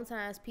then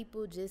sometimes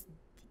people just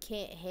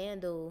can't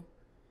handle,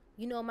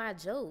 my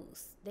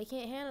jokes. They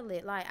can't handle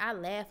it. Like I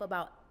laugh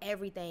about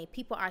everything.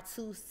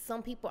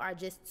 Some people are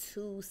just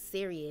too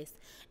serious.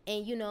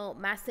 And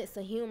my sense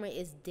of humor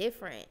is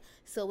different.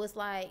 So it's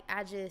like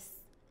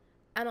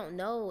I don't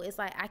know. It's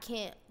like I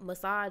can't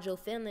massage your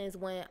feelings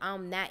when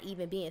I'm not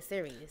even being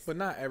serious. But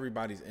not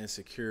everybody's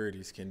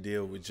insecurities can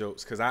deal with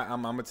jokes. Because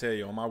I'm going to tell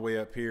you, on my way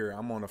up here,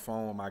 I'm on the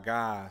phone with my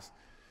guys.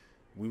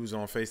 We was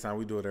on FaceTime.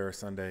 We do it every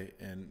Sunday.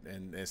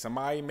 And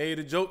somebody made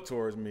a joke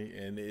towards me.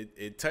 And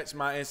it touched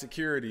my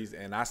insecurities.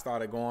 And I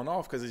started going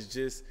off because it's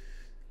just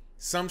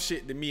some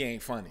shit to me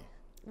ain't funny.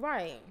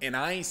 Right. And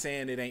I ain't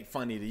saying it ain't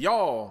funny to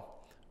y'all.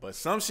 But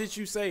some shit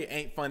you say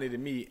ain't funny to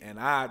me. And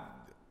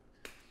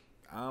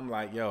I'm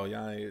like, yo,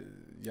 y'all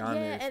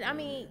and I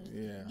mean,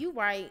 you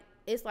right.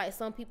 It's like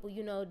some people,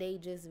 they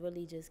just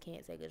really just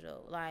can't take a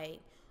joke. Like,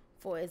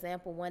 for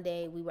example, one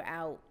day we were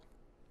out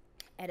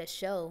at a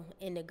show,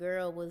 and the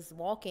girl was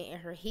walking,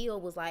 and her heel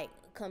was like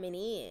coming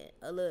in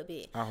a little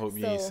bit. I hope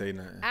you ain't say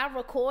nothing. I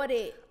recorded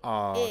it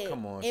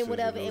come on, and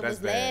whatever, Suzie Lue. and That's was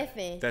bad.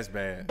 laughing. That's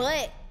bad.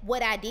 But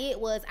what I did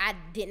was I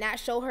did not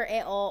show her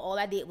at all. All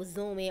I did was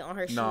zoom in on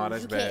her shoes.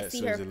 That's you bad, can't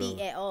see her Suzie feet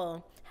Lue. at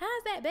all.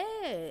 How's that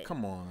bad?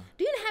 Come on.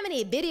 Do you know how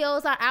many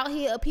videos are out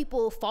here of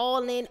people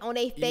falling on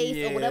their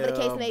face or whatever the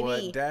case may but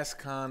be? that's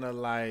kind of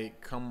like,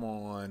 come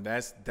on.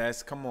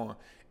 That's come on.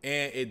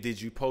 And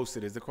did you post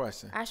it is the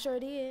question. I sure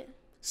did.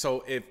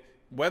 So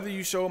whether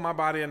you show my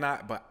body or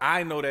not, but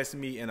I know that's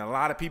me, and a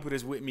lot of people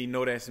that's with me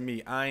know that's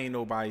me. I ain't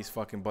nobody's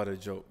fucking but a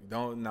joke.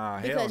 Hell no.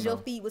 Because your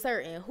feet was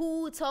hurting.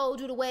 Who told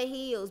you to wear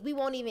heels? We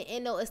won't even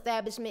in no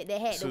establishment that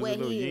had to wear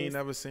heels. You ain't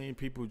never seen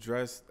people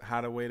dress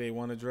how the way they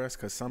want to dress?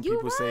 Because some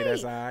people say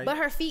that's all right. But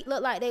her feet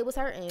looked like they was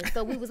hurting,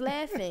 so we was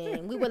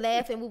laughing. We were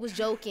laughing. We was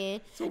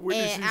joking. So what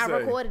did she I say?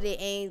 recorded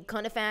it, and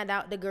kind of found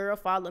out the girl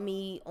followed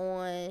me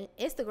on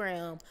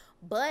Instagram.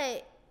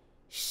 But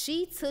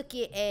she took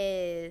it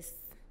as...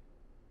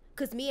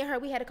 Because me and her,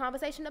 we had a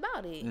conversation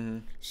about it. Mm-hmm.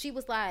 She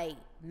was like,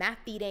 my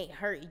feet ain't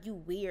hurt. You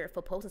weird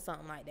for posting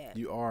something like that.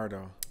 You are,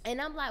 though. And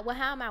I'm like, well,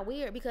 how am I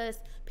weird? Because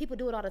people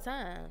do it all the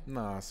time.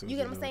 Nah, Suzie, you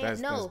get what I'm saying?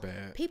 that's No,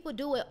 bad. people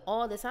do it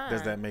all the time.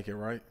 Does that make it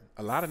right?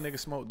 A lot of niggas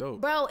smoke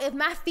dope. Bro, if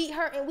my feet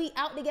hurt and we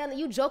out together,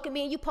 you joking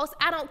me and you post,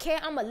 I don't care.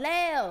 I'ma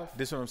laugh.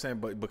 This is what I'm saying.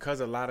 But because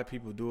a lot of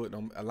people do it,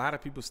 a lot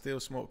of people still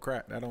smoke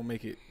crack. That don't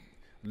make it...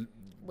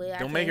 Well,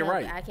 don't make it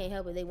right. I can't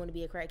help it. They want to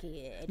be a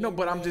crackhead. No,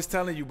 but I'm just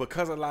telling you,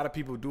 because a lot of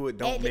people do it,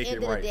 don't make it right. At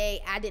the end of the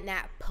day, I did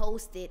not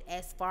post it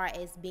as far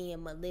as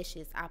being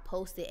malicious. I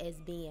posted as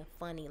being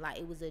funny. Like,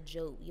 it was a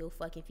joke. Your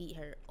fucking feet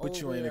hurt.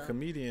 But you ain't a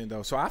comedian,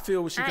 though. So I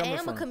feel what she coming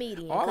from. I am a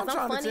comedian. All I'm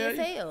trying funny to tell as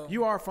you, hell.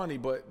 you are funny,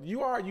 but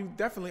you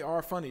definitely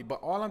are funny.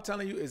 But all I'm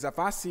telling you is if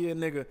I see a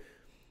nigga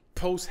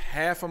post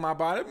half of my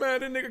body, man,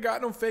 that nigga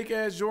got them fake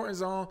ass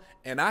Jordans on,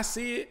 and I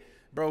see it,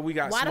 bro, we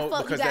got why smoked the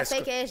fuck because you got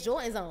fake ass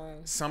Jordans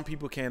on? Some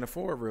people can't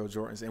afford real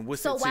Jordans, and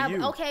what's so it to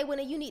you? Okay, well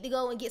then you need to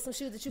go and get some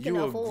shoes that you can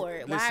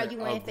afford. Why are you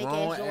wearing fake ass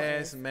Jordans? A grown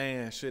ass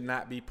man should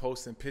not be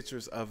posting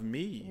pictures of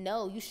me.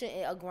 No, you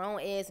shouldn't. A grown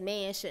ass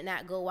man should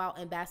not go out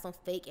and buy some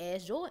fake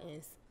ass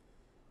Jordans.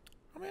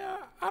 I mean,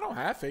 I don't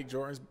have fake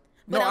Jordans.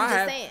 But no, I'm just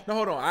have. saying. No,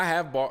 hold on. I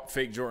have bought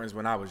fake Jordans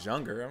when I was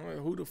younger. I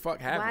mean, who the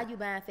fuck have? Why you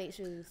buying fake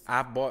shoes?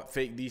 I bought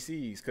fake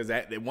DCs because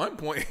at one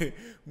point,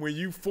 when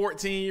you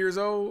 14 years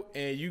old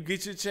and you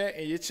get your check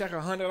and you check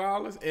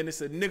 $100 and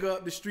it's a nigga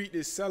up the street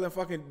that's selling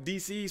fucking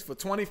DCs for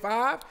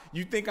 25,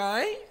 you think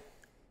I ain't?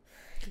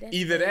 That's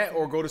either crazy. That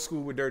or go to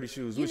school with dirty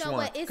shoes. Which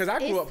one? Because I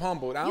grew up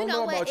humbled. I don't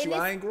know about you.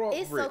 I ain't grew up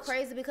rich. It's so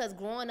crazy because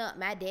growing up,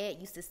 my dad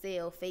used to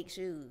sell fake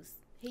shoes.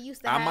 He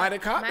used to. I might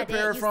have copped a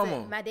pair from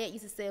him. My dad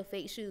used to sell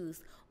fake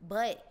shoes,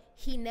 but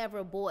he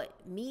never bought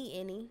me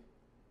any.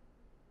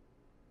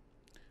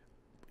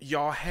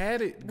 Y'all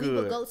had it good. We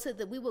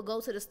would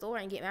go to the store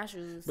and get my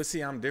shoes. But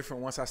see, I'm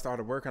different. Once I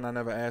started working, I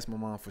never asked my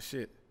mom for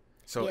shit.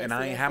 So and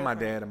I ain't had my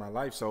dad in my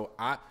life. So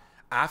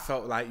I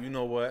felt like, you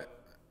know what?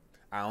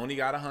 I only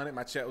got 100.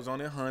 My check was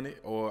only 100,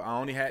 or I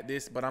only had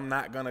this, but I'm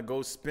not gonna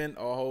go spend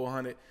a whole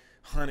 $150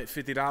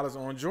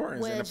 on Jordans.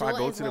 Well, and if Jordans I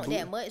go to the weren't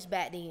that much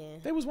back then.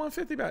 They was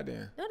 $150 back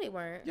then. No, they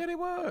weren't. Yeah, they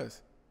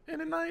was. In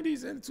the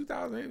 90s and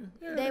 2000.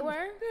 Yeah, they were?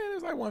 Yeah, it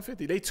was like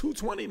 $150. They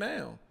 $220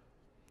 now.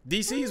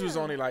 DCs was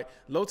only like,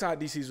 low top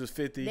DCs was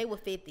 50. They were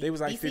 50. They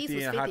was like DCs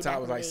 50 and high top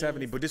was like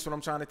 70. But this is what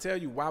I'm trying to tell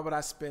you. Why would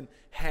I spend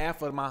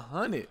half of my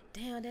 100?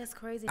 Damn, that's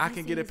crazy. I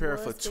can get a pair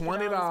for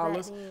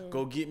 $20.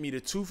 Go get me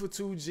the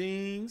 2-for-2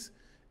 jeans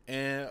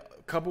and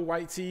a couple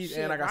white tees,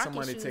 and I got some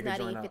money to take a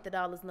joint out.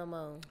 $50 no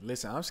more.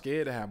 Listen, I'm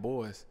scared to have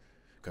boys.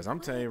 Because I'm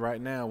telling you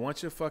right now,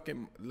 once you're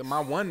fucking... My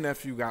one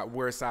nephew got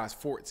wear size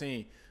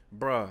 14.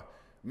 Bruh.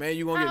 Man,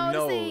 you gonna get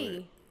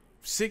no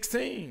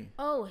 16.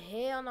 Oh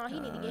hell no, he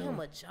need to get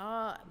him a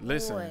job.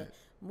 Listen, boy,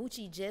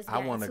 Moochie just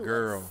got I want a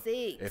girl.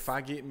 6. If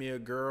I get me a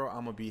girl,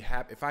 I'm gonna be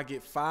happy. If I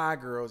get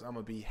 5 girls, I'm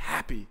gonna be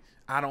happy.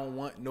 I don't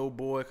want no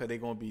boy because they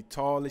gonna be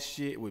tall as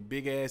shit with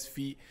big ass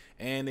feet,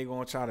 and they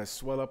gonna try to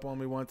swell up on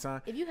me one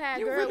time. If you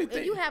have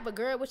if you have a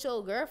girl with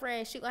your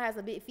girlfriend, she gonna have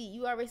some big feet.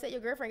 You already said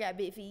your girlfriend got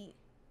big feet.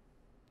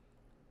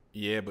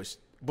 Yeah, but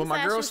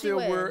my girl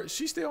still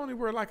she still only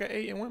wear like an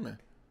 8 in women.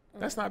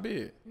 That's not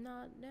big. No,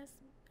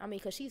 I mean,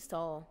 because she's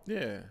tall.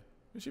 Yeah.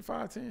 She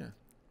 5'10".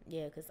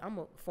 Yeah, because I'm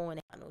a 4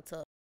 and no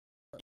tough.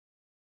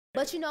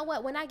 But you know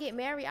what? When I get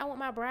married, I want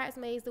my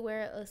bridesmaids to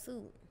wear a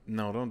suit.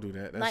 No, don't do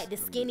that. That's, like the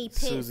skinny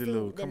pink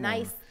suit, the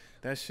nice. On.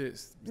 That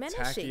shit's man,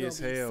 tacky as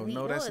hell.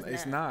 No,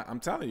 it's not. I'm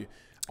telling you.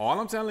 All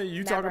I'm telling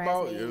you, talk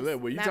about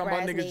when you talk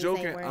about niggas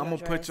joking, I'm gonna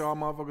put y'all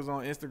motherfuckers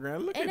on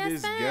Instagram. Look at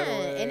this ghetto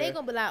ass. And they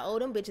gonna be like, oh,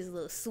 them bitches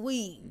look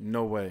sweet.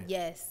 No way.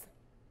 Yes.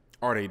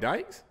 Are they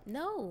dykes?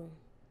 No.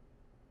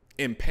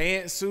 In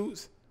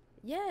pantsuits?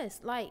 Yes,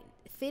 like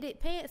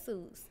fitted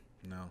pantsuits.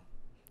 No.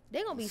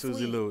 They're gonna be sweet.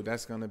 Suzie Lue,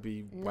 that's gonna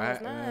be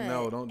whack.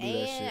 No, don't do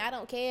that shit. I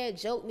don't care.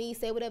 Joke me,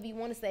 say whatever you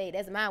want to say.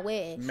 That's my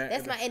wedding.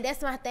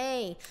 That's my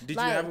thing. Did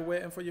you have a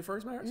wedding for your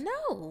first marriage?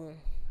 No.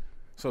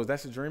 So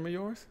that's a dream of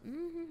yours?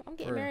 I'm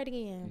getting married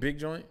again. Big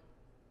joint?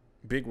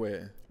 Big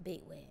wedding?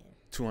 Big wedding.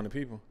 200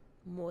 people?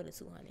 More than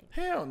 200.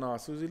 Hell no,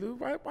 Suzie Lue.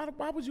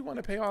 Why would you want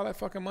to pay all that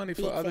fucking money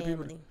for other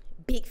people?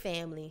 Big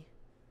family.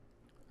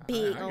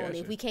 Big only.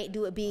 You. If we can't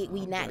do it big,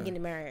 we not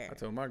getting married. I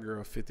told my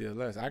girl 50 or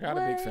less. I got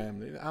a big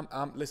family.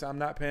 Listen, I'm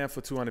not paying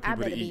for 200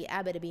 people to eat.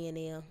 I better be in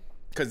there.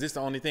 Cause this the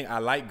only thing. I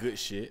like good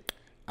shit.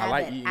 I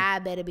like eating. I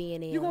better be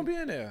in there. You gonna be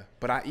in there,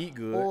 but I eat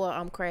good. Or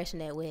I'm crashing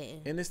that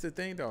wedding. And it's the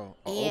thing though.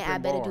 And I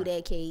better do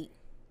that cake.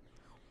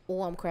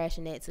 Or I'm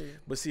crashing that too.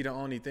 But see, the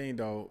only thing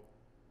though,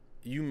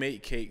 you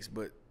make cakes,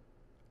 but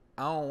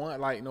I don't want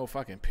like no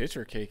fucking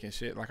picture cake and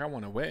shit. Like I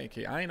want a wedding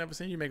cake. I ain't never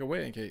seen you make a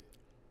wedding cake.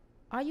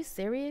 Are you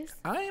serious?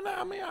 All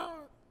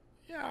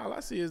I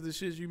see is the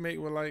shit you make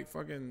with like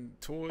fucking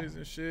toys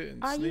and shit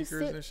and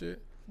sneakers and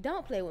shit.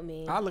 Don't play with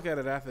me. I'll look at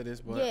it after this,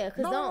 but yeah,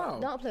 cause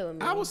don't play with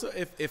me. I was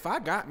if I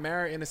got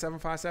married in the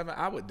 757,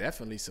 I would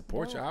definitely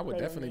support you. I would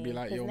definitely be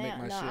like, yo, make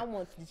my shit. I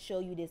want to show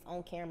you this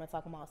on camera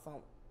talking about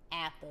something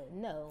after.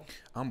 No.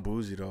 I'm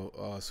bougie though,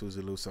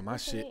 Suzie Lue. So my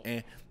shit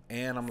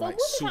and I'm so like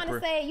what super.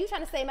 You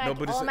trying to say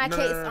all my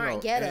cakes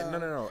aren't ghetto?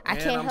 No. I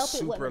can't I'm help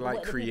super it.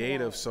 Like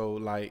creative, so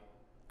like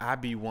I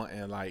be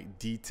wanting like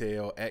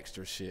detail,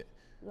 extra shit.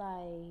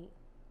 Like.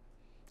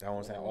 That's what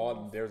I'm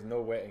saying. There's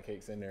no wedding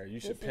cakes in there. You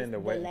should pin the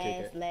wedding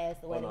cake.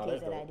 Last wedding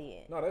cake that I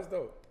did. No, that's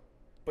dope.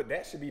 But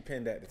that should be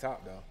pinned at the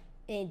top though.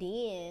 And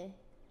then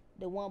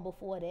the one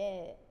before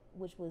that,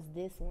 which was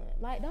this one.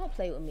 Like, don't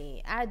play with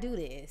me. I do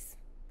this.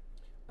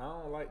 I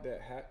don't like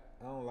that hat.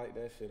 I don't like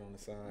that shit on the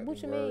side.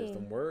 What you mean?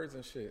 Them words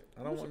and shit.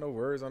 I don't want no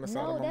words on the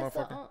side of my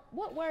motherfucking.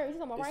 What words? You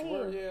talking about right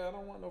here? Yeah, I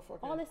don't want no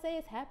fucking. All it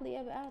says happily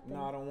ever after.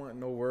 No, I don't want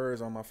no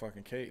words on my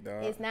fucking cake,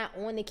 dog. It's not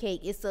on the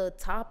cake. It's a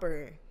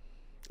topper.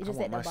 It's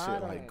just at the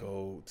bottom. Shit like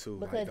gold too.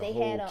 Because like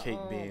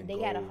they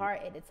had a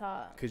heart at the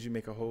top. Could you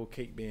make a whole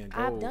cake being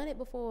gold? I've done it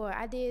before.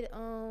 I did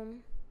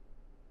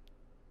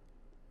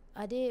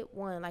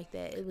one like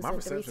that. It was my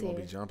reception gonna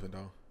be jumping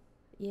though.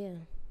 Yeah.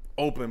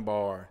 Open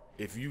bar.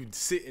 If you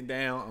sitting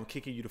down, I'm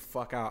kicking you the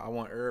fuck out. I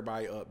want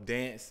everybody up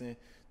dancing,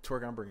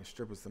 twerking. I'm bringing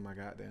strippers to my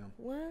goddamn.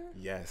 What?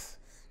 Yes.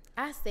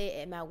 I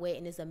said at my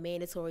wedding is a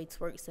mandatory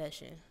twerk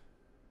session.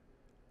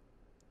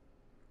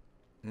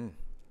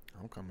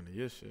 I'm coming to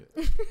your shit.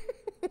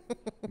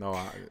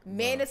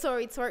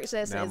 Mandatory twerk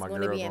session is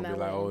going to be at my wedding. Now my girl gonna be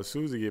like, oh,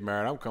 Suzie get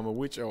married, I'm coming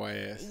with your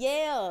ass.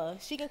 Yeah,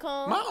 she can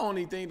come. My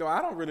only thing though,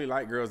 I don't really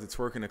like girls that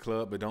twerk in the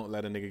club but don't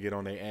let a nigga get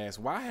on their ass.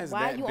 Why has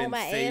that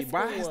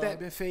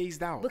been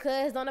phased out?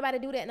 Because don't nobody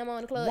do that no more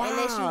in the club.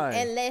 Why?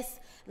 Unless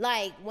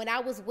like when I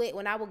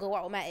would go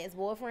out with my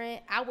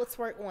ex-boyfriend, I would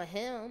twerk on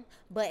him.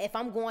 But if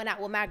I'm going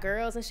out with my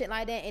girls and shit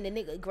like that and the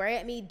nigga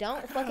grab me,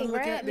 don't fucking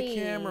grab me.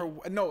 The camera.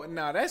 No,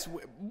 that's.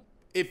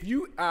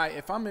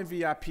 If I'm in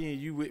VIP and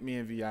you with me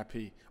in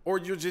VIP, or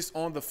you're just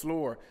on the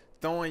floor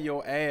throwing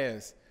your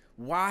ass,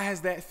 why has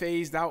that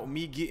phased out?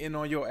 Me getting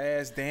on your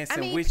ass,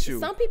 dancing with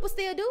you. Some people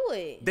still do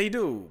it. They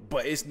do,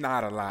 but it's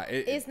not a lot.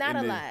 It's not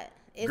a lot.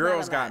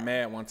 Girls got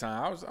mad one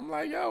time. I'm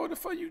like, yo, what the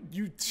fuck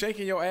you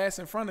shaking your ass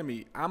in front of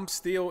me? I'm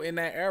still in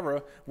that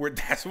era where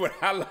that's what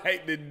I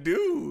like to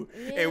do.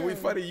 Yeah. And we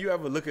funny, you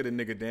ever look at a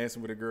nigga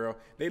dancing with a girl,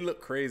 they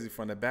look crazy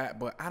from the back,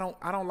 but I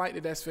don't like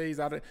that that's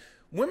phased out of.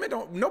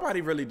 Nobody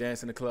really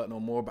dance in the club no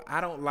more, but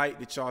I don't like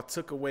that y'all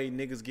took away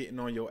niggas getting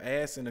on your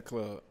ass in the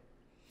club.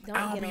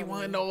 I don't be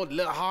wanting no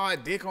little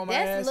hard dick on my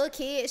ass. That's little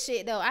kid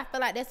shit though. I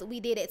feel like that's what we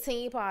did at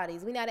teen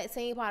parties. We not at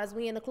teen parties.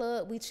 We in the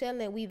club. We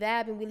chilling. We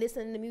vibing. We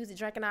listening to music,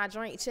 drinking our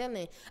drink,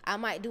 chilling. I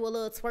might do a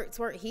little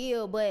twerk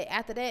heel, but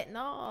after that,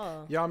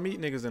 no. Y'all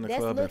meet niggas in the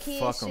club and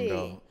fuck them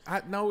though.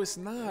 No, it's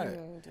not.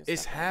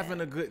 It's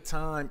having a good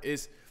time.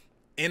 It's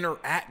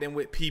interacting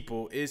with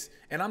people.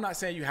 And I'm not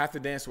saying you have to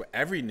dance with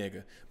every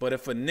nigga, but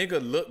if a nigga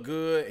look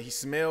good, he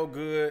smell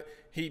good,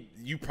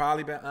 you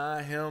probably been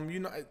eyeing him, you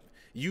know,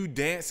 you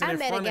dancing in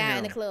front of him. I met a guy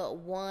in the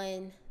club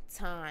one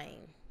time,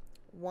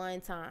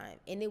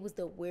 and it was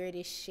the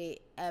weirdest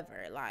shit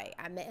ever. Like,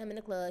 I met him in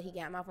the club, he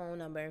got my phone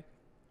number.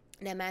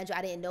 Now, mind you,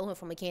 I didn't know him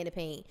from a can of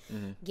paint.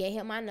 Gave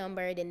him my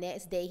number. The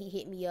next day, he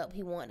hit me up.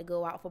 He wanted to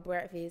go out for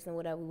breakfast and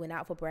whatever. We went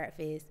out for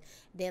breakfast.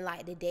 Then,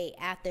 like, the day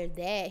after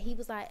that, he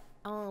was like,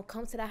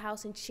 come to the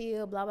house and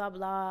chill, blah, blah,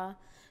 blah.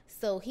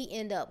 So, he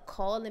ended up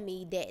calling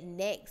me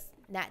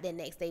not that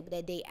next day, but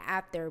that day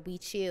after we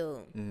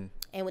chilled.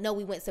 And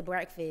we went to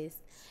breakfast.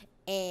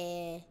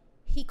 And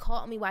he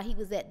called me while he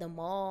was at the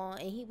mall.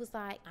 And he was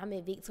like, I'm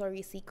in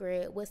Victoria's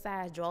Secret. What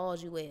size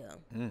drawers you wear?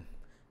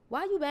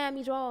 Why you buying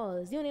me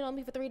drawers? You only know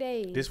me for 3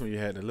 days. This when you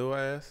had the little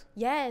ass?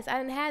 Yes, I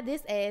didn't have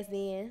this ass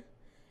then.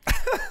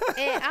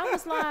 And I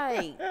was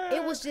like,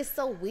 it was just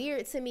so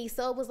weird to me.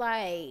 So it was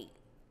like,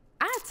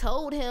 I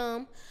told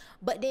him,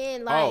 but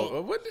then like.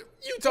 Oh, what?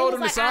 You told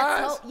him the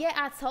size?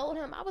 I told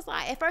him. I was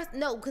like, at first,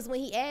 no, because when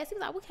he asked, he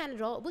was like,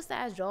 what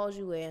size drawers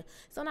you wear?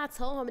 So I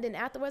told him, and then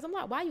afterwards, I'm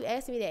like, why you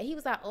asking me that? He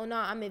was like, oh no,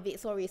 I'm in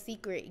Victoria's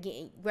Secret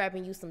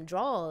grabbing you some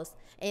drawers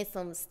and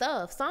some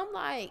stuff. So I'm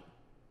like.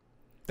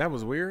 That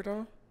was weird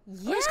though?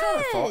 Yes.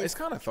 It's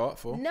kind of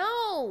thoughtful.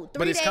 No.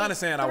 But it's kind of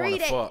saying I want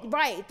to fuck.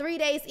 Right. 3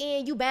 days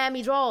in, you buying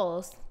me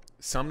drawers.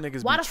 Some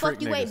niggas Why be the fuck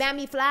trick you niggas. ain't buy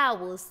me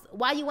flowers?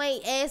 Why you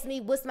ain't asked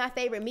me what's my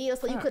favorite meal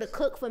so you could have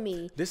cooked for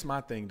me? This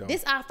my thing though.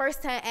 This our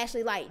first time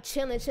actually like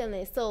chilling.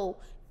 So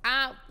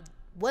I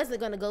wasn't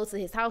gonna go to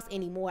his house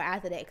anymore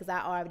after that because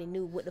I already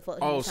knew what the fuck.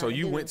 He was so trying to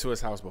you do. went to his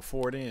house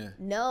before then?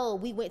 No,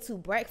 we went to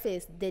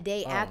breakfast the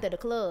day after the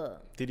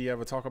club. Did he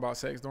ever talk about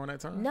sex during that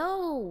time?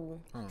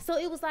 No. So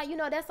it was like, you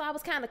know, that's why I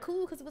was kind of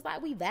cool because it was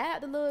like we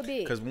vibed a little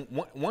bit. Because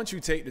once you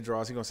take the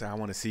draws, he gonna say, "I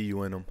want to see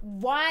you in them."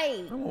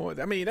 Right.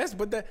 I mean, that's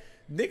but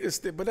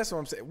that's what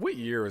I'm saying. What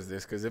year is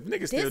this? Because if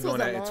niggas still doing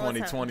that in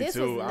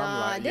 2022, I'm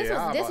like, this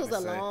yeah, was a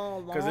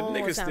long because if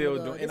niggas time still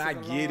ago. doing, This and I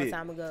was a get long it,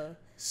 time ago.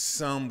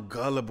 some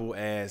gullible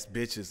ass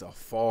bitches will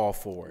fall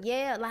for it.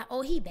 Yeah, like,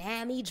 oh, he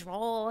bought me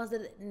drawers.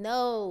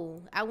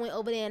 No, I went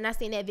over there and I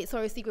seen that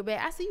Victoria's Secret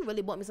bag. I see you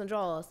really bought me some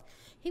drawers.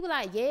 He was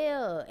like,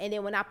 yeah. And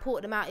then when I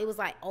pulled them out, it was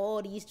like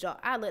all these drawers.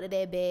 I looked at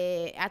that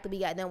bag. After we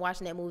got done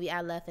watching that movie,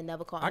 I left and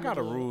never called him I got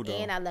a again. rule, though.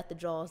 And I left the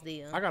drawers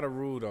there. I got a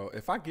rule though.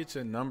 If I get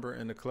your number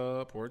in the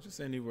club or just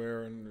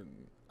anywhere, and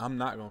I'm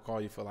not gonna call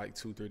you for like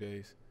 2-3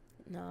 days.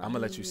 No, I'm gonna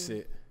let you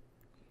sit.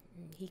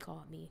 He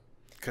called me.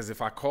 Cause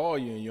if I call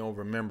you and you don't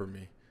remember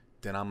me,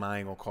 then I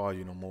ain't gonna call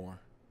you no more.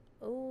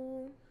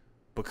 Ooh.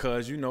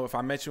 Because you know, if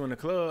I met you in the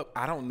club,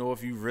 I don't know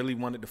if you really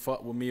wanted to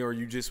fuck with me or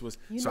you just was.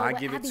 You so know I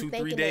what? give it be 2-3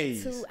 thinking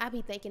days. that too. I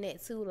be thinking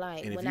that too.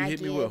 Like And if when you I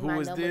hit me give with, "Who my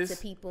is number this?"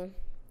 to people,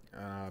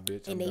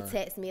 Bitch, and they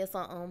text me or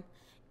something,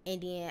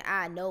 and then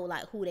I know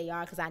like who they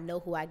are because I know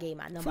who I gave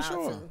my number out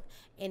to.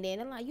 And then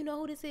I'm like, you know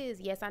who this is?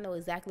 Yes, I know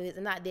exactly who it is.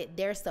 And not that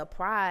they're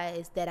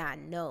surprised that I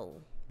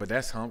know. But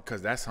that's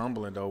because that's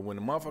humbling though. When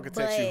the motherfucker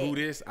texts you who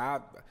this,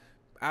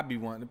 I be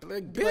wanting to be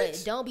like, bitch.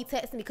 But don't be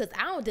texting me because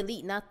I don't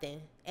delete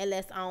nothing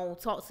unless I don't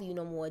talk to you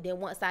no more. Then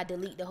once I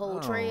delete the whole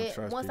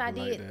thread, once I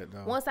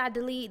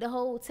delete the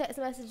whole text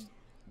message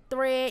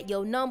thread,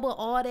 your number,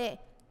 all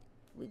that,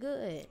 we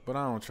good. But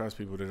I don't trust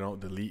people that don't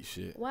delete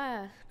shit.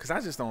 Why? Because I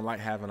just don't like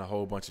having a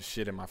whole bunch of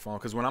shit in my phone.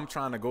 Because when I'm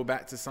trying to go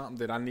back to something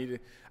that I needed,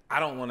 I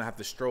don't want to have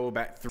to stroll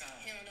back through.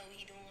 He don't know what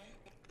he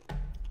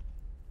doing.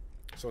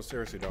 So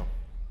seriously though,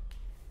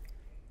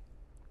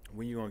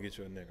 when you gonna get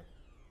you a nigga?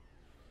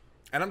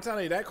 And I'm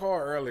telling you, that call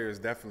earlier is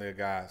definitely a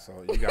guy.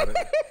 So you gotta,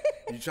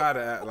 you try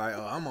to act like,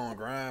 oh, I'm on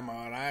grind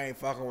mode. I ain't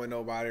fucking with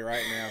nobody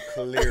right now.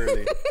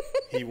 Clearly,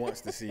 he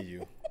wants to see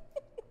you.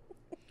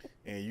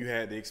 And you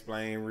had to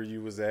explain where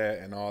you was at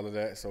and all of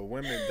that. So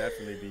women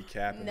definitely be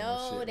capping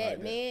on shit that like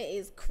that. man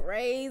is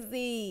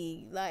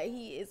crazy. Like,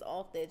 he is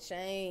off the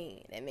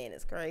chain. That man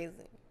is crazy.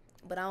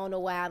 But I don't know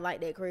why I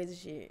like that crazy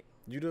shit.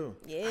 You do?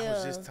 Yeah. I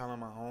was just telling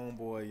my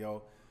homeboy,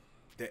 yo,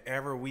 the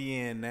era we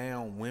in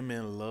now,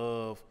 women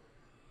love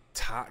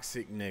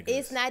toxic niggas.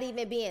 It's not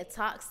even being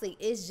toxic.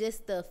 It's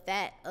just the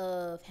fact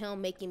of him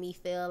making me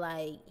feel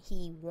like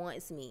he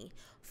wants me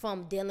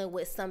from dealing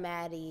with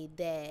somebody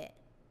that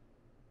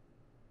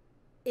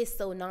is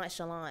so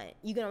nonchalant.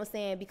 You get what I'm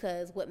saying?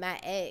 Because with my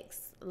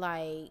ex,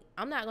 like,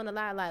 I'm not gonna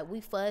lie, like,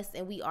 we fussed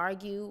and we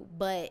argued,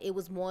 but it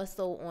was more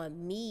so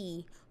on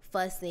me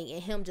fussing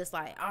and him just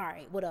like, all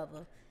right,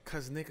 whatever.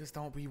 Cause niggas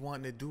don't be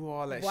wanting to do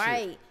all that shit.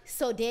 Right.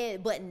 So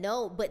then, but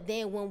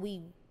then when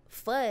we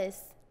fuss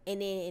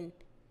and then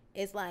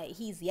it's like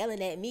he's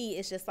yelling at me,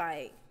 it's just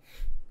like.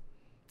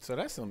 So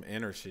that's some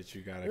inner shit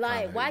you gotta.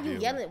 Like, why you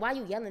yelling? Why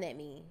you yelling at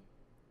me?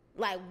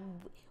 Like,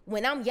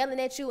 when I'm yelling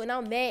at you and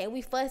I'm mad and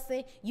we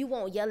fussing, you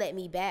won't yell at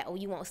me back or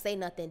you won't say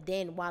nothing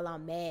then while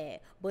I'm mad.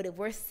 But if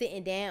we're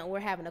sitting down and we're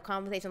having a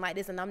conversation like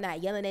this and I'm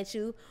not yelling at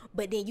you,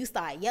 but then you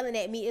start yelling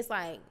at me, it's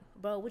like,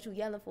 bro, what you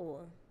yelling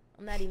for?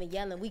 I'm not even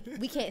yelling. We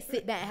can't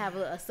sit back and have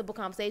a simple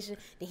conversation.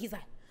 Then he's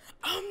like,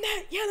 I'm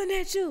not yelling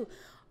at you.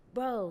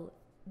 Bro,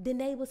 the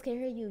neighbors can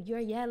hear you. You're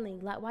yelling.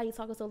 Like, why are you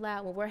talking so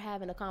loud when we're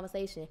having a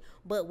conversation?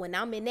 But when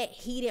I'm in that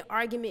heated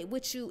argument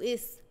with you,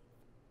 it's,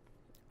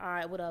 all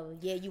right, whatever.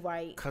 Yeah, you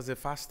right. Because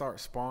if I start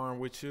sparring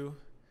with you,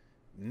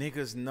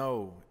 niggas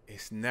know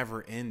it's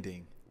never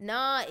ending.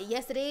 Nah,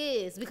 yes it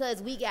is,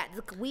 because we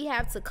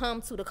have to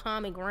come to the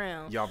common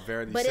ground. Y'all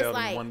very but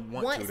seldom it's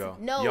like, want to though.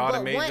 No, y'all but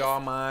done made y'all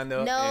mind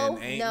up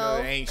and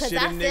ain't shit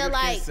a nigga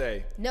can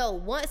say. No,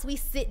 once we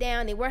sit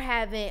down and we're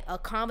having a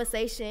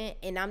conversation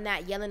and I'm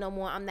not yelling no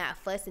more, I'm not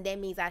fussing, that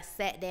means I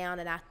sat down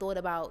and I thought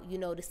about,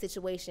 the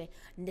situation.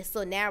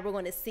 So now we're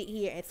going to sit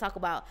here and talk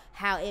about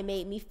how it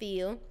made me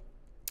feel,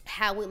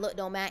 how it looked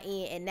on my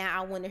end, and now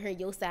I want to hear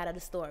your side of the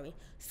story.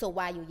 So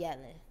why you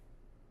yelling?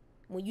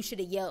 When you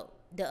should have yelled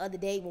the other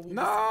day when we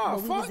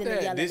was in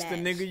the yelling This match. the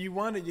nigga you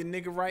wanted, your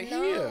nigga right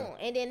here.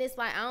 And then it's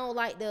like, I don't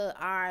like the,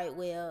 all right,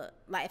 well,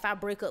 like if I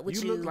break up with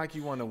you. You look like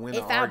you want to win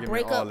an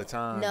argument all the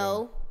time.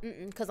 No,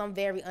 because I'm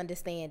very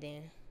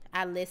understanding.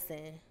 I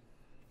listen.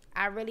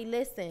 I really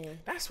listen.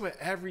 That's what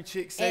every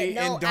chick say,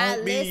 And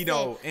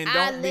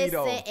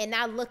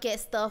I look at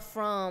stuff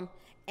from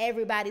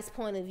everybody's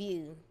point of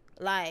view.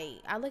 Like,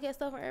 I look at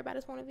stuff from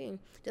everybody's point of view.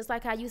 Just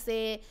like how you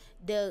said,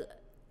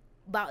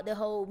 about the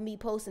whole me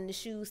posting the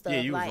shoe stuff.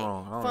 Yeah, you like, was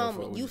wrong. I don't know from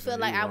what you you feel said.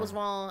 like You I was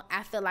wrong.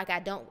 I feel like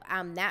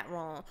I'm not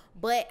wrong.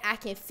 But I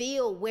can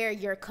feel where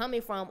you're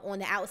coming from on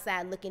the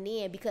outside looking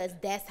in, because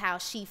that's how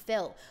she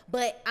felt.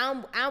 But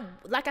I'm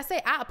like I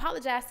said, I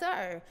apologize to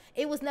her.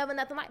 It was never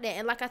nothing like that.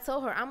 And like I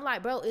told her, I'm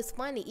like, bro, it's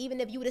funny.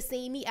 Even if you would have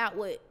seen me out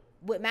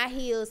with my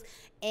heels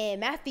and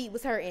my feet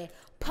was hurting,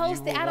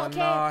 post it. I don't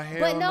care.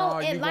 But no,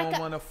 and like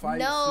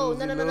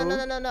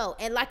no.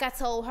 And like I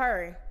told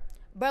her,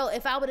 bro,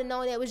 if I would have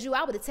known that was you,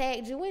 I would have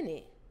tagged you in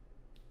it.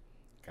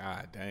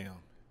 God damn.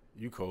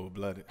 You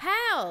cold-blooded.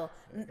 How?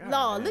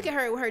 No, look at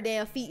her with her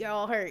damn feet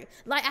all hurt.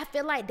 Like, I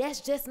feel like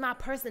that's just my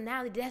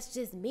personality. That's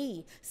just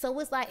me. So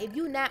it's like, if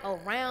you're not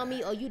around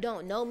me or you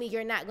don't know me,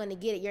 you're not going to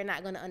get it. You're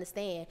not going to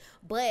understand.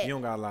 But you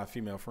don't got a lot of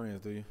female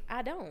friends, do you?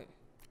 I don't.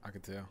 I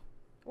can tell.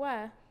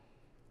 Why?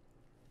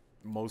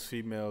 Most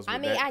females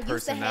with that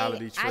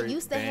personality trait. I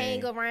used to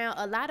hang around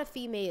a lot of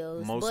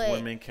females. Most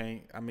women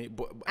can't. I mean,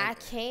 I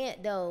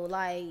can't though.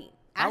 Like,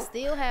 I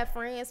still have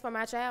friends from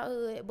my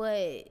childhood,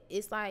 but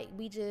it's like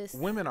we just.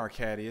 Women are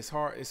catty. It's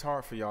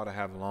hard for y'all to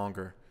have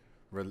longer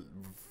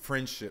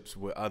friendships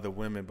with other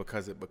women,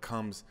 because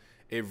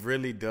it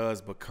really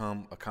does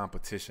become a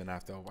competition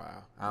after a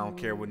while. I don't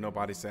care what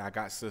nobody say. I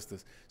got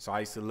sisters, so I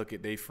used to look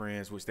at their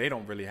friends, which they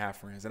don't really have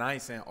friends. And I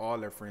ain't saying all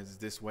their friends is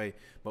this way,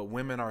 but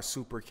women are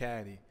super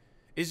catty.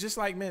 It's just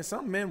like men.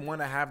 Some men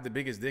want to have the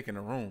biggest dick in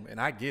the room, and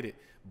I get it.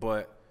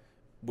 But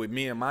with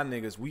me and my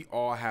niggas, we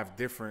all have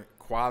different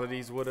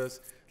qualities with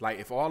us. Like,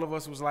 if all of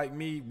us was like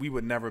me, we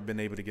would never been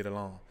able to get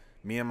along.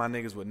 Me and my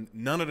niggas,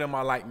 none of them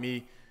are like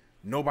me.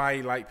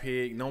 Nobody like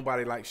Pig.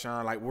 Nobody like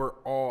Sean. Like, we're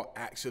all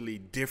actually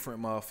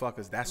different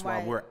motherfuckers. That's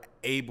why we're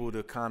able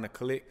to kind of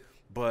click.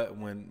 But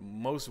when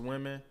most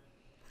women...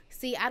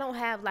 See, I don't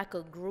have like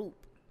a group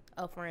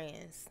of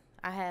friends.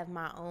 I have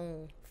my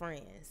own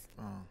friends.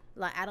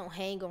 Like, I don't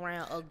hang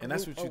around a group. And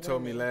that's what you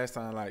told me last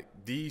time. Like,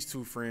 these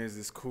two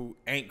friends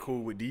ain't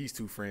cool with these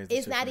two friends.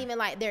 It's not even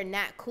like they're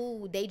not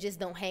cool. They just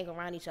don't hang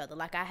around each other.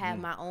 Like, I have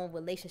my own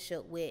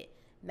relationship with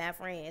my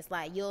friends.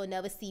 Like, you'll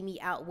never see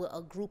me out with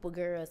a group of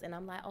girls and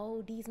I'm like,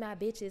 oh, these my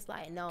bitches.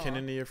 Like, no. Can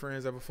any of your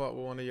friends ever fuck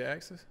with one of your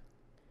exes?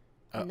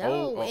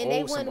 No, and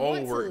they wouldn't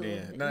want work to.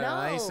 Then. No,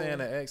 I ain't saying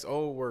an ex,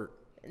 old work.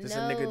 Just a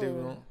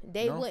nigga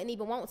they wouldn't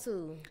even want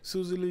to.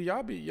 Suzie Lue,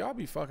 y'all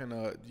be fucking.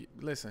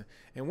 Listen,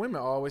 and women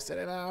always say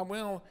that. We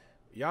don't.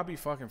 Y'all be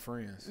fucking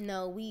friends.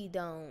 No, we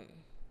don't.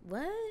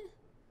 What?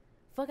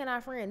 Fucking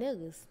our friend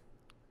niggas.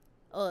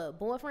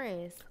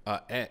 Boyfriends.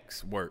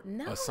 Ex work.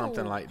 Or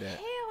something like that.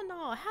 Hell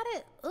no. How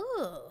that?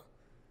 No.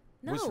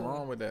 What's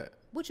wrong with that?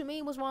 What you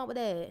mean? What's wrong with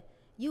that?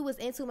 You was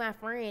into my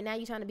friend, now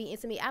you trying to be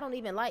into me. I don't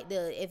even like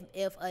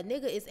if a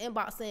nigga is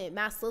inboxing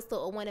my sister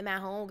or one of my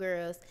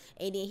homegirls,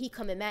 and then he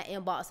come in my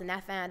inbox and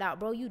I find out,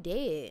 bro, you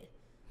dead.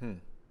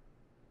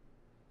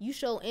 You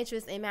show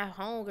interest in my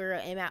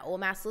homegirl and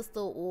my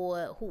sister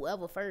or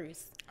whoever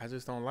first. I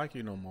just don't like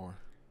you no more,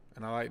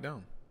 and I like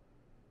them.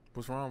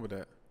 What's wrong with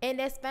that? And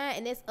that's fine,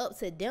 and that's up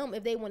to them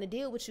if they want to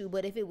deal with you.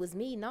 But if it was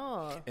me,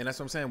 nah. And that's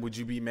what I'm saying. Would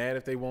you be mad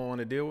if they won't want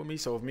to deal with me?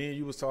 So if me and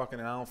you was talking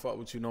and I don't fuck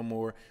with you no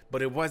more,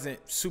 but it wasn't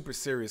super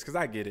serious, because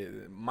I get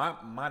it. My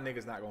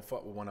nigga's not gonna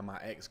fuck with one of my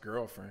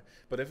ex-girlfriend.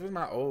 But if it's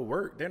my old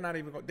work, they don't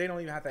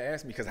even have to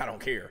ask me, because I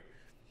don't care.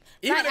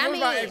 Even if it was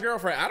my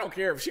ex-girlfriend, I don't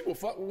care. If she will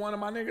fuck with one of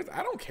my niggas,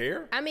 I don't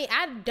care. I mean,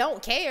 I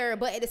don't care,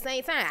 but at the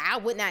same time, I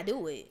would not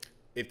do it.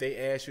 If they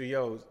ask you,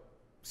 yo,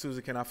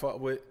 Suzie, can I fuck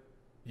with?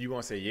 You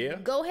gonna say yeah?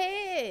 Go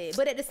ahead.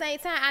 But at the same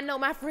time, I know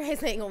my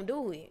friends ain't gonna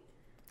do it.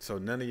 So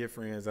none of your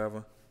friends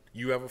ever?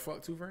 You ever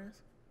fuck two friends?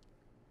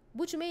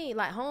 What you mean?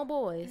 Like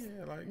homeboys?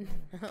 Yeah, like,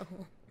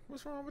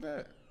 what's wrong with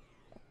that?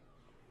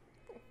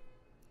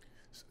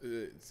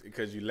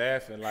 Because you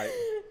laughing like,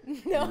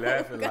 no, you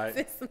laughing like.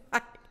 It's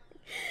like,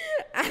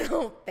 I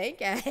don't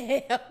think I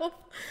have.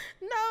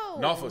 No.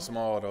 Norfolk's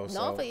small though.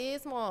 Norfolk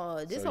is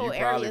small. This so whole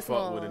area is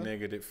small. You probably fuck with a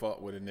nigga that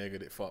fuck with a nigga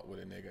that fuck with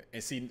a nigga.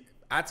 And see,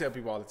 I tell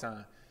people all the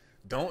time,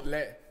 don't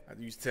let. I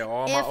used to tell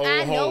all my old hoes.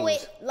 If I know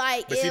it,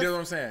 like, but see, that's what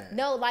I'm saying.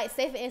 No, like,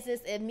 say for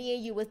instance, if me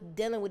and you was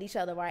dealing with each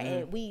other, right,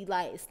 and we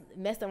like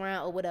messed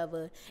around or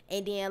whatever,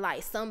 and then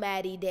like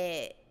somebody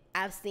that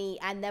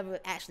I never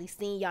actually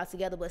seen y'all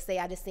together, but say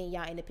I just seen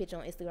y'all in the picture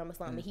on Instagram or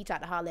something, and he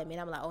tried to holler at me,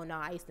 and I'm like, oh no,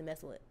 I used to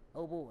mess with,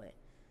 oh boy.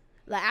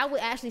 Like, I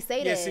would actually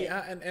say that. Yeah, see,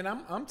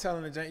 I'm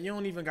telling the Jane, you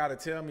don't even got to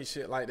tell me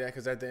shit like that,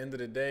 because at the end of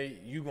the day,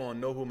 you going to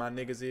know who my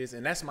niggas is,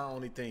 and that's my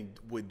only thing.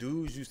 What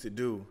dudes used to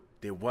do,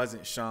 that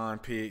wasn't Sean,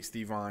 Pig,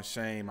 Steven,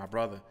 Shane, my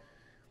brother,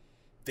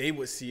 they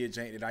would see a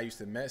Jane that I used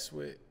to mess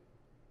with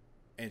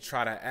and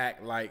try to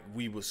act like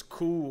we was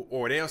cool,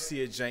 or they'll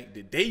see a Jane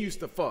that they used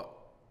to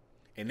fuck,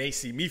 and they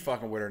see me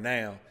fucking with her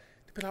now.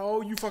 They be like,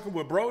 oh, you fucking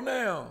with bro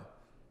now?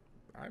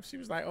 She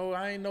was like, oh,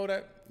 I ain't know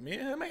that. Me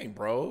and him ain't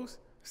bros.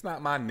 It's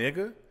not my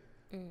nigga.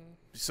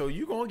 So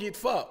you gonna get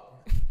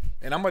fucked.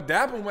 And I'm gonna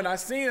dap him when I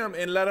see him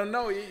and let him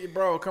know,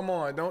 bro, come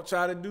on, don't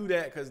try to do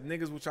that, because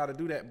niggas will try to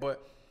do that.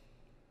 But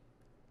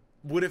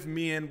what if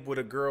me and what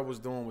a girl was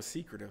doing was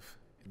secretive?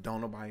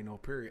 Don't nobody know,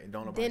 period. And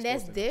don't nobody. Then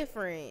that's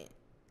different.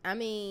 I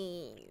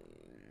mean,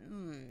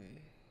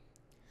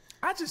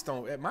 I just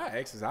don't. At my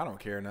exes, I don't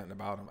care nothing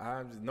about them.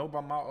 I just know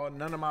about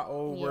none of my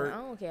old work. I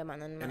don't care about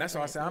none of my. And that's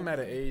why I say I'm at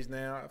an age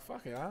now.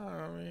 Fuck it.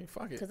 I mean,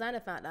 fuck it. Cause I done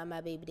found out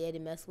my baby daddy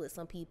messed with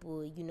some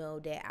people, you know,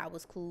 that I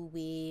was cool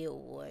with,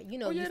 or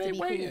used to be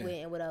cool with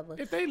and whatever.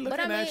 If they looking but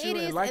I mean, at you it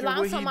is. and liking I'm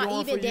what he talking about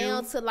doing even for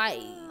down you, to like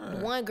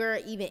one girl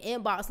even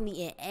inboxed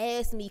me and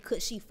asked me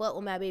could she fuck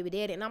with my baby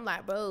daddy, and I'm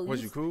like, bro,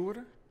 was you cool with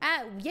her?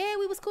 Yeah,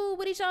 we was cool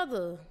with each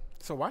other.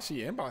 So why she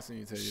inboxing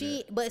you? Tell you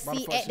that? But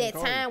see, at that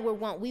time we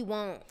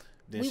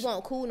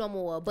weren't cool no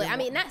more. But I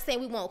mean, not saying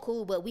we weren't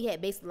cool, but we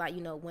had basically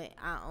like went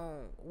our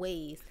own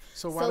ways.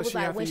 So why does she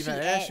have to even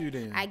ask you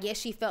then? I guess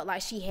she felt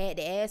like she had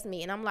to ask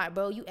me, and I'm like,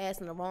 bro, you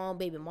asking the wrong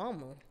baby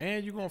mama.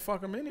 And you gonna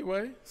fuck him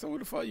anyway. So what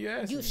the fuck you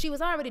asking? She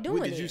was already doing it.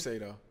 What did you say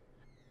though?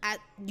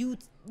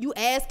 You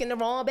asking the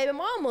wrong baby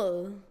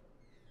mama.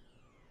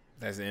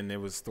 That's the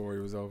end.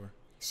 Story was over.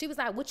 She was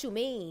like, what you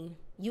mean?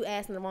 You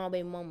asking the wrong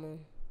baby mama?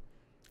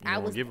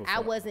 I'm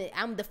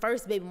the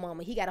first baby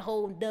mama. He got a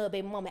whole dub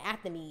baby mama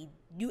after me.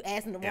 You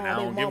asking the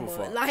wrong baby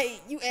mama.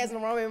 Like, you asking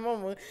the wrong baby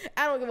mama.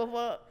 I don't give a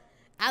fuck.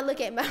 I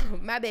look at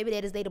my baby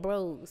daddy's data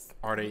bros.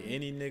 Are they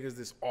any niggas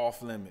that's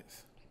off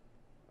limits?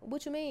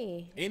 What you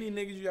mean? Any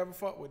niggas you ever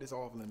fuck with is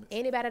off limits.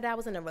 Anybody that I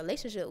was in a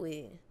relationship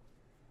with.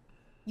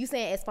 You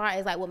saying as far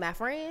as like with my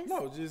friends?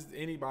 No, just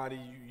anybody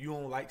you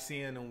don't like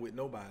seeing them with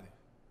nobody.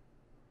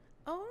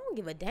 Oh, I don't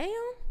give a damn.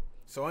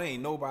 So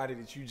ain't nobody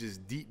that you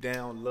just deep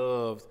down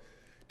loved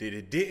that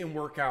it didn't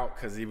work out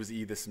because it was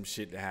either some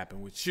shit that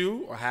happened with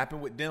you or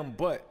happened with them.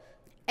 But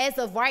as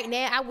of right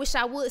now, I wish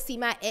I would see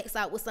my ex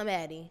out with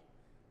somebody.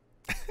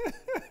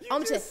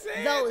 I'm just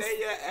saying those.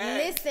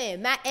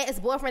 Listen, my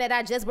ex-boyfriend that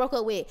I just broke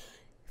up with.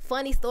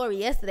 Funny story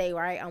yesterday,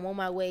 right? I'm on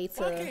my way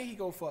to. Why can't he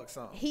go fuck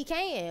something? He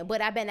can,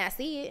 but I better not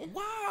see it.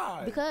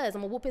 Why? Because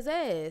I'm gonna whoop his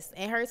ass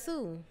and her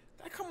too.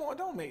 Like, come on,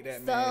 don't make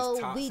that man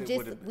toxic.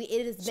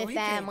 It has been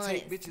 5 months.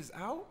 Take bitches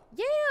out?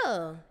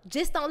 Yeah,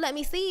 just don't let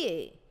me see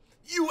it.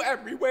 You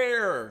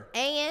everywhere.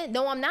 And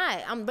no, I'm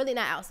not. I'm really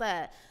not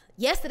outside.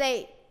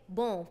 Yesterday,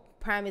 boom,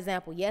 prime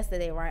example.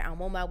 Yesterday, right?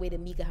 I'm on my way to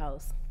Mika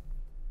house.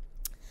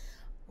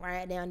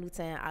 Right down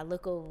Newtown. I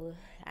look over.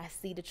 I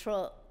see the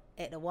truck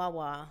at the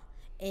Wawa.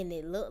 And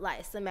it looked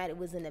like somebody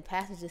was in the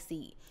passenger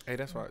seat. Hey,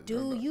 that's why.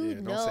 Don't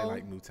say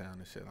like Newtown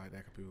and shit like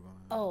that. Cause people gonna.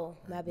 Oh,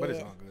 my bad. But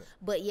it's all good.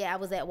 But yeah, I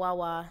was at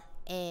Wawa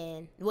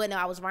and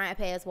I was riding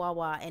past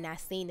Wawa and I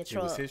seen the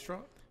truck. It was his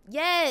truck.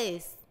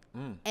 Yes.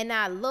 And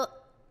I look.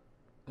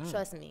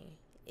 Trust me,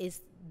 it's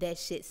that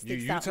shit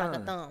sticks out like a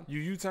thumb. You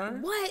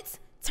U-turn? What?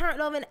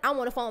 Turned over and I'm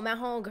on the phone with my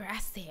homegirl. I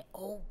said,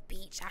 "Oh,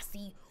 bitch, I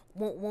see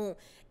won't."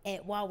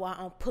 At Wawa,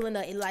 I'm pulling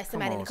up. It like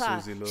somebody in the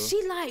car.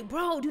 She like,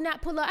 bro, do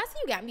not pull up. I see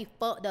you got me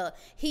fucked up.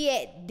 He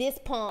at this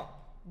pump.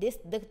 This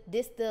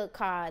the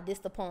car. This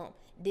the pump.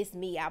 This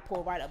me. I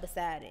pull right up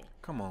beside it.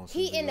 Come on.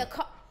 He in the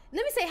car.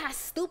 Let me say how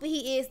stupid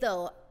he is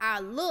though. I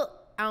look.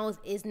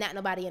 It's not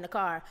nobody in the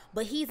car,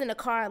 but he's in the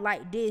car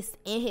like this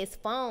in his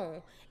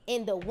phone,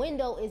 and the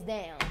window is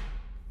down.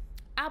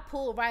 I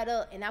pull right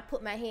up and I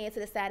put my hand to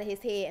the side of his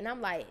head, and I'm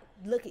like,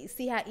 look,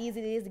 see how easy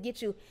it is to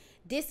get you.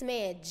 This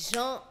man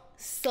jumped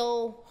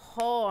so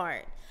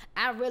hard.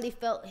 I really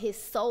felt his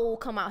soul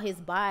come out his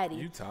body.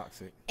 You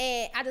toxic.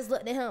 And I just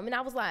looked at him and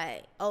I was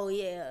like, oh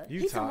yeah.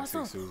 You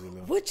toxic, Suzie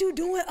Lue. What you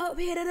doing up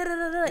here? Da, da,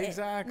 da, da.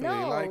 Exactly.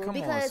 No, like, come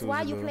because on,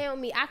 why you playing with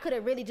me? I could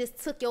have really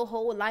just took your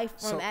whole life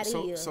from out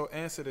of here. So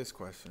answer this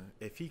question.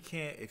 If you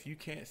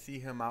can't see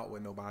him out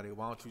with nobody,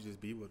 why don't you just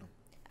be with him?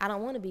 I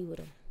don't want to be with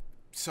him.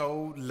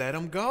 So let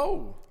him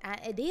go.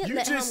 I did.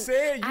 You just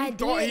said you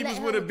thought he was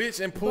with a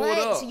bitch and pulled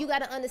up. But you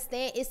gotta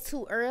understand, it's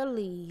too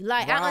early.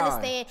 Like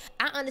Why?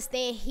 I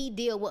understand he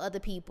deal with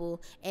other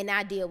people and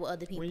I deal with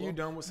other people. When you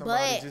done with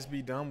somebody, just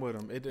be done with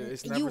them.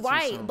 It's never too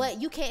soon.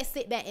 But you can't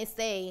sit back and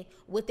say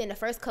within the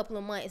first couple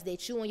of months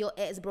that you and your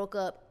ex broke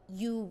up.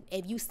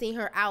 If you seen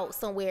her out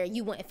somewhere,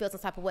 you wouldn't feel some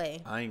type of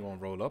way. I ain't gonna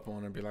roll up on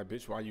her and be like,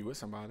 bitch, why you with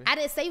somebody? I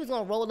didn't say he was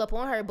gonna roll up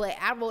on her, but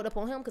I rolled up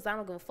on him because I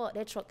don't give a fuck.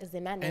 That truck is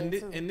in my name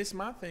too. And this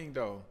my thing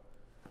though.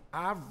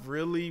 I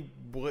really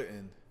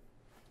wouldn't.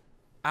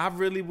 I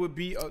really would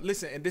be.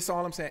 Listen, and this is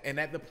all I'm saying. And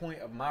at the point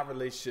of my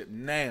relationship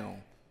now,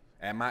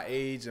 at my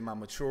age and my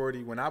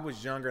maturity, when I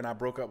was younger and I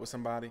broke up with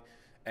somebody,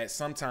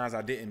 sometimes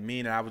I didn't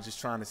mean it. I was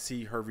just trying to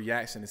see her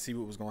reaction and see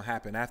what was going to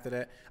happen after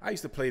that. I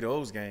used to play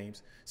those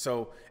games.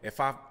 So if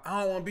I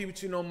don't want to be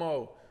with you no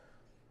more,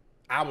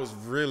 I was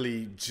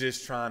really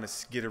just trying to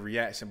get a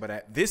reaction. But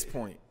at this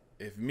point,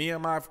 if me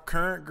and my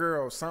current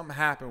girl, something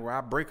happened where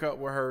I break up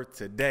with her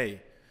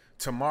today,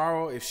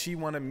 tomorrow, if she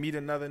want to meet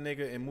another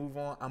nigga and move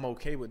on, I'm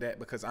okay with that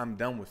because I'm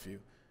done with you.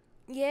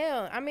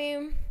 Yeah, I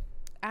mean,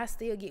 I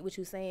still get what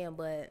you're saying,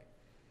 but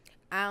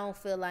I don't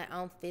feel like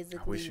I'm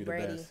physically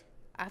ready.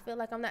 I feel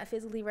like I'm not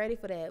physically ready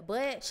for that.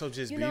 But so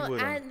just be with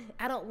him.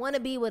 I don't want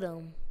to be with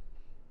him.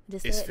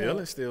 Is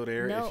feeling still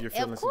there if you're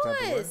feeling some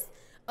type of way?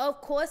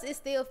 Of course, it's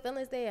still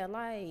feelings there.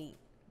 Like,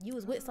 you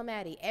was with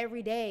somebody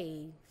every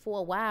day for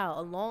a while,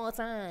 a long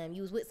time.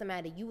 You was with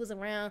somebody. You was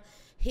around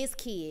his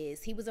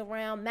kids. He was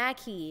around my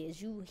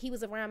kids. He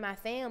was around my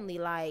family.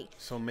 Like,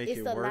 so make it's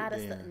it a work lot of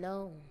then. stuff.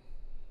 No.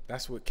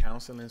 But what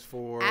counseling's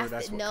for.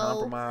 That's what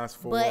compromise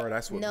for.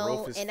 That's what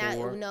growth is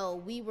for.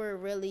 We were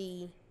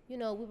really,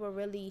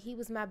 he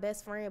was my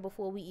best friend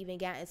before we even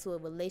got into a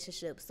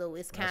relationship. So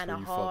it's kind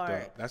of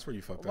hard. That's where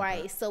you fucked up.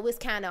 Right. So it's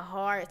kind of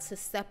hard to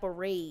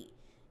separate,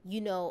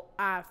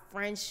 our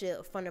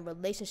friendship from the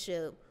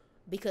relationship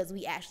because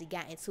we actually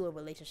got into a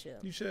relationship.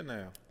 You shouldn't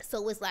have.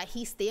 So it's like,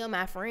 he's still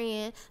my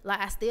friend. Like,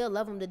 I still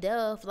love him to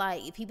death.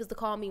 Like, if he was to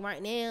call me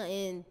right now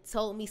and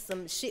told me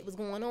some shit was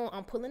going on,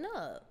 I'm pulling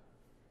up.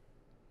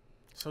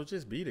 So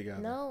just be together.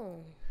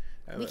 No.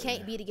 We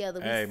can't be together.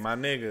 Hey, my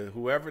nigga,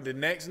 whoever the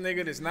next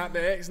nigga that's not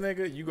the ex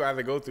nigga, you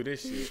gotta go through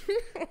this shit.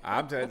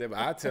 I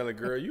tell a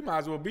girl, you might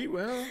as well be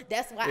with him.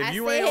 That's why if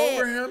you ain't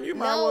over him, you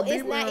might as well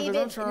be with him because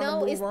I'm trying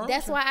to move on.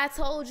 That's why I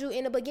told you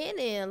in the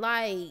beginning,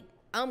 like,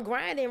 I'm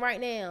grinding right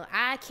now.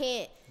 I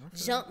can't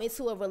jump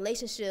into a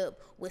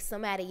relationship with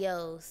somebody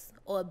else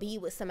or be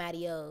with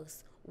somebody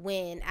else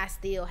when I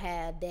still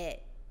have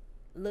that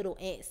little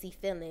antsy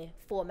feeling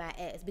for my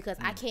ex, because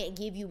I can't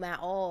give you my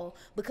all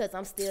because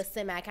I'm still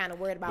semi kind of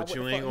worried about what the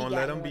fuck he got going on. But you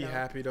ain't gonna let him be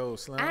happy though,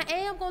 Slim. I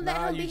am gonna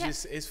let him be happy.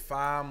 It's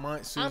 5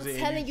 months, Suzie, I'm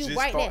telling and you you just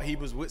right thought now. he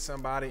was with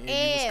somebody and you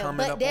was coming up on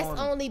him. But that's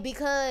only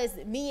because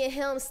me and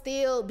him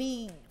still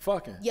be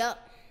fucking.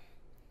 Yup.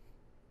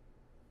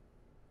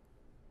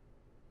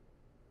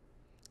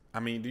 I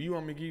mean, do you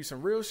want me to give you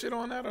some real shit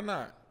on that or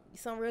not?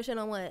 Some real shit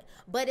on what?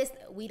 But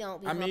we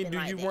don't be do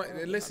like you that.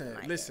 want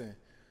listen.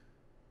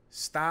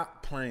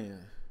 Stop playing.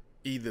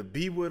 Either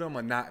be with him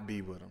or not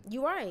be with him.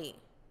 You right.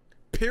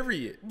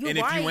 Period. You and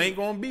right. if you ain't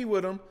gonna be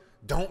with him,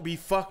 don't be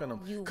fucking them.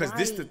 Because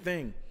this right. the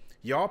thing.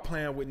 Y'all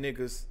playing with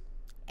niggas.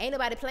 Ain't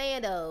nobody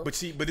playing though. But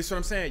this what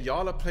I'm saying.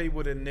 Y'all are play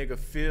with a nigga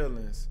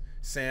feelings.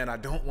 Saying, I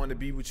don't want to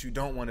be with you,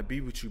 don't want to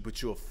be with you,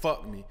 but you'll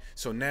fuck me.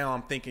 So now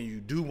I'm thinking you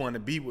do want to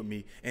be with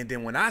me. And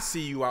then when I see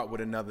you out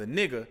with another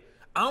nigga,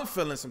 I'm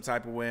feeling some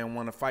type of way and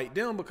want to fight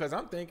them because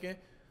I'm thinking,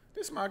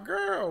 this my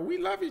girl. We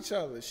love each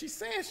other. She's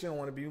saying she don't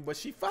want to be with me, but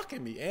she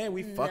fucking me. And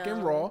we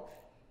fucking raw.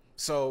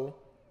 So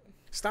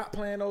stop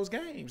playing those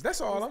games.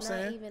 That's all I'm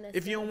saying.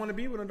 If you don't want to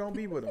be with them, don't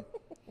be with them.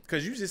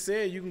 Because you just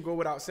said you can go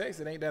without sex.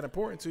 It ain't that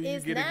important to you. You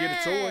get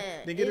a toy,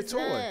 then get a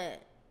toy.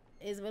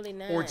 It's really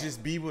not. Or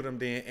just be with them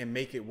then and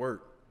make it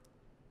work.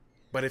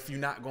 But if you're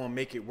not going to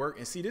make it work,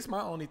 and see, this is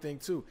my only thing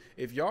too.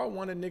 If y'all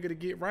want a nigga to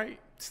get right,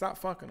 stop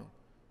fucking him.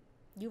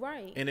 You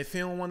right. And if he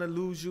don't want to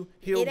lose you,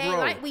 he'll grow. It ain't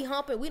like we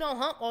humping. We don't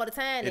hump all the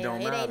time. It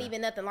ain't even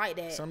nothing like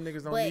that. Some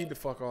niggas don't need to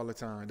fuck all the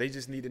time. They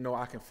just need to know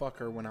I can fuck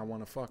her when I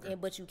want to fuck her.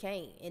 But you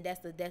can't. And that's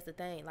the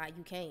thing. Like,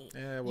 you can't.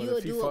 Yeah, well,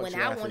 you'll do it when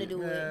I want to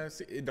do it.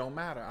 See, it don't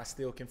matter. I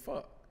still can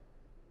fuck.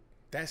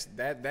 That's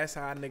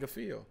how a nigga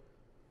feel.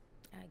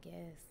 I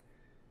guess.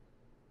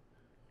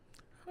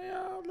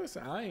 Yeah,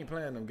 listen, I ain't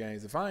playing them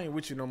games. If I ain't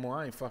with you no more,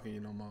 I ain't fucking you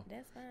no more.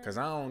 That's fine. Because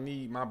I don't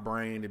need my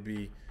brain to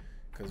be...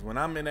 Because when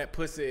I'm in that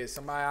pussy, it's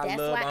somebody I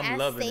love, I'm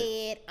loving it. That's why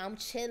I said I'm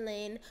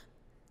chilling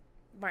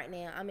right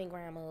now. I'm in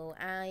grind mode.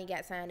 I ain't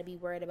got time to be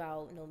worried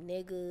about no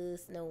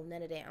niggas, no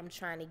none of that. I'm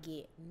trying to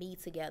get me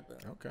together.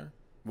 Okay.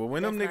 Well,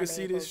 when them niggas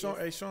see this, Sean,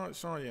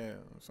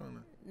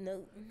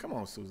 no. Come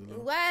on, Suzie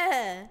Lue.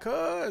 Why?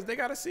 Because they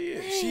got to see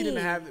it. She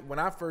didn't have... When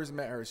I first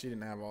met her, she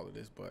didn't have all of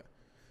this, but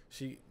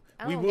she...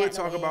 We would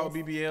talk about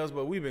BBLs,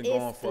 but we've been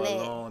going for a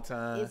long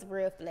time. It's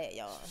real flat,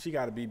 y'all. She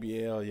got a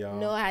BBL, y'all.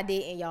 No, I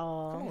didn't,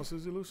 y'all. Come on,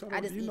 Suzie Lue.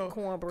 I just eat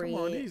cornbread. Come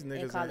on, these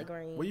niggas. And collard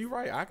greens. Well, you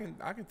right. I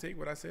can take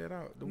what I said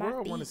out. The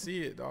world want to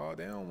see it, dog.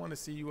 They don't want to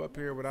see you up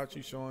here without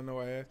you showing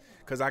no ass.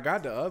 Cause I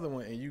got the other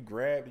one, and you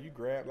grabbed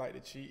like the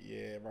cheat.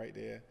 Yeah, right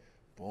there.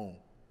 Boom.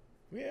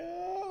 Yeah.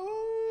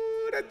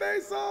 Ooh, that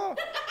thing soft.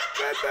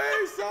 That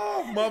thing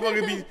soft.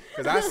 Motherfucker be.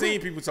 Cause I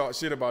seen people talk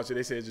shit about you.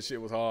 They said your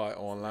shit was hard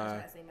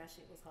online.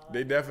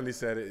 They definitely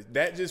said it.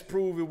 That just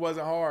proved it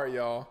wasn't hard,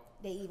 y'all.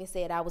 They even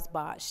said I was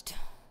botched.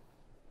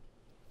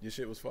 Your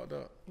shit was fucked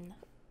up? No.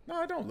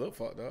 No, it don't look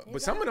fucked up.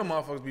 But some of them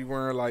motherfuckers be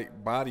wearing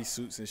like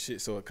bodysuits and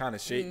shit, so it kind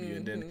of shape you,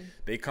 and then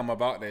they come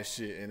about that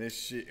shit, and it's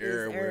shit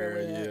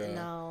everywhere. Yeah.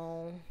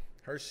 No.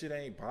 Her shit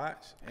ain't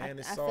botched, and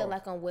it's soft. I feel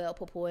like I'm well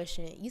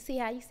proportioned. You see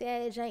how you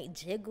say that jank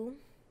jiggle?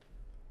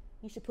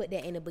 You should put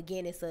that in the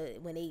beginning so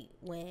when they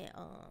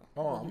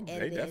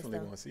definitely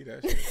gonna see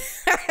that shit.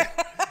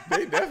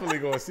 They definitely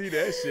gonna see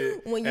that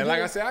shit. And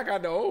like I said, I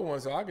got the old one,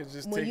 so I could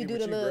just take it.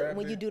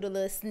 When you do the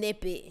little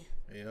snippet.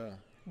 Yeah.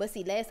 But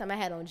see, last time I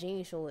had on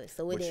jean shorts,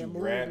 so it didn't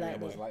move like that.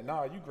 Was like,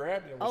 nah, you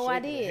grabbed it. Oh, I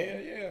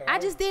did. Yeah. I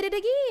just did it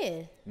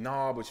again.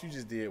 No, but you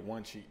just did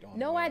one cheek on.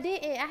 No, I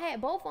didn't. I had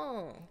both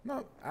on.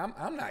 No,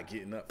 I'm not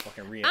getting up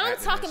fucking reenacting. I'm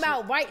talking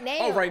about right now.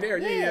 Oh, right there.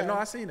 Yeah. No,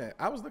 I seen that.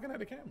 I was looking at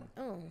the camera.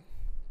 Oh.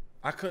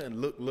 I couldn't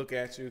look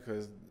at you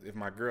because if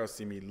my girls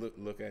see me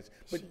look at you.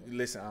 But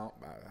listen, I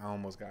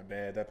almost got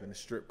bagged up in the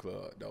strip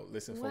club though.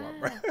 Listen,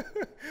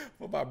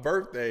 for my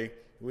birthday,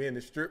 we in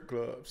the strip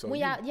club. So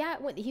when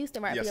y'all went to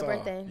Houston right for your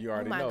birthday. You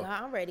already know. Oh my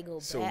God, I'm ready to go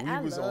back. So I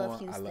love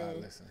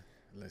Houston.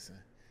 Listen.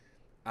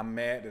 I'm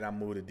mad that I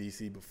moved to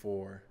DC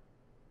before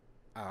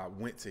I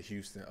went to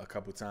Houston a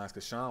couple times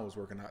because Sean was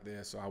working out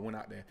there. So I went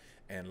out there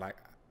and like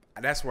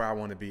That's where I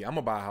want to be. I'm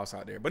gonna buy a house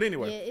out there. But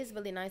anyway, Yeah, it's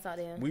really nice out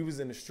there. we was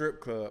in the strip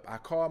club. I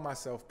called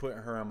myself putting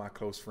her in my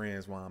close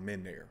friends while I'm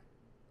in there.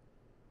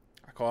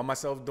 I call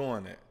myself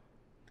doing it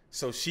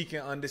so she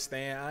can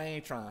understand I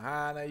ain't trying to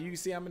hide. Now, you can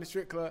see I'm in the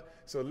strip club.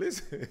 So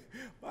listen,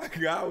 my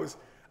God,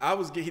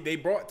 they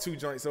brought 2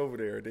 joints over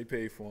there. They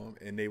paid for them,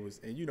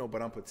 and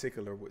but I'm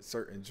particular with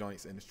certain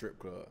joints in the strip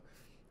club.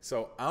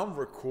 So I'm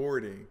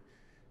recording,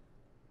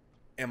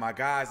 and my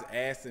guy's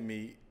asking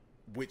me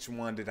which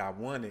one did I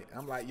want it.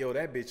 I'm like, yo,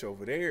 that bitch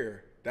over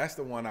there, that's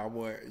the one I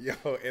want, yo.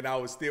 And I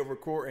was still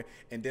recording,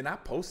 and then I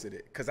posted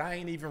it because I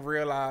ain't even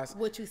realized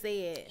what you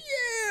said.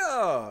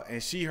 Yeah,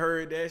 and she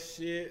heard that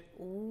shit.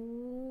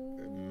 Ooh.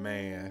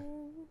 Man,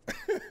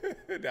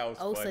 that was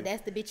funny. So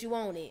that's the bitch you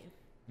wanted.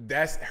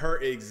 That's her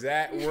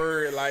exact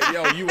word. Like,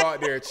 yo, you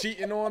out there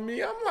cheating on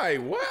me? I'm like,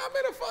 what? I'm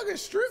in a fucking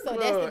strip club.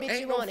 So that's the bitch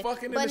ain't you no wanted.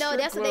 fucking But in the no,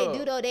 strip that's club. what they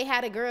do though. They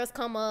had the girls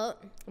come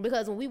up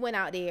because when we went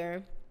out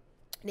there,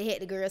 they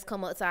had the girls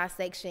come up to our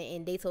section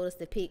and they told us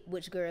to pick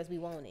which girls we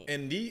wanted.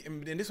 And this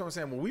is what I'm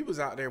saying. When we was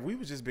out there, we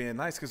was just being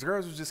nice because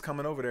girls was just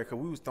coming over there because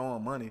we was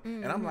throwing money.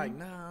 And I'm like,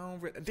 nah,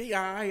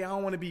 I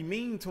don't want to be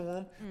mean to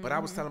them. But I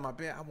was telling my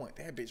bed, I want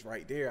that bitch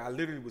right there. I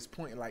literally was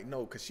pointing like,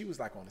 no, because she was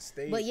like on the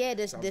stage. But yeah,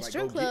 the like,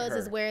 strip clubs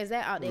is where it's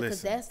at out there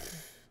because Listen.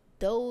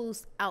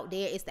 those out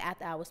there is the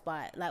after hour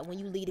spot. Like when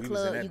you leave the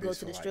club, you go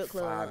to the strip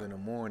club. 5 in the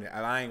morning.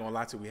 I ain't gonna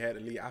lie to you, we had to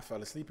leave. I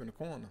fell asleep in the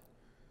corner.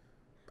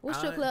 What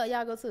strip club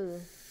y'all go to?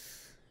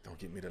 Don't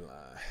get me the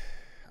lie.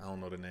 I don't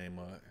know the name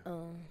of it.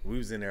 We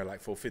was in there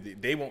like $4.50.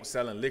 They weren't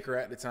selling liquor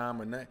at the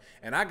time or nothing.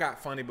 And I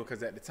got funny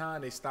because at the time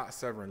they stopped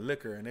serving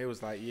liquor and they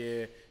was like,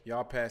 yeah,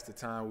 y'all passed the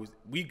time.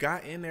 We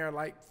got in there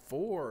like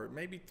 4,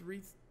 maybe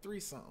 3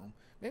 something.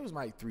 Maybe it was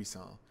like 3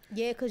 something.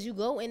 Yeah, because you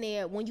go in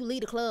there, when you leave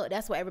the club,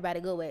 that's where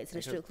everybody go at, to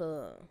the strip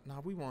club.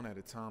 Nah, we weren't at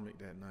Atomic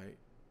that night.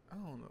 I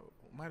don't know.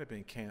 Might have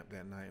been Camp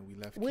that night and we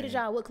left What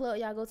club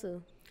y'all go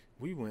to?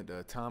 We went to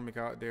Atomic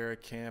out there,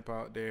 Camp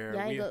out there.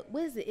 Y'all ain't go,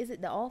 what is it? Is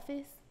it the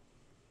Office?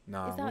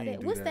 Nah, it's we out ain't there.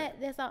 do What's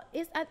that. That's out.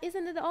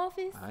 Isn't it the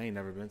Office? I ain't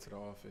never been to the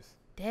Office.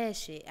 That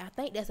shit. I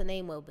think that's the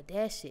name of it, but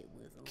that shit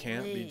was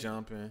Camp lit. be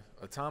jumping.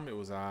 Atomic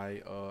was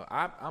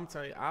I'm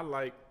telling you, I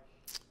like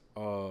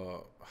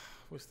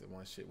what's the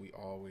one shit we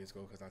always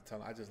go because I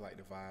just like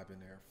the vibe in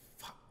there.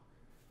 Fuck.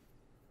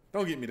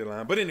 Don't get me the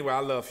line. But anyway, I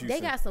love Houston.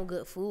 They got some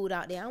good food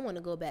out there. I want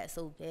to go back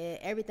so bad.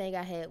 Everything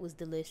I had was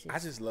delicious. I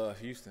just love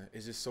Houston.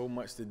 It's just so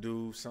much to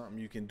do, something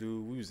you can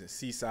do. We was in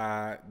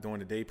Seaside during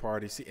the day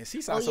party. And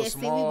Seaside's so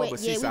small, but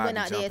Seaside we went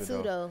out there jumping,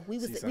 too, though. We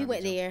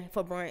went there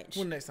for brunch.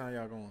 When next time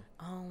y'all going?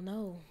 I don't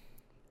know.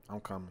 I'm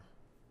coming.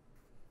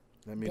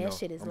 Let me know. That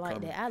shit is like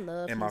that. I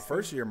love And my Houston.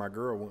 first year, my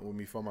girl went with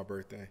me for my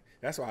birthday.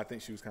 That's why I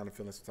think she was kind of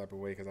feeling some type of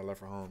way because I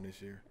left her home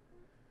this year.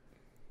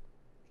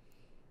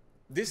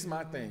 This is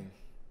my thing.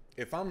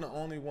 If I'm the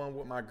only one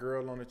with my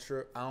girl on the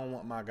trip, I don't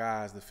want my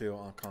guys to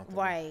feel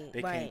uncomfortable. Right,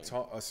 They can't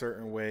talk a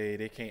certain way.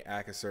 They can't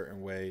act a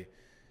certain way.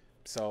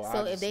 So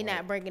if they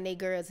not bringing their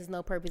girls, there's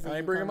no purpose. I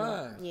ain't bringing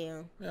mine.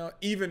 Yeah. You know,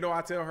 even though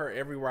I tell her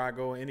everywhere I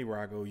go, anywhere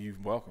I go, you're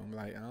welcome.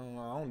 Like I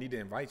don't need to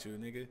invite you,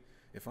 nigga.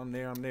 If I'm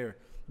there, I'm there.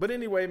 But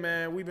anyway,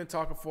 man, we've been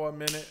talking for a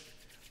minute.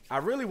 I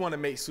really want to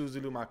make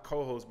Suzie Lue my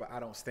co-host, but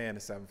I don't stand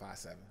the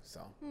 757.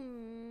 So.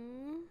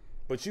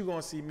 But you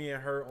gonna see me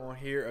and her on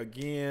here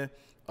again.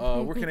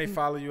 Where can they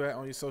follow you at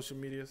on your social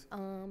medias?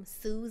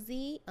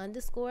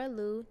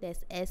 Suzie_Lue.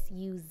 That's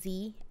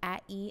SUZIE_LUE.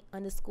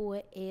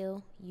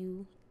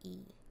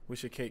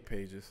 What's your cake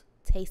pages?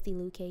 Tasty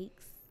Lue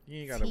Cakes. You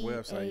ain't got a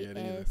website yet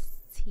either.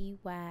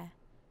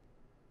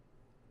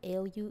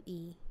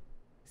 TASTYLUECAKES.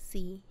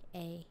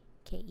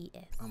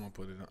 I'm gonna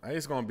put it on.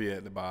 It's gonna be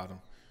at the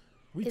bottom.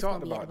 We It's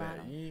talked gonna be at about the that.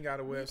 bottom. You ain't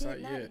got a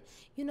website yet.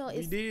 You know,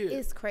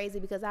 it's crazy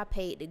because I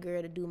paid the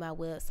girl to do my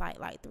website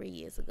like 3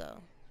 years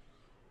ago.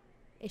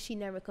 And she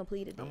never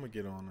completed it. I'm gonna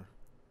get on her.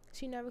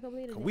 She never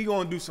completed it. We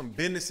gonna do some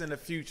business in the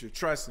future.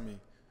 Trust me.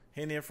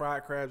 Henny and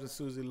Fried Crabs and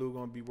Suzie Lue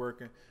gonna be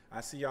working.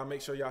 I see y'all.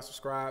 Make sure y'all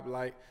subscribe,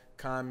 like,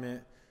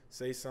 comment,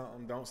 say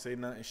something, don't say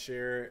nothing,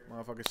 share it,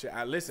 motherfuckers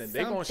share. Listen,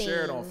 they gonna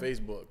share it on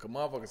Facebook. Cause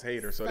motherfuckers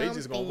hate her, so they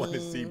just gonna want to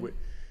see what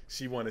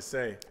she want to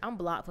say. I'm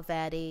blocked for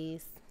 5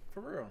 days.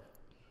 For real.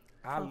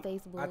 On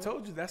Facebook. I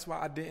told you that's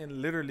why I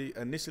didn't literally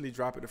initially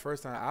drop it the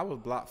first time. I was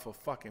blocked for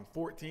fucking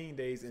 14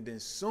 days, and then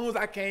as soon as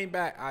I came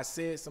back, I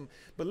said some.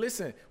 But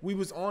listen, we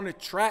was on the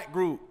track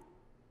group,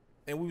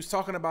 and we was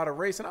talking about a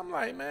race, and I'm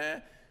like,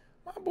 man,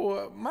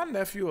 my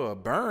nephew will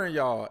burn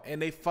y'all,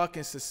 and they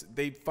fucking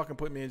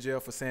put me in jail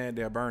for saying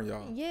they'll burn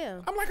y'all.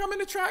 Yeah. I'm in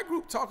the track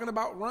group talking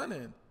about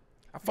running.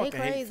 I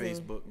fucking hate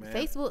Facebook, man.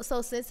 Facebook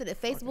so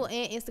sensitive. Facebook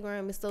and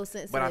Instagram is so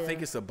sensitive. But I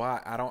think it's a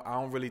bot. I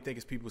don't really think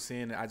it's people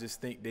saying it. I just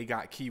think they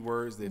got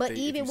keywords that. But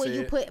even when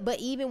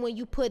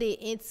you put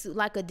it into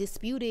like a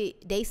disputed,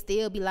 they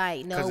still be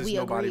like, no, we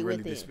agree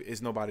with it.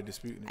 It's nobody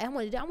disputing it. I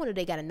wonder if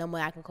they got a number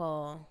I can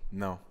call.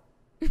 No.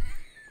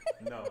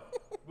 No.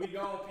 We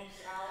gone. Peace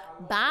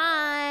out.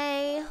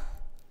 Bye.